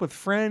group up with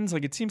friends?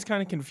 Like, it seems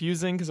kind of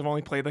confusing because I've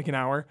only played like an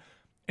hour.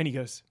 And he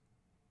goes,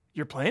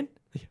 you're playing?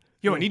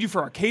 Yo, I need you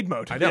for arcade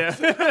mode. I know.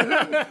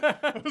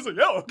 I was like,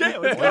 oh, okay.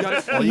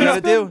 Let's go. All you gotta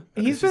do.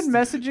 He's been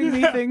messaging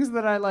me things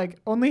that I like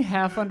only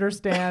half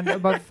understand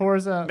about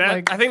Forza.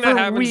 I think that for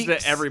happens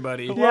weeks. to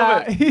everybody.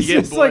 Yeah, he's You get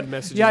just blood like,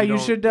 messages yeah, you you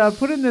don't- should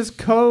put in this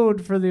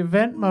code for the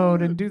event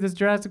mode and do this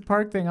Jurassic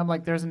Park thing. I'm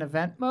like, there's an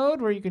event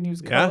mode where you can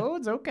use Yeah.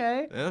 codes.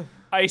 Okay. Yeah.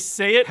 I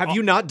say it. Have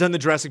you not done the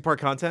Jurassic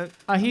Park content?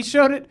 He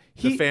showed it.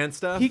 The fan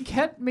stuff? He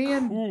kept me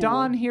and Cool.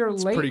 Don here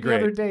late pretty the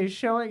other great. day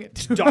showing it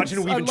to Dodging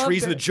and us. I weaving loved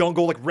trees in the it.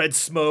 jungle, like red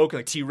smoke,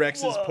 like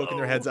T-Rexes poking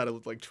their heads out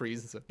of like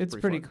trees and stuff. It's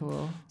pretty fun.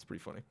 cool. It's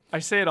pretty funny. I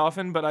say it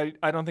often, but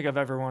I don't think I've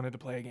ever wanted to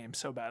play a game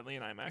so badly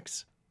in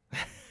IMAX.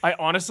 I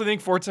honestly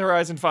think Forza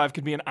Horizon 5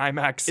 could be an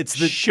IMAX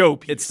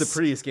showpiece. It's the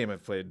prettiest game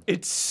I've played.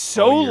 It's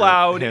so all year,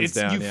 loud. hands It's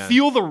down, you yeah.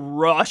 feel the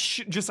rush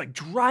just like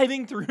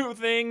driving through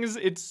things.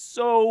 It's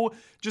so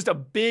just a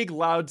big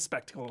loud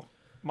spectacle.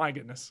 My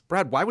goodness.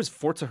 Brad, why was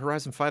Forza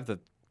Horizon 5 the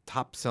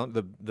top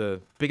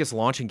the biggest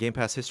launch in Game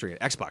Pass history,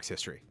 Xbox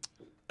history?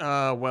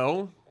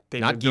 Well,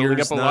 they've Not been building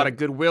Gears, up a not- lot of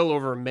goodwill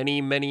over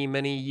many, many,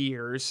 many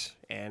years,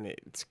 and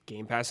it's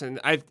Game Pass. And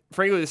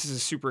frankly, this is a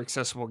super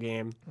accessible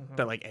game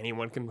that like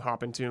anyone can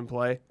hop into and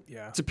play.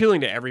 Yeah. It's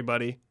appealing to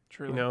everybody.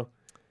 Truly. You know,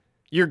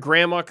 your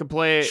grandma could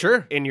play it,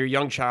 Sure. and your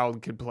young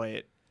child could play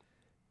it.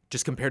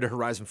 Just compared to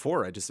Horizon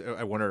 4,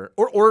 I wonder,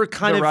 or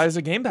kind The of rise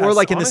of Game Pass, or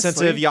like in the sense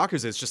of honestly.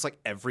 Yakuza, it's just like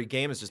every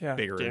game is just Yeah.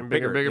 bigger Getting and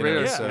bigger, bigger, bigger, you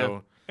know, bigger. So Yeah.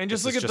 And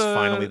just this look is at the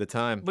finally the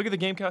time. Look at the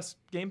Game Pass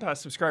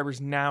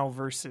subscribers now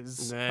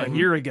versus a Then-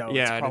 year ago.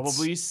 yeah, it's and it's-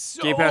 probably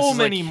so Game Pass is like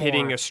many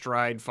hitting more. a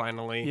stride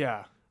finally.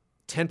 Yeah.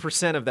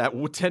 10% of that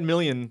 10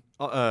 million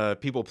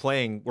people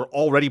playing were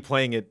already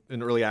playing it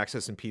in early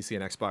access in PC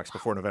and Xbox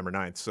before November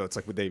 9th. So it's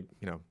like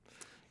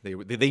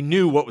they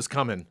knew what was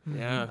coming.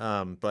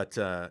 Yeah.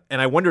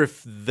 And I wonder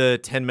if the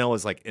 10 mil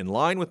is like in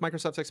line with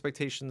Microsoft's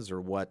expectations or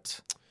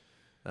what,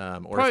 or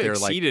Probably if they're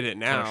like exceeded it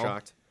kinda now.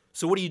 shocked.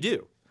 So what do you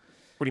do?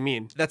 What do you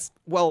mean?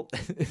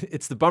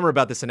 It's the bummer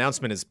about this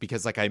announcement is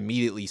because like I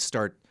immediately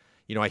start,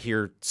 I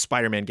hear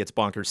Spider-Man gets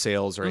bonkers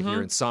sales or I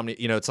hear Insomnia,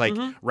 it's like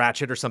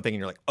Ratchet or something and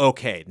you're like,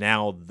 okay,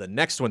 now the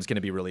next one's going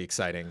to be really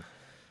exciting.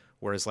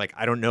 Whereas like,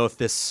 I don't know if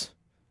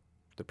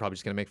they're probably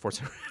just going to make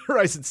Forza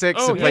Horizon 6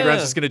 Oh, and Playground's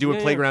yeah. just going to do what Yeah,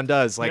 yeah. Playground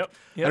does. Like,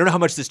 Yep. I don't know how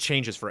much this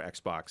changes for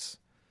Xbox.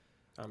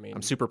 I mean,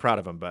 I'm super proud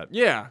of them, but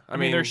yeah. I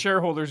mean, their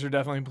shareholders are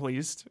definitely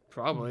pleased.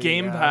 probably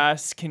Game yeah.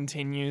 Pass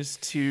continues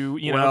to,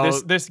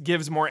 Well, this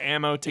gives more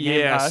ammo to Game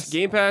Yes, Pass.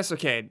 Game Pass.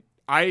 Okay,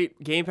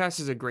 Game Pass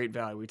is a great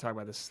value. We talk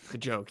about this. The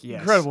joke. Yes,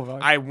 Incredible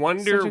value. I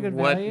wonder Such a good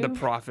what value. the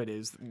profit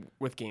is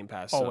with Game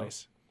Pass. so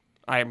Always.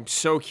 I am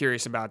so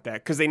curious about that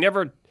because they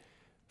never,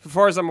 as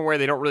far as I'm aware,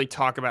 they don't really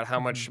talk about how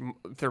much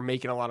they're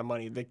making a lot of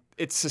money.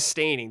 It's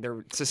sustaining.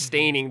 They're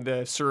sustaining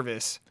the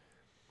service.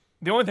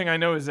 The only thing I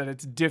know is that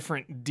it's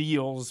different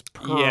deals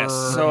per. Yes,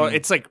 so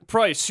it's like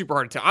probably super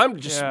hard to tell. I'm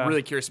just Yeah.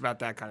 really curious about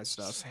that kind of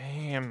stuff.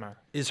 Same.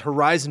 is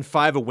Horizon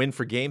 5 a win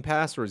for Game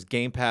Pass or is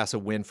Game Pass a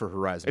win for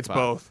Horizon 5? It's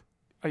both.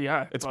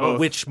 Yeah, It's both. both.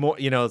 Which more,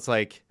 it's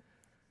like,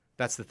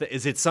 that's the thing.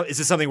 Is it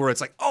something where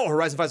it's like, oh,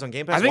 Horizon 5's on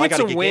Game Pass? I think well, it's I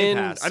gotta a get win.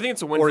 Game Pass. I think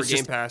it's a win Or for it's Game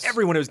just Pass.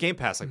 Everyone knows Game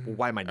Pass. Like, well,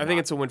 why am I not? I think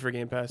it's a win for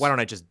Game Pass. Why don't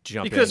I just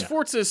jump Because in?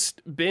 Forza's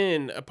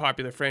been a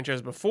popular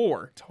franchise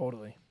before,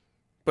 Totally.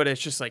 but it's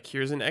just like,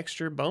 here's an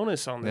extra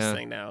bonus on this Yeah.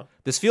 thing now.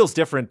 This feels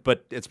different,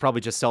 but it's probably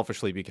just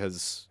selfishly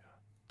because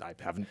I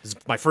haven't. This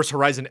is my first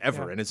Horizon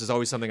ever, and this is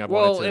always something I've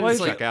wanted and to it's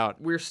check like,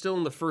 out. we're still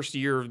in the first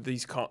year of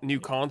these new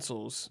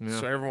consoles,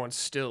 so everyone's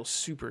still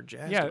super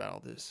jazzed Yeah. about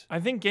all this.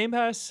 I think Game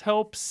Pass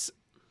helps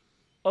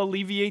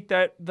alleviate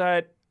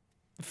that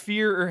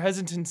fear or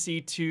hesitancy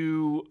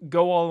to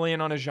go all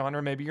in on a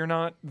genre maybe you're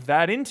not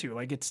that into.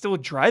 Like, it's still a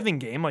driving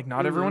game. Like,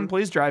 not everyone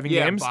plays driving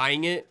Yeah, games.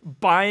 buying it.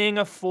 Buying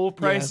a full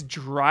price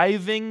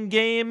driving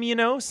game,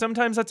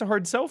 sometimes that's a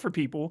hard sell for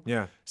people.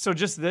 Yeah. So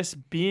just this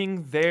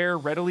being there,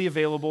 readily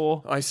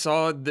available. I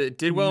saw that it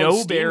did well No on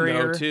Steam,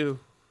 barrier. though, too.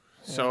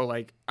 So,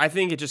 like, I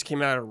think it just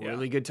came out at a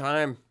really good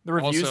time. The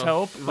reviews Also,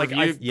 help. Like,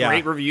 Yeah.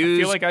 great reviews.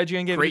 I feel like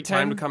IGN gave it a great 10.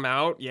 time to come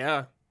out.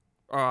 Yeah.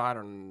 I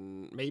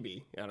don't.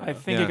 Maybe. I don't know. I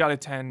think Yeah. it got a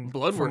 10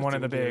 Bloodworth from one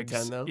of the didn't give it a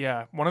bigs. 10 though.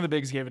 Yeah, one of the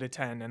bigs gave it a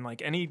 10. And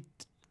like any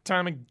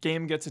time a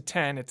game gets a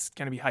 10, it's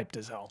going to be hyped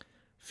as hell.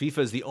 FIFA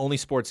is the only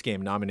sports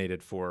game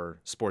nominated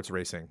for sports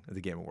racing at the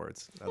Game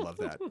Awards. I love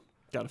that.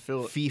 Gotta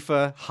feel it.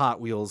 FIFA,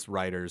 Hot Wheels,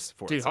 Riders,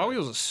 Forza. Dude, Hot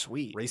Wheels is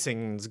sweet.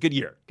 Racing's a good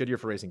year. Good year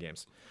for racing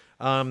games.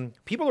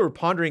 People are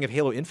pondering if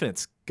Halo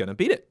Infinite's gonna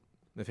beat it.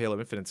 If Halo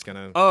Infinite's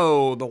gonna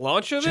Oh, the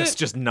launch of it?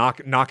 just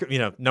knock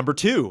number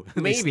 2.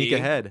 They Maybe. sneak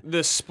ahead.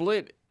 The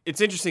split. It's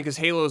interesting because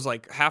Halo's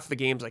like half the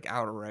game's like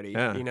out already.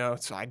 Yeah.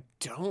 So I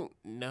don't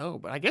know,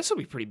 but I guess it'll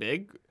be pretty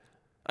big.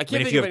 I I can't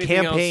mean, if think you of have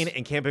anything campaign else.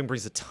 and campaign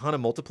brings a ton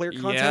of multiplayer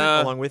content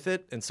Yeah. along with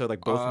it, and so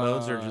like both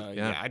modes are just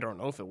I don't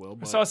know if it will. I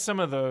But saw some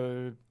of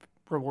the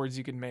rewards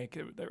you could make.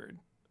 They were,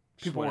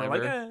 people were like,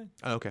 whatever.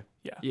 Oh, okay.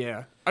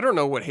 Yeah, I don't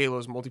know what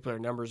Halo's multiplayer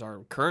numbers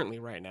are currently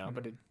right now,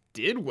 but it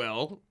did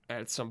well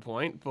at some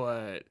point.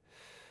 But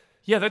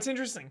yeah, that's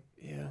interesting.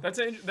 yeah,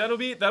 That'll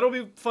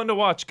be fun to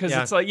watch because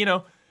Yeah. it's like,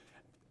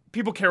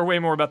 people care way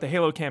more about the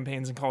Halo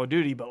campaigns in Call of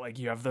Duty, but like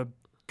you have the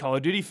Call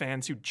of Duty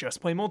fans who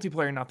just play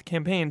multiplayer, not the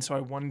campaign. So I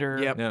wonder.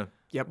 Yep. Yeah.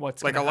 yep.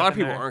 What's like a gonna lot of happen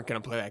people there. aren't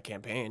going to play that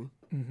campaign.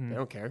 They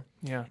don't care.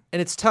 Yeah. And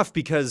it's tough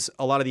because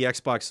a lot of the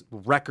Xbox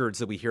records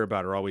that we hear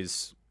about are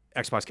always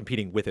Xbox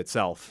competing with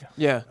itself.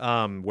 Yeah,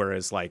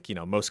 Whereas like,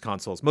 most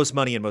consoles, most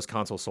money in most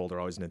consoles sold are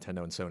always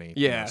Nintendo and Sony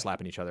Yeah.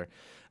 slapping each other.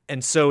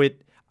 And so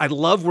I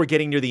love we're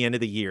getting near the end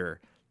of the year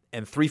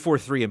and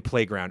 343 and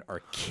Playground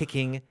are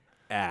kicking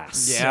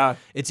ass. Yeah.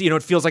 It's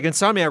it feels like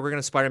Insomniac working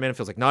on Spider-Man, it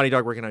feels like Naughty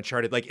Dog working on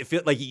Uncharted. Like it's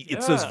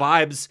those Yeah.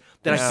 vibes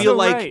that You're I feel so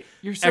like right.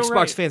 You're so Xbox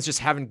right. fans just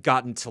haven't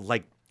gotten to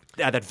like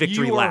that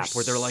victory You are lap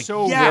where they're like,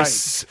 so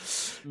yes.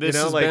 this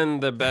has like- been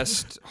the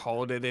best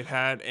holiday they've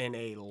had in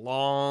a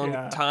long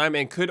Yeah. time,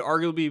 and could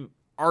arguably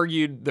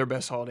argued their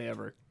best holiday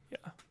ever.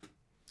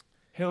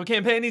 Halo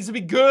campaign needs to be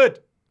good.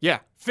 Yeah,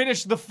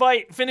 Finish the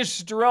fight. Finish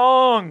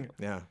strong.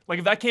 Yeah. Like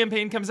if that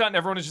campaign comes out and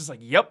everyone is just like,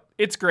 "Yep,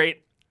 it's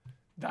great."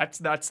 That's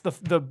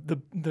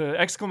the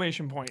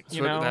exclamation point.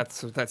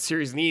 that's what that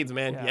series needs,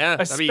 man. Yeah. Yeah,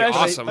 that'd be Especially-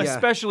 awesome.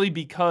 Especially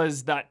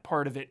because that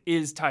part of it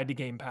is tied to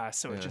Game Pass,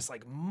 so it's just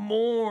like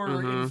more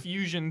Mm-hmm.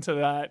 infusion to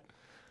that.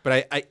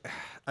 But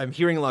I'm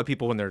hearing a lot of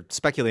people when they're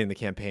speculating the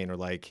campaign are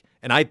like,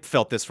 and I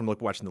felt this from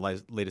watching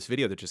the latest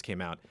video that just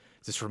came out.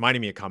 This reminded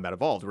me of Combat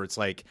Evolved, where it's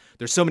like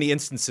there's so many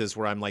instances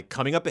where I'm like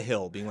coming up a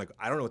hill, being like,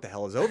 I don't know what the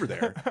hell is over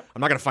there.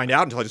 I'm not gonna find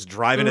out until I just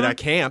drive into that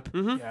camp.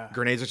 Yeah.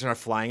 Grenades are start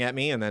flying at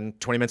me, and then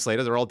 20 minutes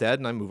later they're all dead,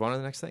 and I move on to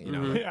the next thing.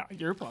 Yeah,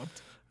 you're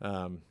pumped.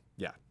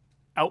 Yeah.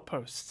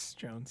 Outposts,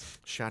 Jones.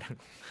 Shout out,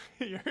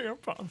 You're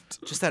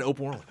pumped. just that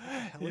open world. What the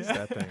hell is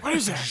that thing? What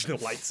is that? Just the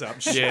lights up.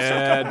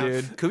 yeah,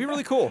 dude. Could be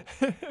really cool.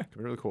 Could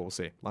be really cool. We'll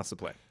see. Lots to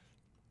play.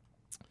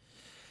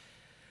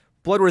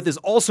 Bloodworth is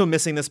also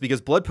missing this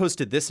because Blood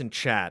posted this in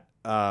chat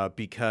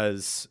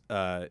because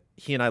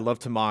he and I love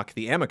to mock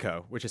the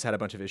Amico, which has had a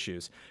bunch of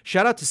issues.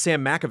 Shout out to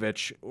Sam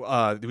Makovich,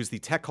 who's the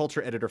tech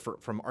culture editor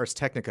from Ars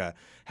Technica.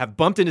 Have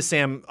bumped into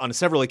Sam on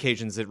several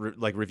occasions at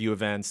review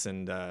events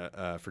and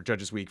for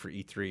Judges Week for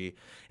E3.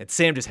 And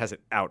Sam just has it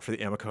out for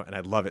the Amico, and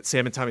I love it.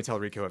 Sam and Tommy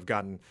Tallarico have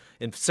gotten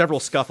in several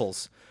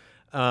scuffles.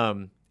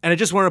 And I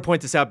just wanted to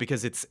point this out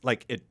because it's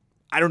like it.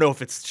 I don't know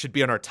if it should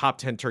be on our top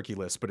 10 turkey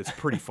list, but it's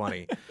pretty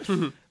funny.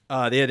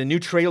 They had a new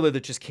trailer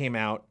that just came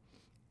out,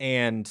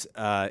 and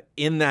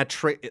in that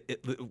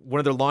one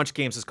of their launch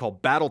games is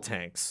called Battle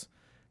Tanks,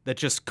 that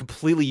just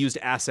completely used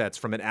assets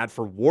from an ad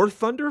for War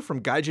Thunder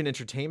from Gaijin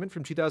Entertainment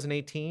from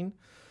 2018.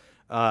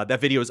 That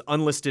video is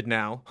unlisted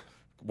now.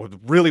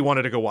 Really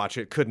wanted to go watch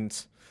it,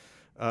 couldn't.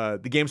 The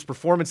game's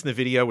performance in the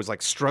video was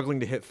like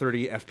struggling to hit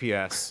 30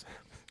 FPS.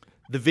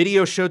 The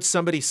video showed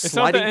somebody It's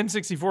not the sliding.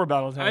 N64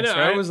 battle I tanks, know.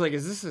 right? I was like,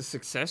 is this a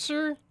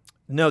successor?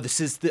 No, this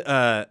is the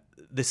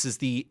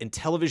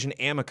Intellivision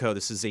Amico.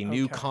 This is a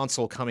new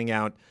console coming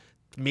out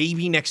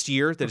maybe next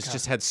year that has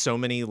just had so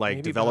many like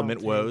Maybe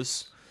development Battle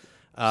woes.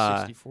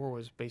 64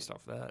 was based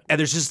off that. And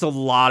there's just a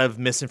lot of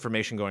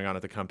misinformation going on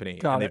at the company.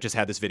 Got and it. they've just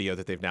had this video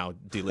that they've now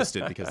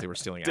delisted because they were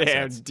stealing Damn,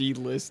 assets.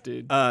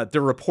 delisted.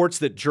 There are reports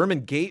that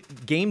German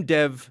game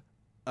dev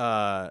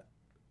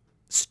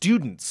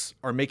students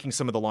are making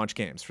some of the launch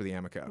games for the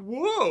Amico.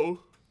 Whoa.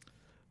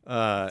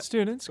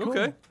 Students, cool.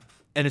 Okay.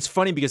 And it's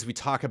funny because we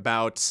talk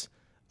about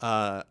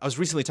I was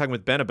recently talking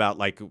with Ben about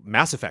like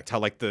Mass Effect, how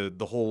like the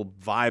whole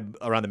vibe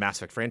around the Mass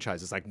Effect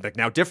franchise is like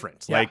now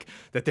different. Yeah. Like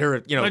that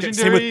they're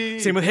Legendary.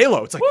 same with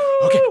Halo. It's like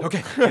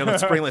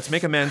okay, let's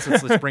make amends,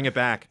 let's bring it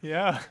back.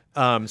 Yeah.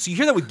 So you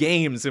hear that with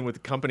games and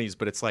with companies,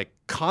 but it's like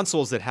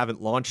consoles that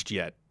haven't launched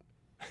yet.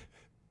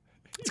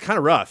 It's kind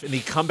of rough in the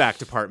comeback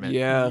department.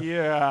 Yeah.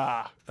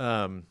 Yeah.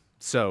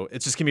 So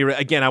it's just gonna be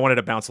again. I wanted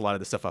to bounce a lot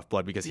of this stuff off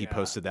Blood because he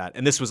posted that,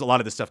 and this was a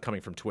lot of the stuff coming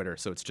from Twitter.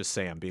 So it's just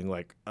Sam being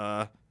like,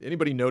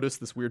 "Anybody notice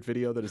this weird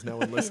video that is now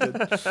unlisted?"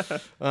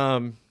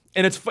 And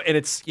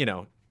it's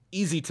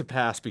easy to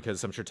pass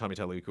because I'm sure Tommy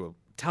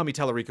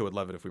Tallarico would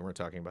love it if we weren't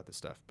talking about this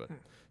stuff, but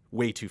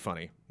way too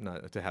funny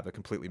not to have it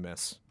completely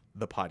miss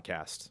the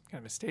podcast.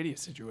 Kind of a Stadia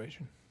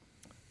situation.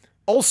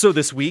 Also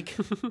this week,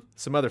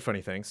 some other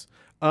funny things.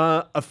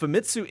 A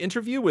Famitsu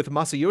interview with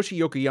Masayoshi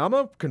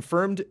Yokoyama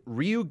confirmed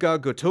Ryuga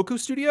Gotoku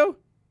Studio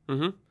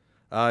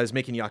is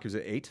making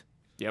Yakuza 8,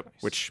 Yep.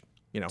 which,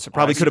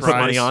 probably could have put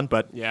money on,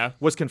 but Yeah.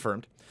 was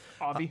confirmed.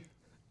 Avi.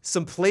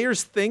 Some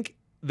players think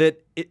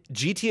that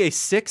GTA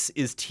 6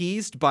 is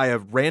teased by a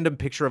random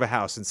picture of a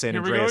house in San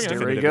Here we go Andreas again.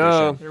 Definitive Here we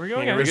go. Edition. Here we go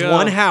Here again. we There's go.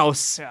 one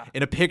house Yeah.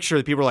 in a picture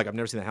that people are like, I've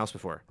never seen that house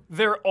before.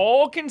 They're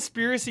all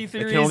conspiracy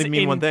theories only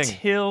mean one thing.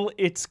 until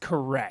it's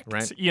correct.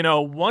 Right.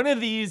 One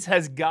of these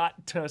has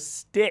got to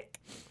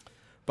stick.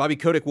 Bobby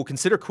Kotick will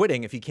consider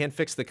quitting if he can't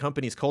fix the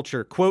company's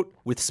culture, quote,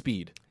 with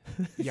speed.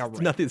 Yeah, right.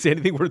 Nothing, it's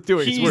anything worth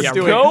doing. It's He's worth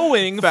doing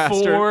going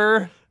faster.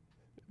 for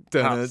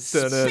Dun-dun,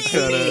 dun-dun, dun-dun.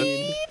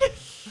 speed.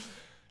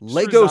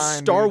 Lego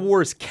Resign, Star dude.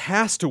 Wars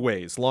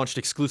Castaways launched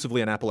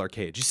exclusively on Apple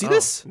Arcade. Did you see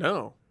this?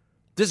 No.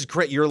 This is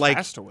great. You're like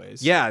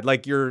Castaways? Yeah,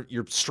 like you're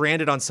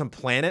stranded on some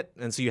planet,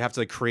 and so you have to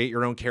like create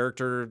your own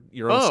character,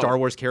 your own Oh. Star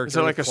Wars character. Is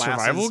it like with a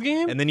classes, survival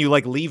game? And then you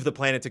like leave the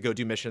planet to go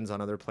do missions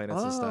on other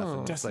planets and stuff. Oh.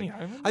 And it's Destiny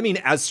like, Island? I mean,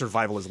 as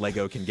survival as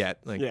Lego can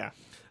get. Like, Yeah.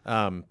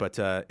 But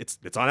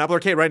it's on Apple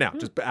Arcade right now,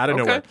 just out of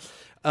Okay.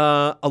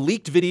 nowhere. A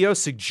leaked video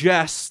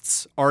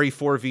suggests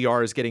RE4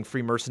 VR is getting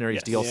free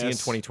Mercenaries DLC in Yes.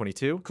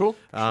 2022. Cool.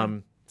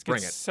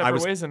 Bring it. Separate I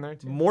was ways in there,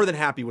 too. more than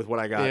happy with what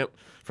I got Yep.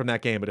 from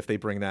that game, but if they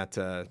bring that,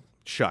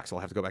 shucks, I'll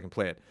have to go back and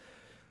play it.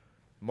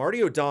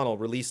 Marty O'Donnell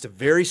released a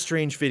very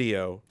strange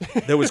video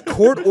that was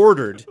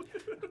court-ordered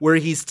where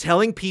he's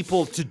telling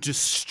people to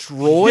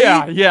destroy,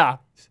 Yeah.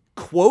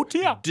 quote,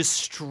 Yeah.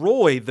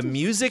 destroy the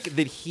music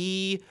that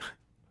he,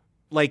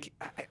 like,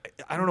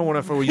 I don't know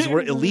if I use the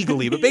word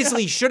illegally, but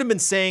basically he should have been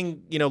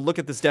saying, look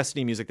at this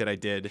Destiny music that I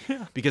did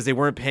because they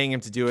weren't paying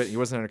him to do it. He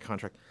wasn't under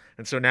contract.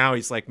 And so now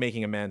he's like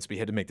making amends, but he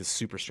had to make this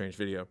super strange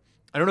video.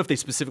 I don't know if they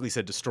specifically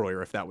said destroy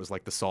or if that was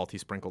like the salt he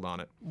sprinkled on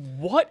it.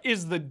 What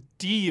is the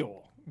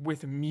deal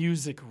with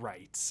music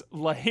rights?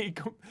 Like,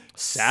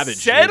 Savage,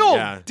 dude. Settle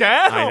Yeah.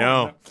 down. I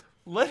know.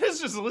 Let us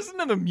just listen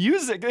to the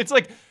music. It's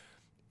like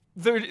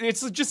it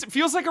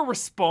feels like a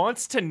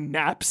response to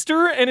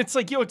Napster, and it's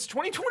like, yo, it's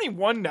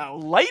 2021 now.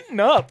 Lighten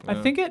up. I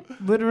think it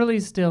literally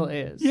still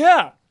is.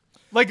 Yeah.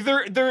 Like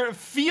they're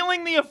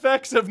feeling the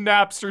effects of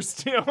Napster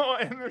still,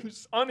 and they're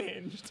just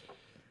unhinged.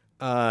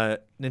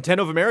 Nintendo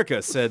of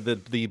America said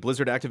that the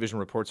Blizzard Activision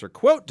reports are,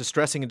 quote,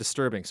 distressing and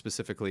disturbing.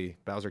 Specifically,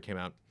 Bowser came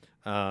out.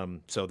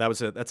 So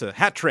that's a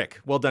hat trick.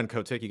 Well done,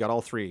 Kotick. You got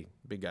all three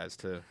big guys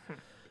to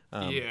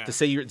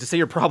say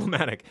you're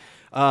problematic.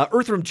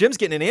 Earthrealm Jim's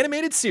getting an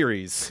animated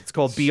series. It's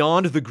called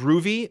Beyond the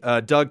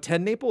Groovy. Doug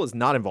Tennaple is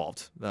not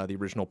involved. The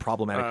original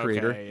problematic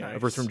creator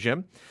of Earthrealm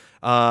Jim.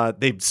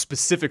 They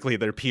specifically,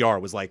 their PR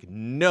was like,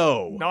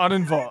 no. Not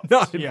involved.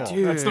 Not Yeah, involved.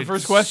 Dude, that's the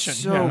first question.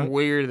 So Yeah.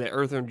 weird that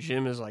Earthworm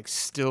Jim is like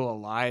still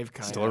alive,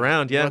 kind of. Still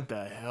around, yeah. What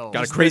the hell? Got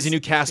a Just crazy this- new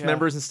cast yeah.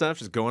 members and stuff.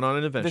 Just going on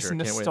an adventure. This Can't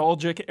wait.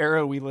 nostalgic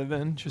era we live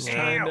in, just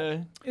trying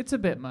to. It's a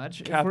bit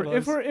much.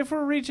 Capitalize. If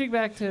we're reaching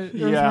back to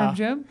Earthworm Yeah.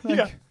 Jim,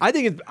 Yeah. I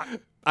think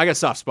I got a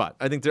soft spot.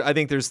 I think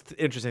there's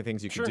interesting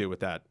things you can do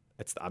with that.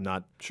 I'm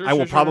not. Sure, I will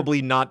sure, sure.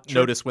 probably not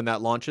notice when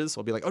that launches.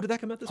 I'll be like, oh, did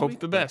that come out this Hope week?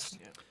 the best.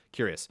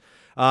 Curious.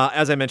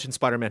 As I mentioned,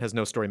 Spider-Man has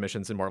no story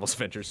missions in Marvel's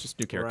Avengers, just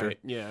new character. Right.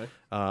 Yeah.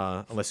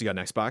 Unless you got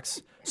an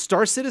Xbox.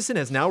 Star Citizen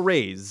has now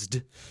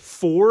raised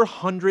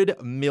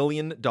 $400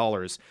 million.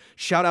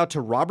 Shout out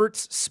to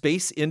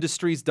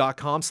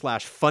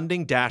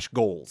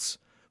robertsSpaceIndustries.com/funding-goals.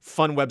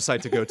 Fun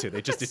website to go to.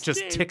 It just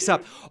ticks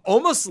up.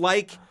 Almost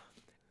like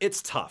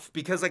it's tough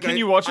because like Can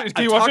you watch it?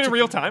 Can you watch it in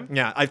real time?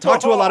 Yeah, I've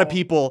talked to a lot of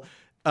people.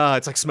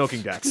 It's like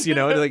smoking decks,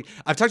 Like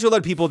I've talked to a lot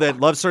of people that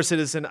love Star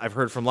Citizen. I've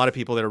heard from a lot of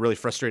people that are really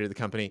frustrated at the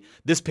company.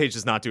 This page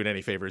does not do it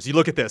any favors. You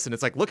look at this and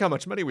it's like, look how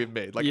much money we've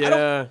made. Like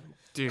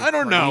Dude, I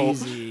don't know.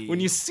 crazy. When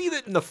you see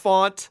that in the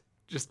font,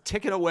 just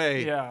ticking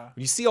away. Yeah.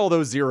 When you see all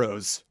those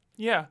zeros,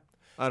 Yeah.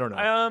 I don't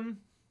know.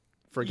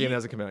 For a game Ye- that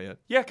hasn't come out yet.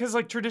 Yeah, because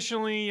like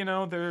traditionally,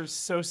 they're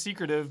so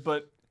secretive,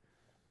 but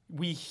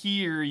we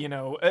hear,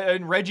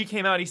 and Reggie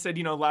came out, he said,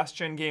 last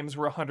gen games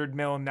were 100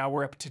 mil and now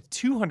we're up to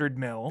 200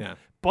 mil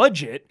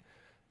budget.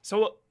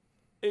 So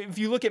if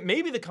you look at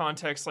maybe the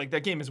context, like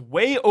that game is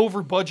way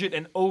over budget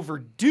and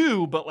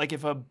overdue, but like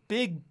if a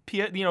big,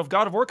 if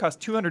God of War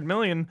costs 200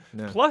 million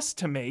plus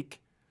to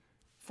make,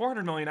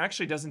 400 million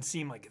actually doesn't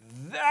seem like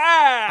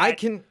that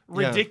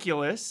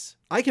ridiculous.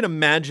 I can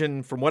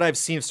imagine from what I've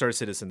seen of Star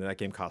Citizen that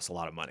game costs a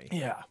lot of money.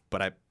 Yeah.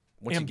 But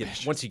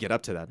once you get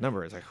up to that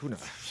number, it's like, who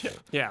knows?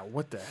 Yeah,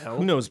 what the hell?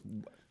 Who knows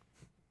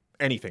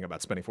anything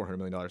about spending $400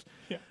 million?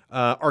 Yeah.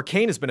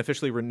 Arcane has been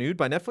officially renewed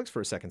by Netflix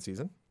for a second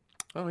season.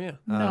 Oh, yeah.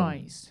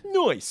 Nice.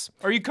 Nice.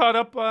 Are you caught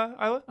up,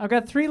 Isla? I've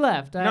got 3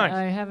 left. Nice.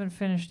 I haven't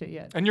finished it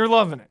yet. And you're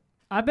loving it.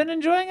 I've been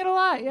enjoying it a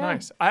lot. Yeah.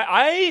 Nice.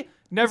 I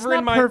never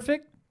It's not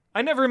perfect.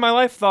 I never in my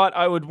life thought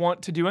I would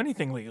want to do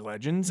anything League of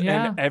Legends,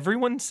 Yeah. and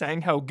everyone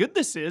saying how good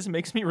this is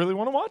makes me really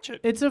want to watch it.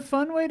 It's a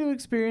fun way to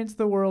experience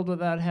the world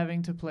without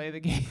having to play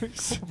the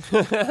games.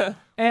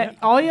 And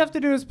all you have to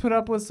do is put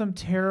up with some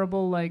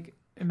terrible, like,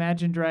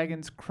 Imagine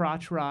Dragons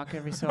crotch rock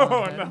every so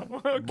often.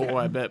 No. Okay. Boy,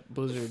 I bet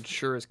Blizzard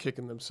sure is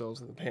kicking themselves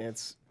in the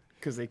pants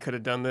because they could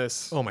have done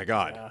this Oh my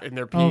God. in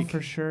their Oh, peak,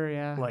 for sure,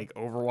 yeah. like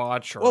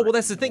Overwatch or Well,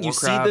 that's the thing.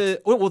 Warcraft. You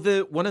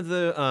see one of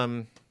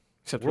the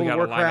Except World we of got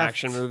a live Warcraft.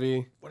 action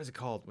movie. what is it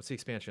called? What's the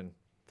expansion?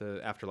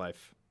 The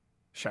Afterlife.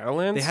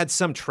 Shadowlands? They had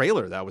some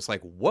trailer that was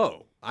like,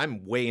 whoa,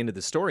 I'm way into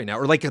the story now,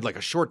 or like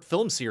a short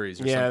film series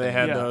or something. Yeah, they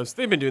had Yeah. those.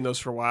 They've been doing those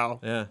for a while.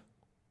 Yeah,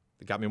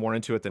 it got me more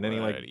into it than any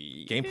like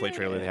gameplay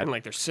trailer they had. And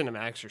like their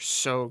cinematics are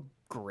so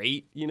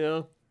great,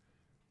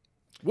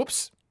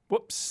 Whoops.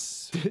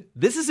 Whoops.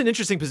 This is an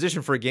interesting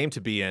position for a game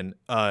to be in.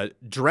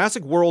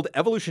 Jurassic World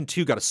Evolution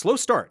 2 got a slow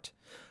start.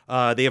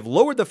 They have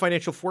lowered the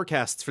financial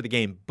forecasts for the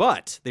game,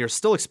 but they are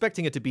still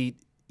expecting it to be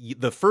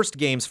the first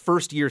game's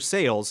first year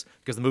sales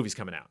because the movie's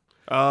coming out.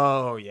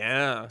 Oh,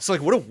 yeah. So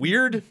like, what a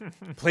weird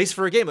place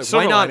for a game. Like,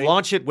 Silver why not lining.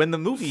 launch it when the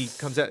movie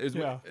comes out?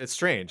 It's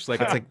strange.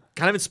 Like, it's like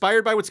kind of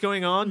inspired by what's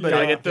going on, but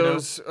Gotta Yeah. get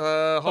those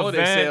holiday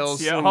Events,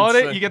 sales. Yeah, and holiday.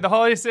 it's like- You get the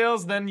holiday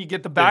sales, then you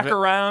get the back Eve-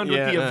 around with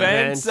yeah, the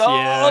events. events, Oh,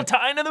 yeah.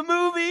 tying to the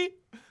movie.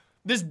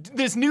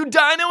 This new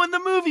dino in the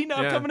movie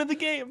now Yeah. coming to the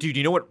game. dude,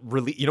 you know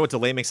what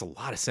delay makes a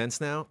lot of sense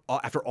now?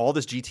 After all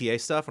this GTA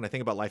stuff, when I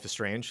think about Life is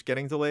Strange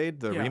getting delayed,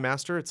 the Yeah.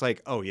 remaster, it's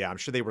like, oh yeah, I'm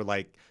sure they were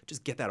like,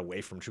 just get that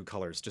away from True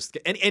Colors. Just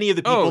get any of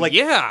the people Oh, like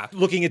yeah.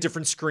 looking at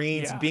different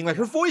screens Yeah. and being like,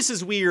 her voice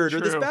is weird or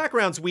this True.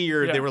 background's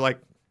weird. Yeah. They were like,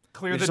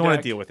 Clear we the just don't want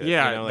deck. to deal with it.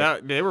 Yeah, you know,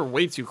 like- they were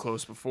way too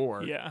close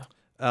before. Yeah.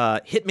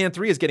 Hitman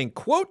 3 is getting,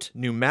 quote,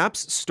 new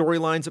maps,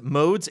 storylines,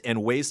 modes,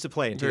 and ways to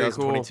play in Very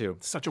cool. 2022.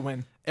 Such a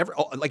win.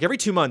 Every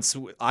 2 months,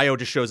 IO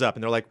just shows up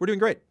and they're like, we're doing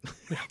great.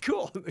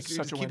 Cool.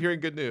 Such a Keep win. hearing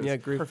good news. Yeah,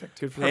 great. Perfect.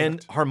 Good for them.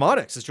 And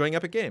Harmonix is joining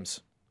Epic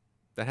Games.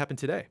 That happened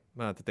today.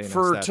 That they announced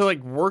For that. to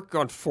like work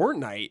on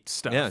Fortnite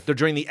stuff. Yeah, they're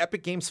joining the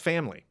Epic Games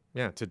family.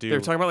 Yeah, to do. They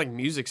were talking about like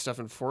music stuff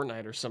in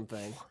Fortnite or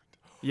something.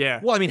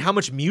 Yeah. Well, I mean, how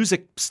much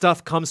music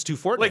stuff comes to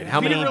Fortnite? Like, how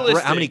be many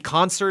realistic. how many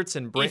concerts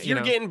and If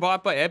you're getting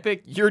bought by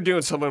Epic, you're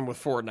doing something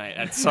with Fortnite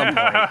at some point.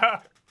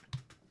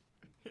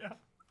 Yeah.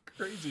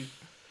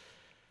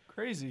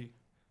 Crazy.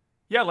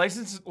 Yeah,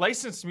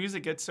 licensed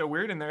music gets so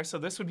weird in there, so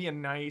this would be a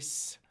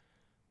nice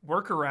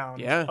workaround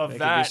Yeah, that of could be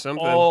that.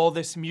 something. All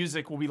this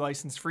music will be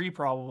license free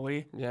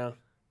probably, Yeah.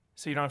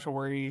 so you don't have to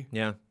worry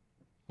yeah,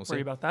 we'll see.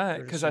 about that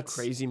Or because some that's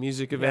crazy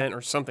music event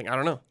or something. I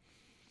don't know.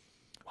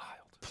 wild.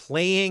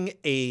 Playing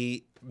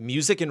a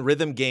music and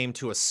rhythm game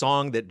to a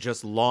song that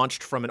just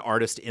launched from an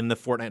artist in the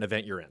Fortnite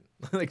event you're in.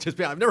 Like, just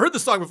be, I've never heard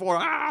this song before.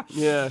 Ah!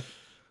 Yeah.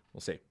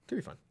 We'll see. Could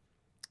be fun.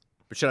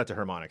 But shout out to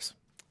Harmonix.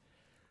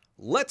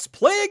 Let's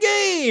play a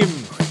game.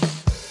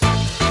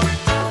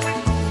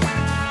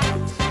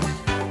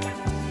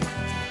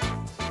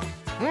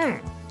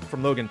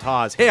 From Logan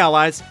Taz. Hey,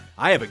 allies.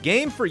 I have a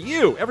game for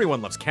you.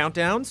 Everyone loves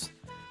countdowns.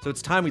 So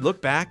it's time we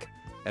look back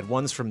at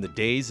ones from the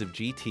days of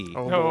GT.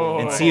 Oh.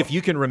 And see if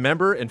you can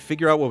remember and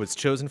figure out what was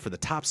chosen for the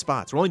top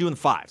spots. We're only doing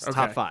fives, top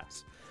Okay.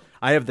 fives.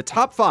 I have the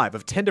top 5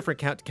 of 10 different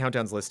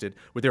countdowns listed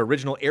with their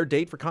original air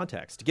date for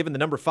context. Given the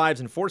number 5s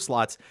and 4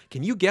 slots,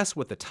 can you guess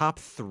what the top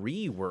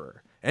 3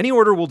 were? Any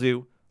order will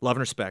do. Love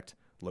and respect,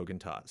 Logan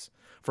Taz.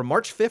 From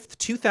March 5th,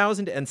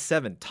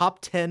 2007, top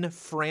 10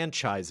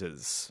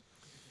 franchises.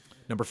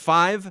 Number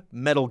 5,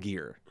 Metal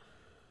Gear.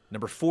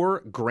 Number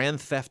 4, Grand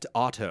Theft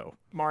Auto.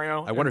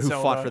 Mario. I wonder and who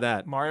fought Zelda. for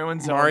that. Mario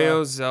and Zelda.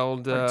 Mario,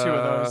 Zelda, Are two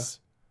of those.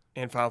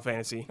 and Final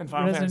Fantasy. And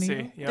Final Resident Fantasy.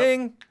 Evil? Yep.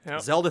 Ding!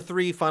 Yep. Zelda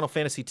 3, Final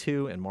Fantasy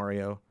 2, and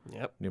Mario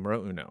Yep.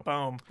 numero uno.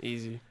 Boom.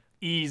 Easy.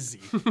 Easy.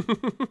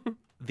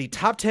 The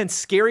top 10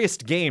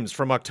 scariest games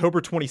from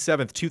October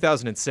 27th,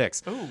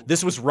 2006. Ooh.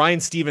 This was Ryan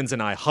Stevens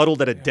and I huddled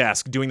at a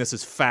desk doing this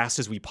as fast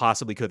as we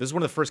possibly could. This is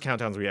one of the first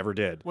countdowns we ever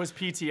did. Was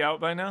PT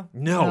out by now?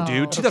 No, No.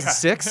 dude.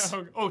 2006?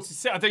 Oh,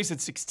 I thought you said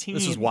 16.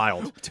 This is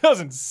wild.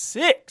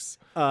 2006.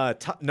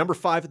 Number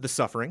 5, The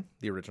Suffering,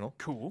 the original.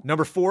 Cool.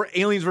 Number 4,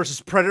 Aliens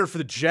vs. Predator for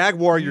the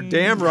Jaguar. You're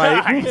damn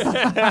right.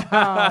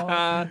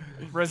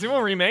 Resident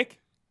Evil Remake.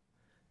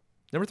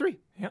 Number 3.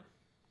 Yep.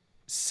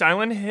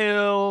 Silent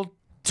Hill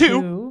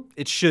 2.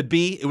 It should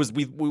be. It was.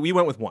 We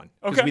went with one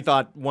because Okay. we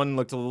thought one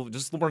looked a little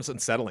just more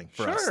unsettling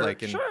for us. Sure,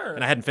 Like, sure.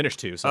 and I hadn't finished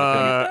two, so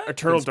I couldn't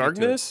Eternal speak to it.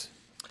 Darkness.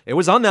 It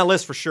was on that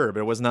list for sure, but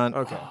it was not.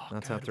 Okay.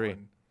 not top three.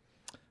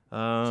 We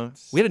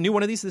had a new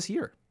one of these this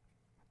year.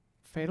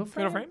 Fatal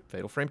Frame. Fatal Frame.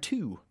 Fatal Frame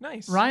 2.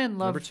 Nice. Ryan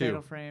Number loves 2.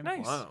 Fatal Frame.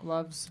 Nice. Wow.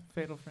 Loves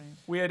Fatal Frame.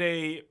 We had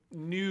a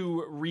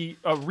new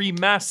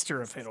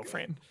remaster of Fatal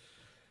Frame.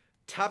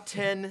 Top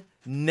 10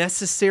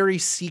 necessary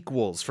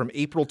sequels from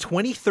April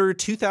 23rd,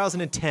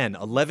 2010.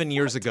 11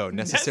 years ago.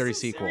 Necessary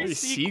sequels.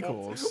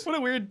 Sequels. What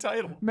a weird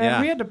title. Man,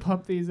 Yeah. we had to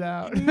pump these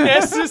out.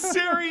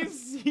 Necessary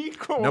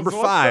sequels. Number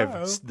What 5,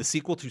 the- the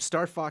sequel to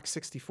Star Fox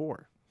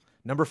 64.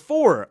 Number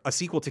 4, a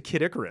sequel to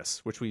Kid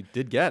Icarus, which we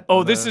did get. Oh,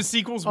 on this the- is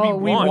sequels Oh,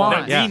 we we want. want.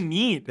 That Yeah. we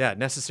need. Yeah,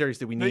 necessaries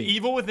that we The need.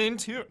 Evil Within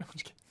 2. No, I'm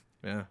just kidding.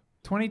 Yeah.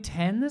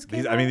 2010. This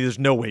game. I mean, there's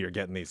no way you're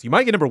getting these. You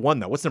might get number 1,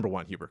 though. What's number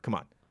 1, Huber? Come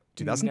on.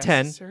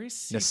 2010.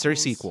 Necessary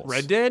sequels.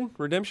 Red Dead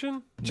Redemption.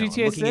 No, I'm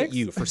GTA looking at 6?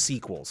 you for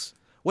sequels.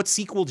 What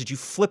sequel did you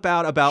flip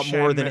out about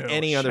more than Shenmue,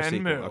 any other sequel?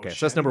 Shenmue, Okay,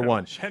 so that's number Shenmue,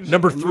 1. Shenmue.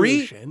 Number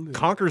 3, Shenmue.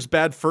 Conker's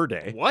Bad Fur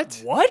Day. What?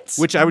 What?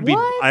 Which I would be,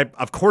 What? I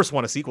of course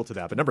want a sequel to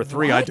that, but number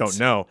 3, I What? don't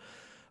know.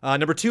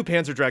 Number 2,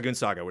 Panzer Dragoon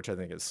Saga, which I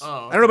think is, Oh,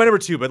 I don't know about number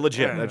 2, but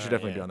legit, Yeah, that should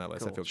definitely yeah, be on that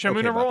list. I cool. feel Shenmue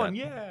okay number about 1. that.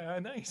 Yeah,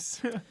 nice.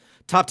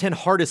 Top 10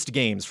 hardest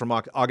games from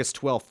August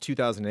 12th,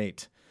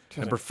 2008.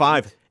 Number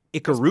 5,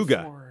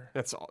 Ikaruga.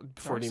 That's all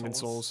before Dark Demon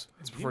Souls. Souls.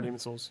 It's before Demon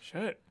Souls.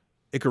 Shit.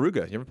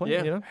 Ikaruga, you ever play it?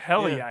 Yeah. You know?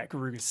 Hell Yeah. yeah,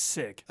 Ikaruga's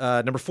sick.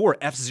 Number 4,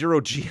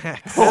 F-Zero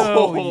GX.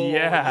 Oh,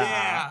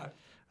 yeah.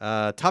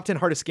 Top 10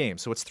 hardest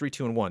games. So it's 3,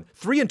 2, and 1.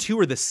 3 and 2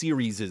 are the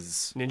series.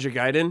 Ninja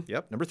Gaiden.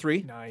 Yep. Number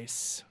 3.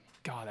 Nice.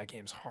 God, that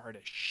game's hard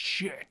as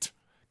shit.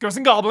 Ghosts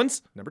and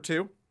Goblins. Number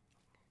 2.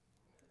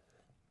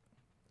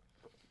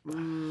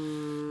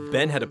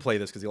 Ben had to play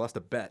this because he lost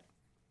a bet.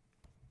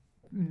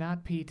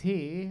 Not PT.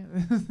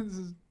 This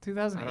is I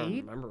don't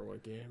 2008. remember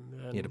what game.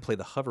 He had to play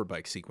the hover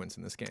bike sequence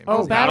in this game.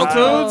 Oh,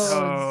 Battletoads?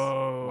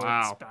 Oh,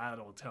 Wow.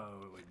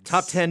 Battletoads.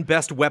 Top 10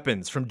 best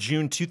weapons from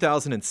June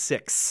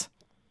 2006.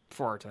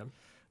 Before our time.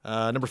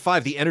 Number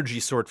 5, the energy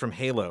sword from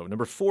Halo.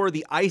 Number 4,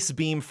 the ice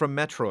beam from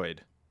Metroid.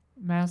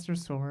 Master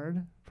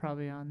Sword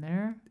probably on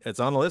there. It's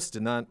on the list.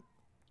 Did not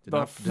The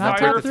take Not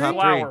fire top three?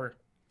 flower.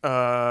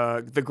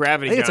 The I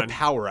gravity think it's gun. a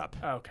power up.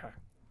 Okay.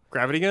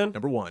 Gravity gun.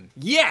 Number 1.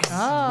 Yes.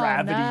 Oh,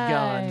 Gravity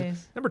gun.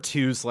 nice. Number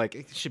 2's like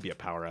it should be a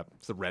power up.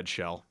 It's the red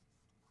shell.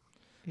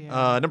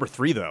 Yeah. Number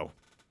 3 though,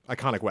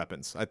 iconic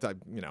weapons. I thought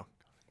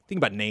think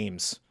about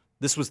names.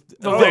 This was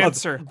The a-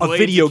 Lancer. A Blades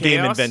video of game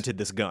Chaos? invented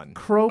this gun.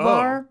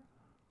 Crowbar.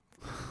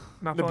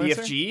 Not The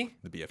Lancer? BFG.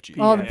 The BFG.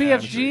 Oh, the Yeah,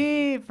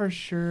 BFG for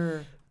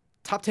sure.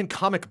 Top 10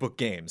 comic book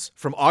games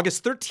from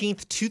August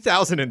 13th,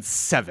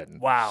 2007.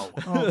 Wow.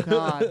 Oh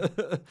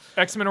God.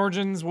 X-Men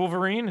Origins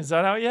Wolverine. Is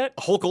that out yet?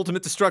 Hulk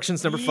Ultimate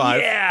Destruction's number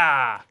 5.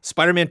 Yeah.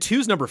 Spider-Man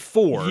 2's number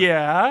 4.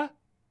 Yeah.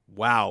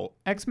 Wow.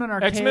 X-Men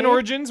Arcade. X-Men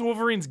Origins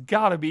Wolverine's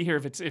gotta be here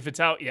if it's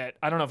out yet.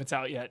 I don't know if it's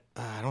out yet.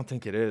 I don't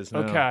think it is.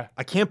 No. Okay.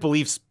 I can't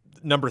believe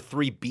number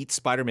 3 beat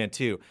Spider-Man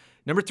 2.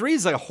 Number 3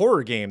 is like a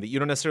horror game that you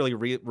don't necessarily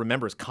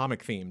remember is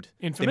comic themed.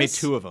 They made Infamous?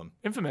 2 of them.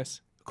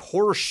 Infamous.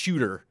 Horror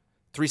shooter,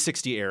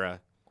 360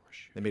 era.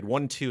 They made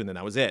 1 and 2, and then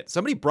that was it.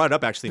 Somebody brought it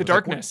up actually. The It was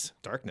like, Darkness.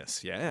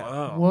 Darkness, yeah.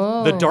 Oh.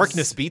 Whoa. The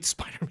Darkness beats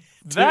Spider-Man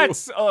 2.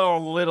 That's a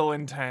little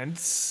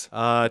intense.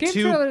 Game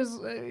 2. trailers.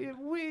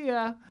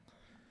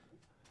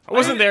 I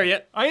wasn't there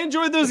yet. I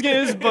enjoyed those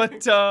games,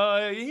 but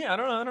yeah, I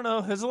don't know.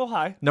 It's a little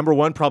high. Number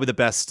 1, probably the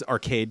best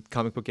arcade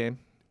comic book game.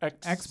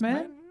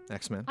 X-Men.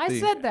 X-Men. I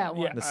said that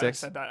one. Yeah, The I 6.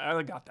 said that.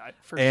 I got that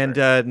for And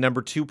sure.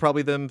 number 2,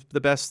 probably the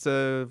best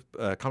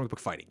comic book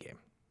fighting game.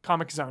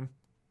 Comic Zone.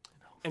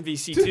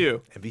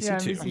 MVC2.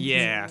 MVC2. MVC2.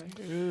 Yeah.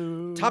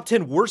 Top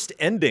 10 worst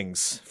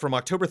endings from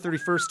October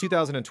 31st,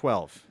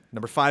 2012.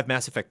 Number 5,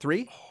 Mass Effect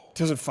 3.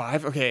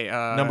 2005. Okay.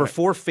 Number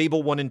 4,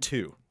 Fable 1 and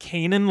 2.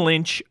 Kanan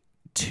Lynch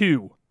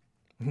 2.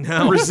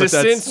 No, but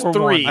Resistance that's-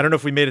 3. I don't know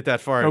if we made it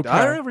that far. Okay.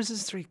 I don't know if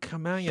Resistance 3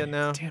 come out yet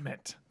now. Damn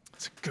it.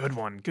 It's a good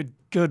one.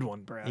 Good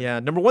one, Brad. Yeah,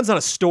 number 1's not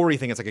a story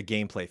thing. It's like a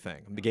gameplay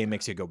thing. The game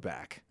makes you go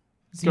back.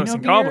 Ghosts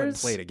and Xenogears?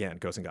 Goblins. Play it again.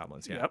 Ghosts and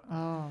Goblins, yeah. Yep.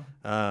 Oh.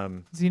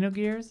 Um,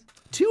 Xenogears.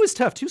 2 is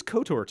tough. 2's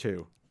KOTOR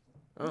 2.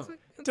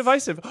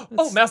 Divisive.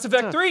 Oh, Mass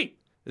Effect 3.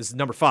 This is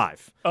number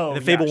 5. Oh, and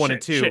then Fable yeah, 1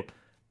 and shit, 2. shit.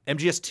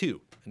 MGS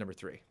 2, number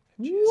 3.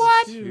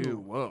 What? Ooh,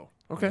 whoa.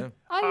 Okay.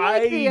 I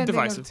like the ending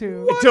divisive. of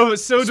 2. It's so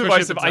Especially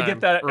divisive. at the I get time,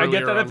 that. I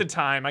get earlier that on. at the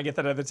time. I get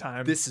that at the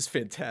time. This is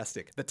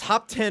fantastic. The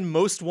top 10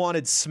 most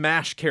wanted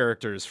Smash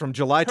characters from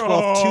July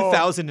 12th, Oh.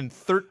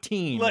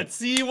 2013. Let's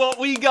see what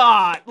we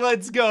got.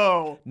 Let's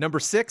go. Number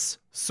 6,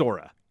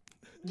 Sora.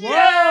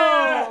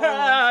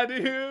 Yeah,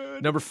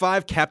 dude. Number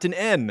 5, Captain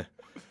N.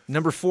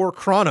 Number 4,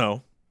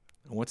 Chrono.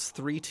 And what's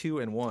 3, 2,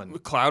 and 1?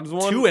 Cloud's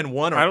one. 2 and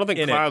 1 are I don't think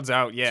in Cloud's it.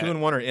 out yet. 2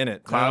 and 1 are in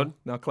it. Cloud?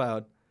 No, not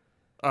Cloud.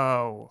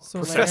 Oh.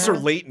 Professor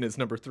Layton is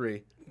number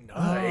 3.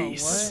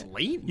 Nice.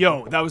 Late.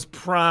 Yo, that was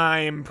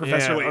prime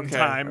Professor Layton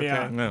time.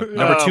 Yeah. No.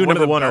 Number 2 and one of number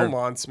the 1 are.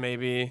 Belmonts,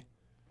 maybe.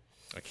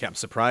 Okay, I'm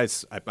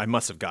surprised. I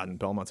must have gotten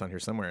Belmont's on here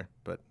somewhere,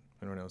 but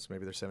I don't know. So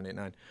maybe they're 7, 8,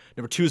 9.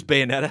 Number 2 is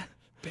Bayonetta.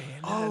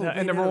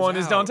 And number 1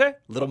 is Dante.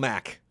 Little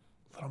Mac.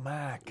 Little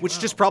Mac. which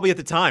just probably at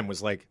the time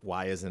was like,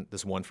 why isn't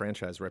this one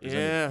franchise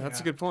represented? Yeah, that's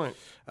a good point.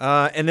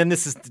 And then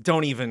this is,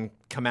 don't even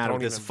come out of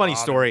Don't this. even Funny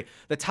bother. story.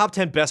 The top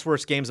 10 best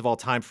worst games of all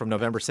time from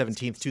November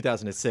 17th,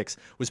 2006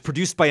 was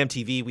produced by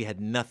MTV. We had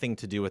nothing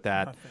to do with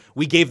that.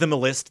 We gave them a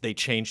list. They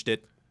changed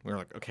it. We were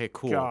like, okay,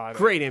 cool. God.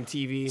 Great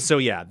MTV. So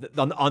yeah,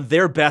 on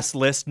their best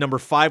list, number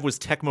 5 was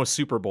Tecmo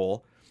Super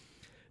Bowl.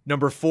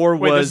 Number 4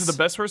 Wait, was this is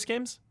the best worst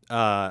games?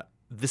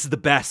 this is the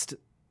best.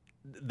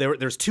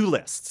 There's 2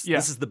 lists. Yeah.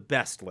 This is the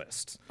best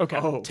list. Okay.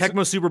 Oh.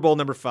 Tecmo Super Bowl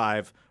number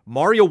 5,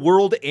 Mario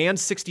World and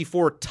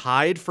 64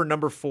 tied for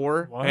number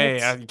 4. What?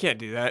 Hey, you can't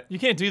do that. You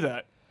can't do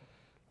that.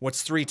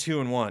 What's 3,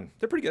 2, and 1?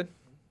 They're pretty good.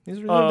 These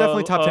are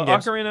definitely top 10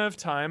 games. Ocarina of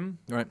Time.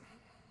 All right.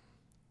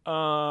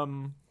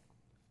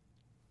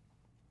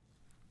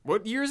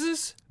 What year is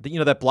this? You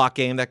know that block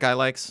game that guy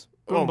likes?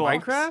 Oh,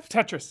 Blocks. Minecraft?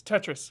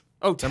 Tetris.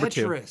 Oh, Number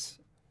 2. Tetris.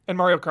 And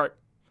Mario Kart.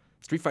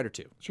 Street Fighter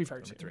 2. Street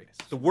Fighter 2. 3.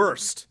 The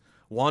worst.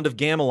 Wand of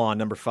Gamelon,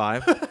 number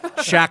 5.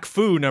 Shaq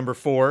Fu, number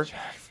 4.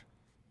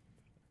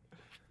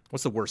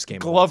 What's the worst game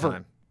Glover. of all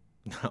time?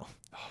 No.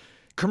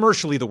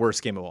 Commercially, the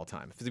worst game of all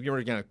time. If you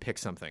were going to pick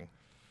something.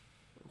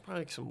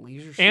 Probably like some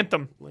leisure.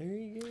 Anthem.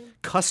 Larry game?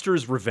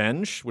 Custer's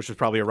Revenge, which was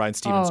probably a Ryan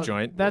Stevens Oh,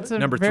 joint. That's a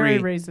number very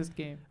 3. racist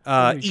game.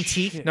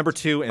 E.T., shit. number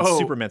 2, and Oh.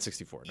 Superman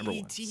 64, number 1.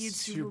 E.T. and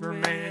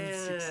Superman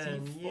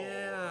Superman. 64.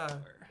 Yeah.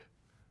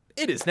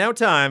 It is now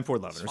time for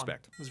Love and Fun.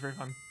 Respect. It was very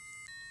fun.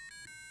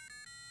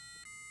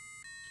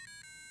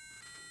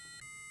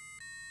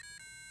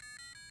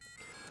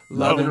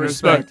 Love and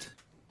respect.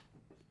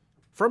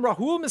 From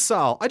Rahul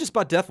Misal, I just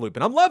bought Deathloop,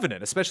 and I'm loving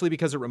it, especially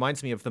because it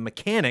reminds me of the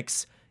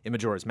mechanics in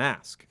Majora's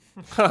Mask.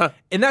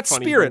 In that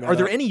Funny you spirit, bring that are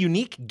there up. any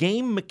unique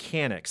game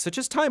mechanics, such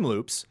as time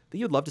loops, that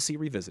you'd love to see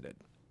revisited?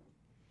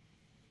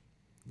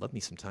 Love me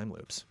some time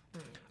loops.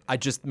 I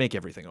just make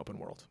everything open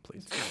world,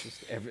 please.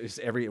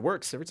 It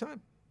works every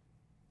time.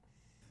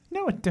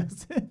 No, it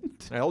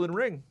doesn't. Elden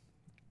Ring.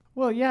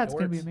 Well, yeah, it's That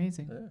going to be works.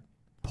 amazing.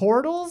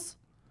 Portals?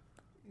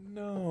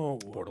 No.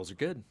 Portals are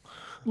good.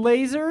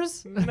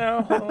 Lasers?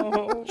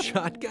 No.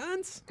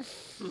 Shotguns?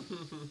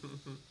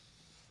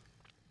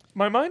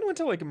 My mind went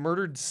to like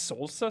Murdered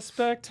Soul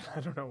Suspect. I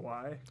don't know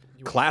why.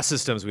 Class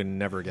systems we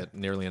never get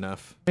nearly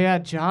enough. Yeah,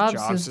 job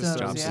Job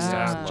systems. systems.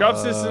 Yeah. Job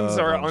systems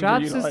are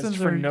Job underutilized systems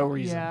for are, no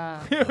reason. Yeah.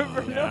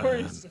 For no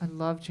reason. I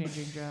love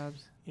changing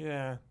jobs.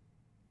 Yeah.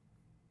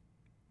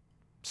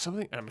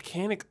 Something a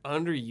mechanic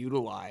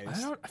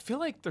underutilized. I feel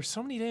like there's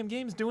so many damn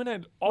games doing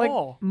it Like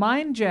all.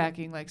 mind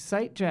jacking, like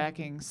site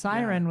jacking.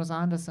 Siren was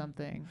onto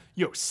something.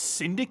 Yo,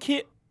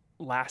 Syndicate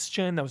last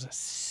gen, that was a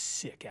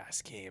sick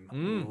ass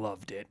game.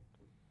 Loved it.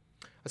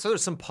 I saw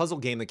there's some puzzle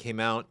game that came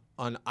out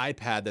on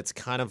iPad that's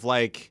kind of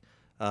like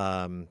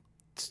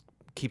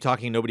Keep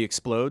Talking Nobody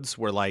Explodes,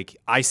 where like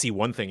I see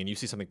one thing and you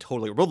see something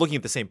totally. We're looking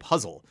at the same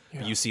puzzle,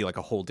 but you see like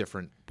a whole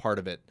different part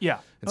of it. Yeah.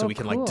 And so Oh, we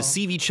can cool. like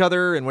deceive each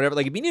other and whatever.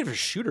 Like it'd be neat if a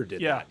shooter did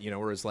Yeah. that, you know,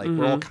 whereas like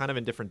we're all kind of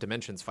in different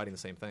dimensions fighting the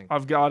same thing.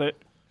 I've got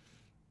it.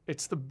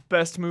 It's the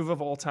best move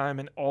of all time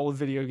in all of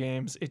video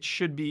games. It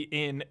should be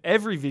in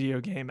every video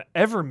game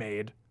ever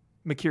made.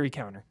 Makiri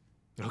counter.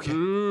 Okay.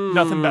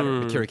 Nothing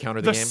better. Carry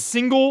counter The the game.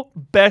 single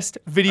best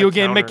video A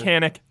game counter.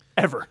 mechanic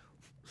ever.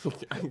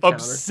 Counter.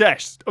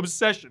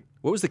 Obsession.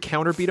 What was the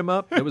counter beat 'em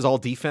up? It was all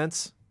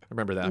defense. I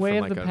remember that Way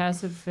from of like the a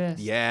passive fist.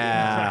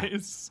 yeah.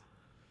 Nice.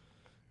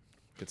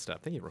 Good stuff.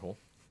 Thank you, Rahul.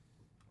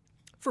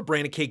 For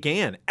Brandon K.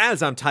 Gann,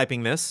 as I'm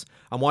typing this,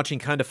 I'm watching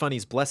Kinda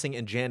Funny's Blessing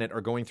and Janet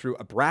are going through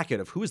a bracket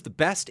of who is the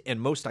best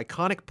and most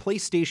iconic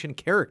PlayStation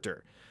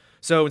character.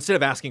 So instead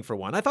of asking for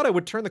one, I thought I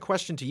would turn the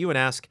question to you and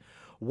ask,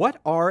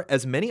 what are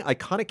as many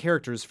iconic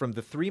characters from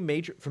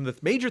the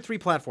major three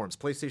platforms,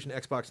 PlayStation,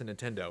 Xbox, and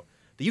Nintendo,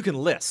 that you can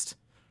list?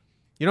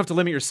 You don't have to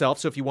limit yourself,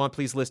 so if you want,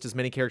 please list as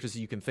many characters as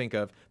you can think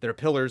of that are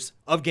pillars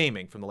of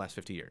gaming from the last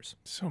 50 years.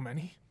 So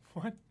many.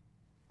 What?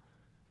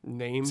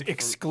 Name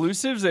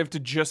Exclusives? They have to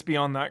just be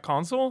on that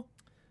console?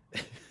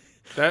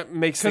 that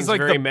makes things like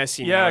very the-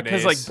 messy. Yeah,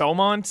 because like nowadays.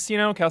 Belmont's,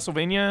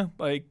 Castlevania,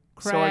 like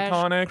Crash, so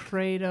iconic.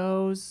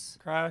 Kratos.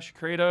 Crash,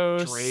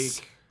 Kratos,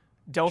 Drake,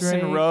 Delson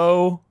Drake.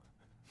 Rowe.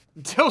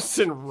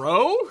 Delson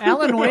Rowe.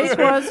 Alan Wake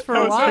was for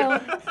a while.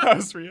 That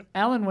was for you.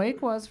 Alan Wake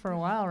was for a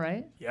while,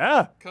 right?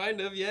 Yeah. Kind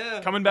of,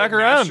 yeah. Coming back Like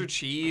around. Master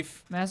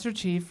Chief. Master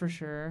Chief for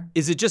sure.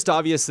 Is it just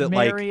obvious that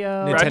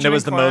Mario. like Ratchet Nintendo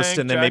was and the most Clank,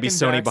 and then Jack maybe and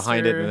Sony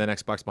behind it Daxter. and then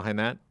Xbox behind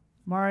that?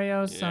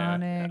 Mario,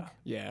 Sonic.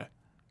 Yeah.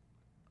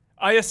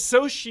 I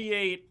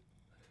associate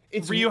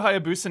It's Ryu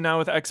Hayabusa now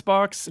with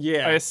Xbox.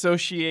 Yeah. I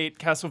associate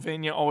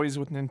Castlevania always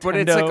with Nintendo. But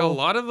it's like a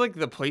lot of like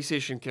the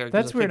PlayStation characters.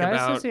 That's weird. Think I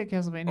about associate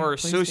Castlevania are with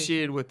PlayStation.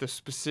 associated with the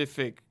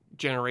specific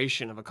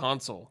generation of a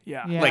console.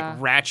 Yeah. Yeah.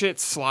 Like Ratchet,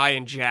 Sly,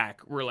 and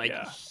Jack were like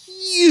Yeah.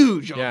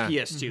 huge on Yeah.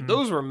 PS2.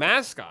 Those were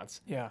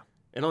mascots. Yeah.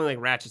 And only like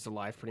Ratchet's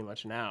alive pretty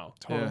much now.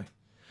 Totally.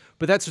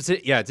 But that's what's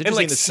it. Yeah, it's And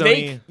interesting like that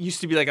Snake Sony.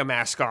 used to be like a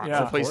mascot Yeah,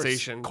 for of course.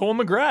 PlayStation. Cole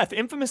McGrath.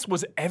 Infamous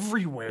was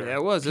everywhere. Yeah,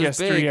 it was. It was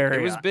PS3 big. It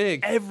area. was big.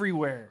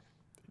 Everywhere.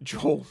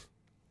 Joel.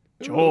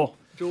 Joel.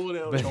 Joel and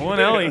Ellie. Joel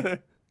and Ellie.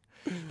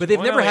 But they've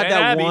Well, never had and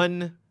that Abby.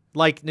 one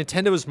Like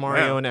Nintendo's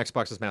Mario Wow. and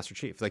Xbox's Master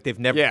Chief. Like they've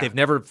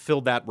never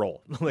filled that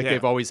role. Like Yeah.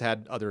 they've always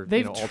had other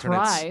They've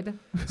alternates tried.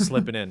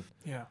 slipping in.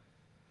 Yeah.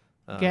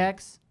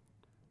 Gex.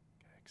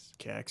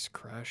 Gex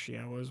Crush,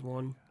 yeah, was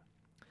one.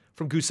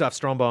 From Gustav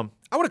Strombaum,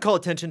 I want to call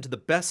attention to the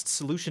best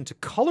solution to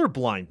color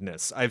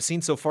blindness I've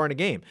seen so far in a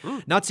game.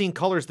 Not seeing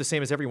colors the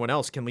same as everyone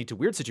else can lead to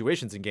weird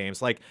situations in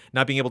games, like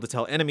not being able to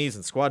tell enemies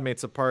and squad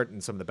mates apart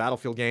in some of the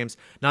Battlefield games,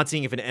 not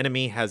seeing if an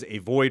enemy has a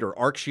void or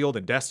arc shield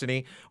in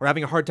Destiny, or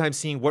having a hard time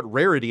seeing what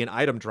rarity an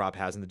item drop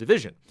has in the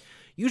Division.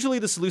 Usually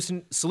the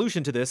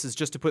solution to this is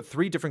just to put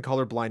 3 different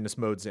color blindness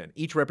modes in,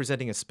 each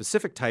representing a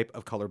specific type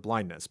of color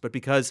blindness. But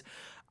because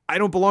I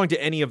don't belong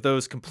to any of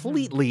those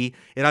completely,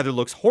 it either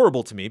looks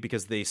horrible to me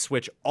because they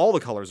switch all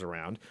the colors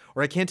around,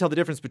 or I can't tell the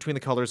difference between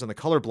the colors on the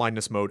color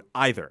blindness mode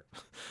either,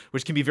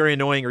 which can be very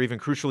annoying or even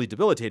crucially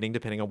debilitating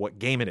depending on what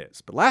game it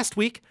is. But last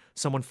week,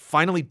 someone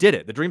finally did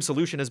it. The dream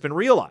solution has been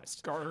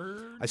realized.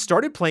 I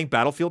started playing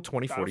Battlefield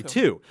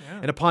 2042,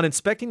 and upon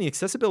inspecting the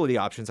accessibility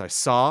options, I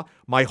saw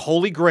my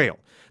holy grail.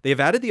 They have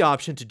added the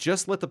option to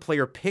just let the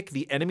player pick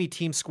the enemy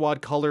team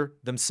squad color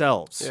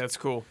themselves. Yeah, that's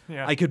cool.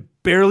 Yeah. I could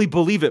barely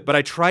believe it, but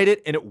I tried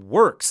it and it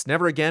works.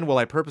 Never again will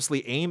I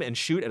purposely aim and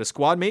shoot at a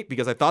squad mate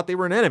because I thought they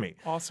were an enemy.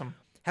 Awesome.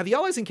 Have the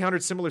Allies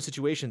encountered similar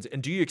situations,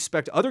 and do you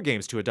expect other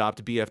games to adopt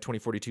a BF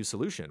 2042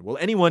 solution? Will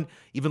anyone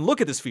even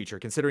look at this feature,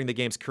 considering the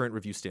game's current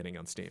review standing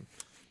on Steam?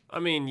 I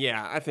mean,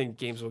 yeah, I think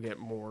games will get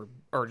more,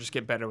 or just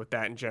get better with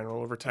that in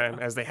general over time,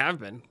 as they have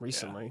been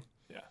recently.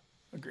 Yeah.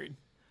 Agreed.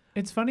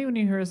 It's funny when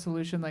you hear a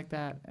solution like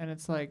that, and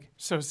it's like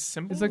So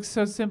simple. it's like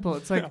so simple.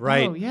 It's like,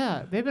 Right. oh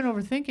yeah, they've been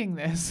overthinking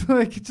this.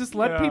 Like just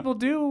let Yeah. people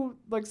do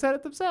like set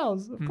it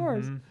themselves. Of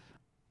course.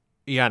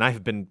 Yeah, and I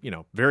have been,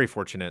 very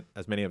fortunate,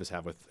 as many of us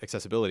have, with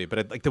accessibility.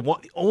 But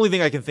the only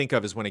thing I can think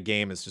of is when a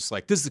game is just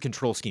like, this is the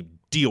control scheme,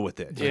 deal with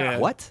it. Yeah. Like,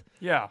 what?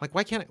 Yeah. Like,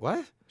 why can't it?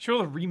 What?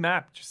 Sure, the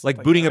remap. Just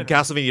Like booting up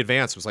everything. Castlevania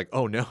Advance was like,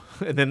 oh no.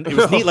 And then it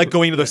was neat, like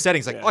going into those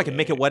settings, like, oh, I can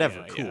make it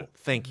whatever. Cool.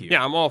 Thank you.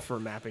 Yeah, I'm all for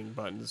mapping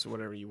buttons,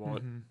 whatever you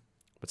want.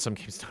 But some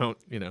games don't,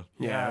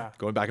 Yeah.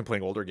 going back and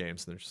playing older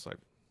games, they're just like,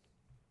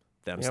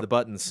 them's Yep. the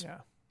buttons. Yeah.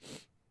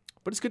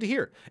 But it's good to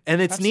hear.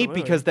 And it's neat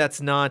Absolutely. because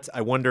that's not,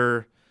 I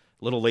wonder,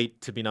 a little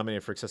late to be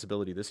nominated for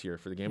accessibility this year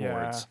for the Game Yeah.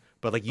 Awards.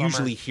 But like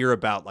usually hear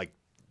about like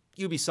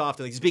Ubisoft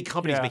and these big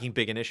companies Yeah. making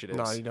big initiatives.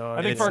 Naughty Dog. I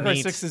And think it's Far Cry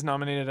neat. 6 is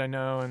nominated, I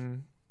know,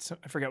 and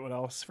I forget what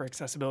else for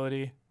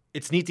accessibility.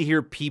 It's neat to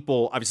hear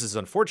people, obviously this is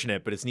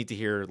unfortunate, but it's neat to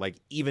hear like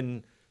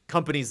even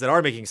companies that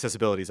are making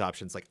accessibility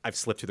options, like I've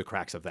slipped through the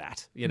cracks of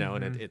that,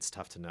 and it's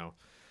tough to know.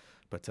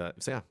 But so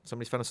yeah,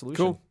 somebody's found a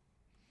solution. Cool.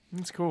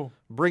 That's cool.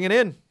 Bring it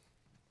in.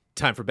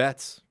 Time for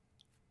bets.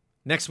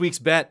 Next week's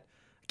bet,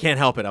 can't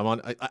help it.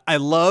 I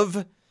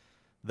love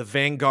the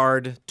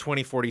Vanguard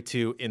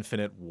 2042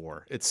 Infinite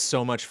War. It's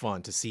so much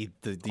fun to see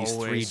these 3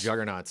 Always.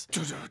 juggernauts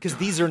because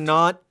these are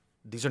not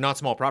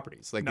small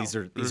properties. Like these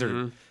are.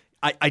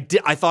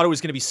 I thought it was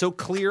going to be so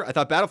clear. I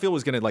thought Battlefield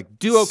was going to like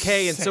do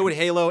okay, and so would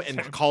Halo, and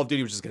Call of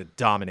Duty was just going to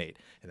dominate.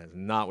 And that's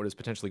not what is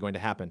potentially going to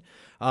happen.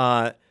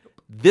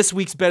 This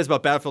week's bet is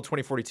about Battlefield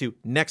 2042.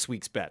 Next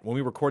week's bet, when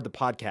we record the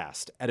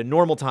podcast at a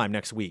normal time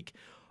next week,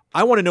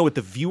 I want to know what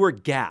the viewer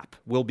gap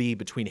will be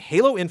between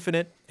Halo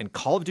Infinite and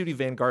Call of Duty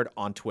Vanguard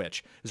on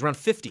Twitch. It was around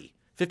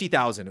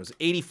 50,000. It was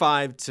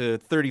 85 to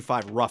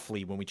 35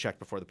 roughly when we checked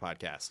before the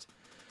podcast.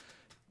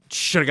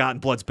 Should have gotten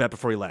Blood's bet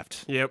before he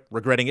left. Yep.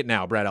 Regretting it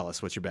now. Brad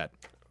Ellis, what's your bet?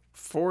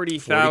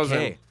 40,000.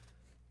 40K.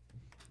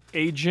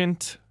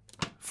 Agent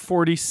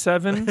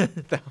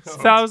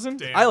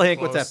 47,000. I'll Hank,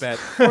 what's that bet?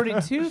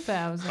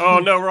 42,000. Oh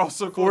no, we're all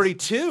so close.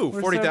 42. We're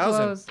so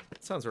 40,000. close.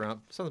 Sounds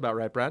about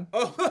right, Brad.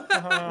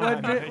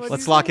 Let's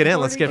Let's lock it in.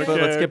 Let's get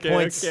Okay,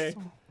 points okay.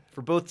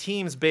 for both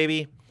teams,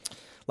 baby.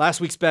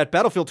 Last week's bet,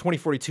 Battlefield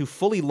 2042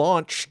 fully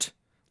launched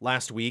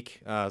last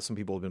week. Some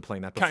people have been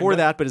playing that before Kinda.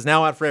 that, but is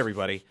now out for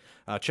everybody.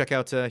 Check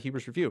out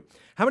Huber's review.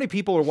 How many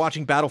people are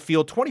watching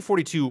Battlefield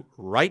 2042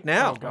 right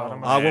now? God,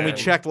 I'm When we man.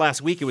 checked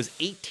last week, it was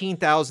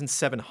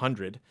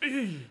 18,700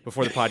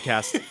 before the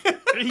podcast.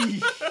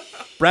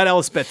 Brad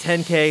Ellis bet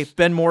 10K,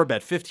 Ben Moore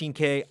bet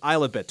 15K,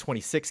 Isla bet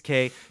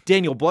 26K,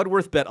 Daniel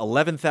Bloodworth bet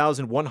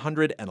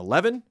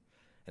 11,111,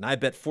 and I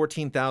bet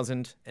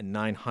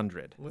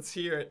 14,900. Let's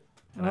hear it.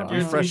 And I'm Uh-oh.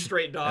 refreshed.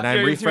 Straight dog. And I'm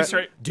Yeah, you're three refreshed.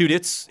 straight. Dude,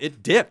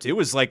 it dipped. It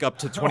was like up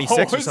to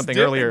 26 or it's something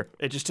dipping. earlier,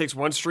 It just takes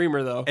one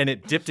streamer though. and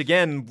it dipped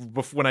again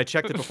when I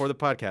checked it before the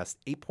podcast.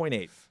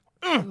 8.8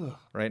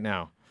 right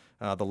now.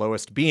 The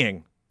lowest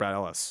being Brad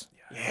Ellis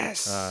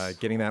Yes.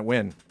 getting that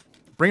win.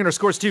 Bringing our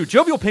scores to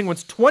Jovial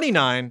Penguins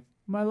 29.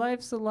 My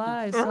life's a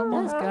lie.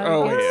 Someone's got to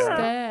Oh, get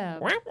yeah.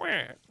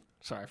 stabbed.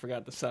 Sorry, I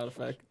forgot the sound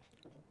effect.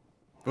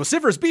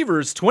 Vociferous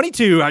Beavers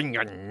 22. Let me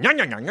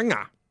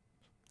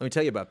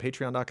tell you about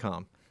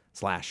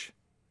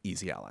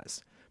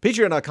patreon.com/easyallies.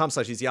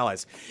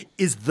 Patreon.com/easyallies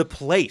is the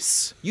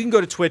place. You can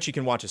go to Twitch, you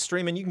can watch us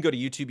streaming, you can go to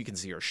YouTube, you can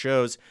see our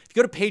shows. If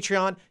you go to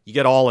Patreon, you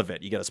get all of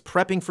it. You get us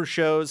prepping for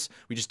shows.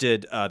 We just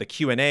did the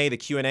Q&A. The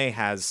Q&A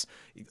has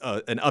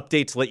an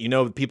update to let you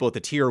know, people at the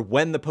tier,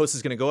 when the post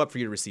is going to go up for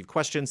you to receive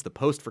questions, the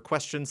post for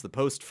questions, the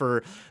post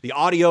for the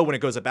audio when it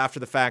goes up after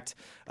the fact.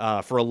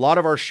 For a lot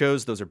of our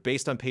shows, those are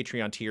based on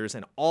Patreon tiers,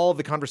 and all of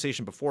the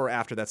conversation before or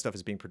after that stuff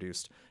is being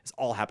produced is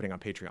all happening on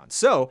Patreon.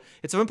 So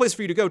it's a fun place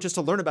for you to go just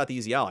to learn about the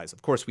Easy Allies.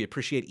 Of course, we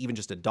appreciate even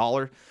just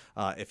 $1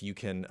 if you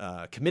can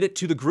commit it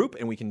to the group,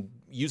 and we can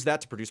use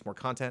that to produce more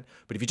content.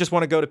 But if you just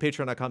want to go to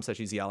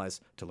patreon.com/EasyAllies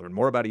to learn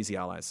more about Easy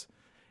Allies,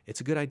 it's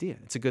a good idea.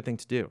 It's a good thing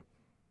to do.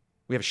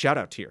 We have a shout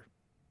out tier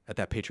at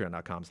that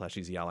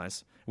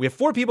patreon.com/EasyAllies. We have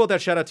 4 people at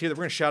that shout out tier that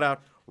we're going to shout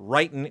out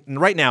right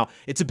now.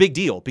 It's a big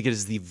deal because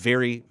it's the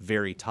very,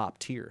 very top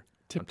tier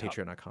on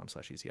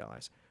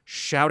patreon.com/EasyAllies.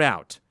 Shout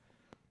out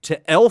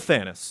to L.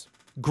 Thanos,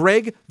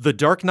 Greg the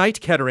Dark Knight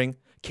Kettering,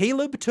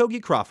 Caleb Togi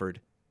Crawford,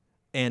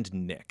 and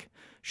Nick.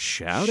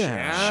 Shout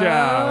out.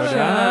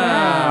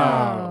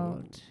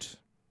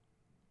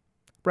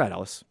 Brad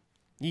Ellis.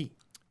 Yee.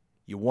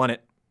 You won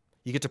it.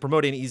 You get to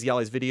promote any Easy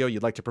Allies video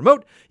you'd like to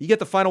promote. You get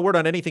the final word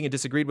on anything you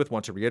disagreed with,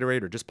 want to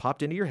reiterate, or just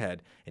popped into your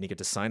head, and you get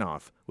to sign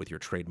off with your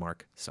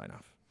trademark sign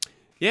off.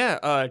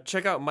 Yeah,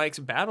 check out Mike's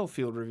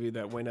Battlefield review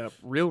that went up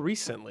real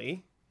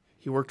recently.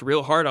 He worked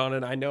real hard on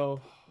it. I know.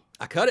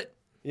 I cut it.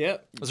 Yeah,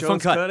 It was a fun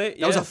cut. That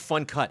was a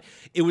fun cut.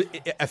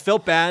 I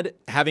felt bad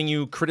having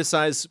you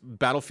criticize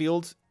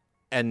Battlefield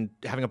and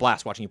having a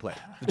blast watching you play.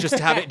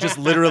 Just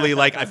literally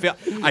like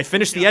I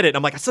finished the edit. And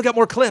I'm like, I still got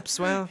more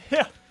clips. Well,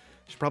 Yeah.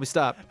 should probably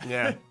stop.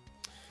 Yeah.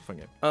 Fun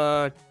game.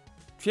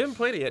 If you haven't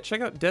played it yet,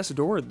 check out Death's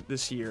Door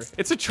this year.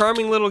 It's a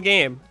charming little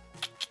game.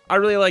 I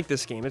really like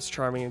this game. It's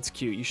charming. It's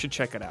cute. You should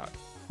check it out.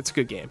 It's a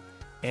good game.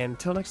 And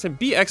until next time,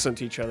 be excellent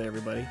to each other,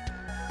 everybody.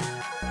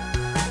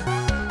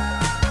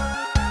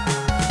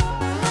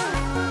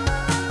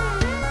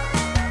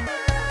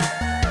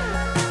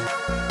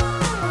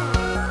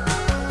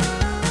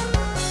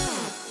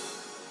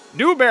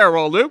 Do a barrel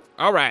roll, Luke.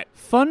 All right.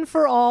 Fun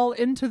for all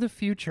into the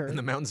future. In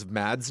the Mountains of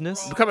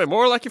Madness. Becoming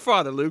more like your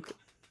father, Luke.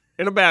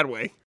 In a bad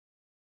way.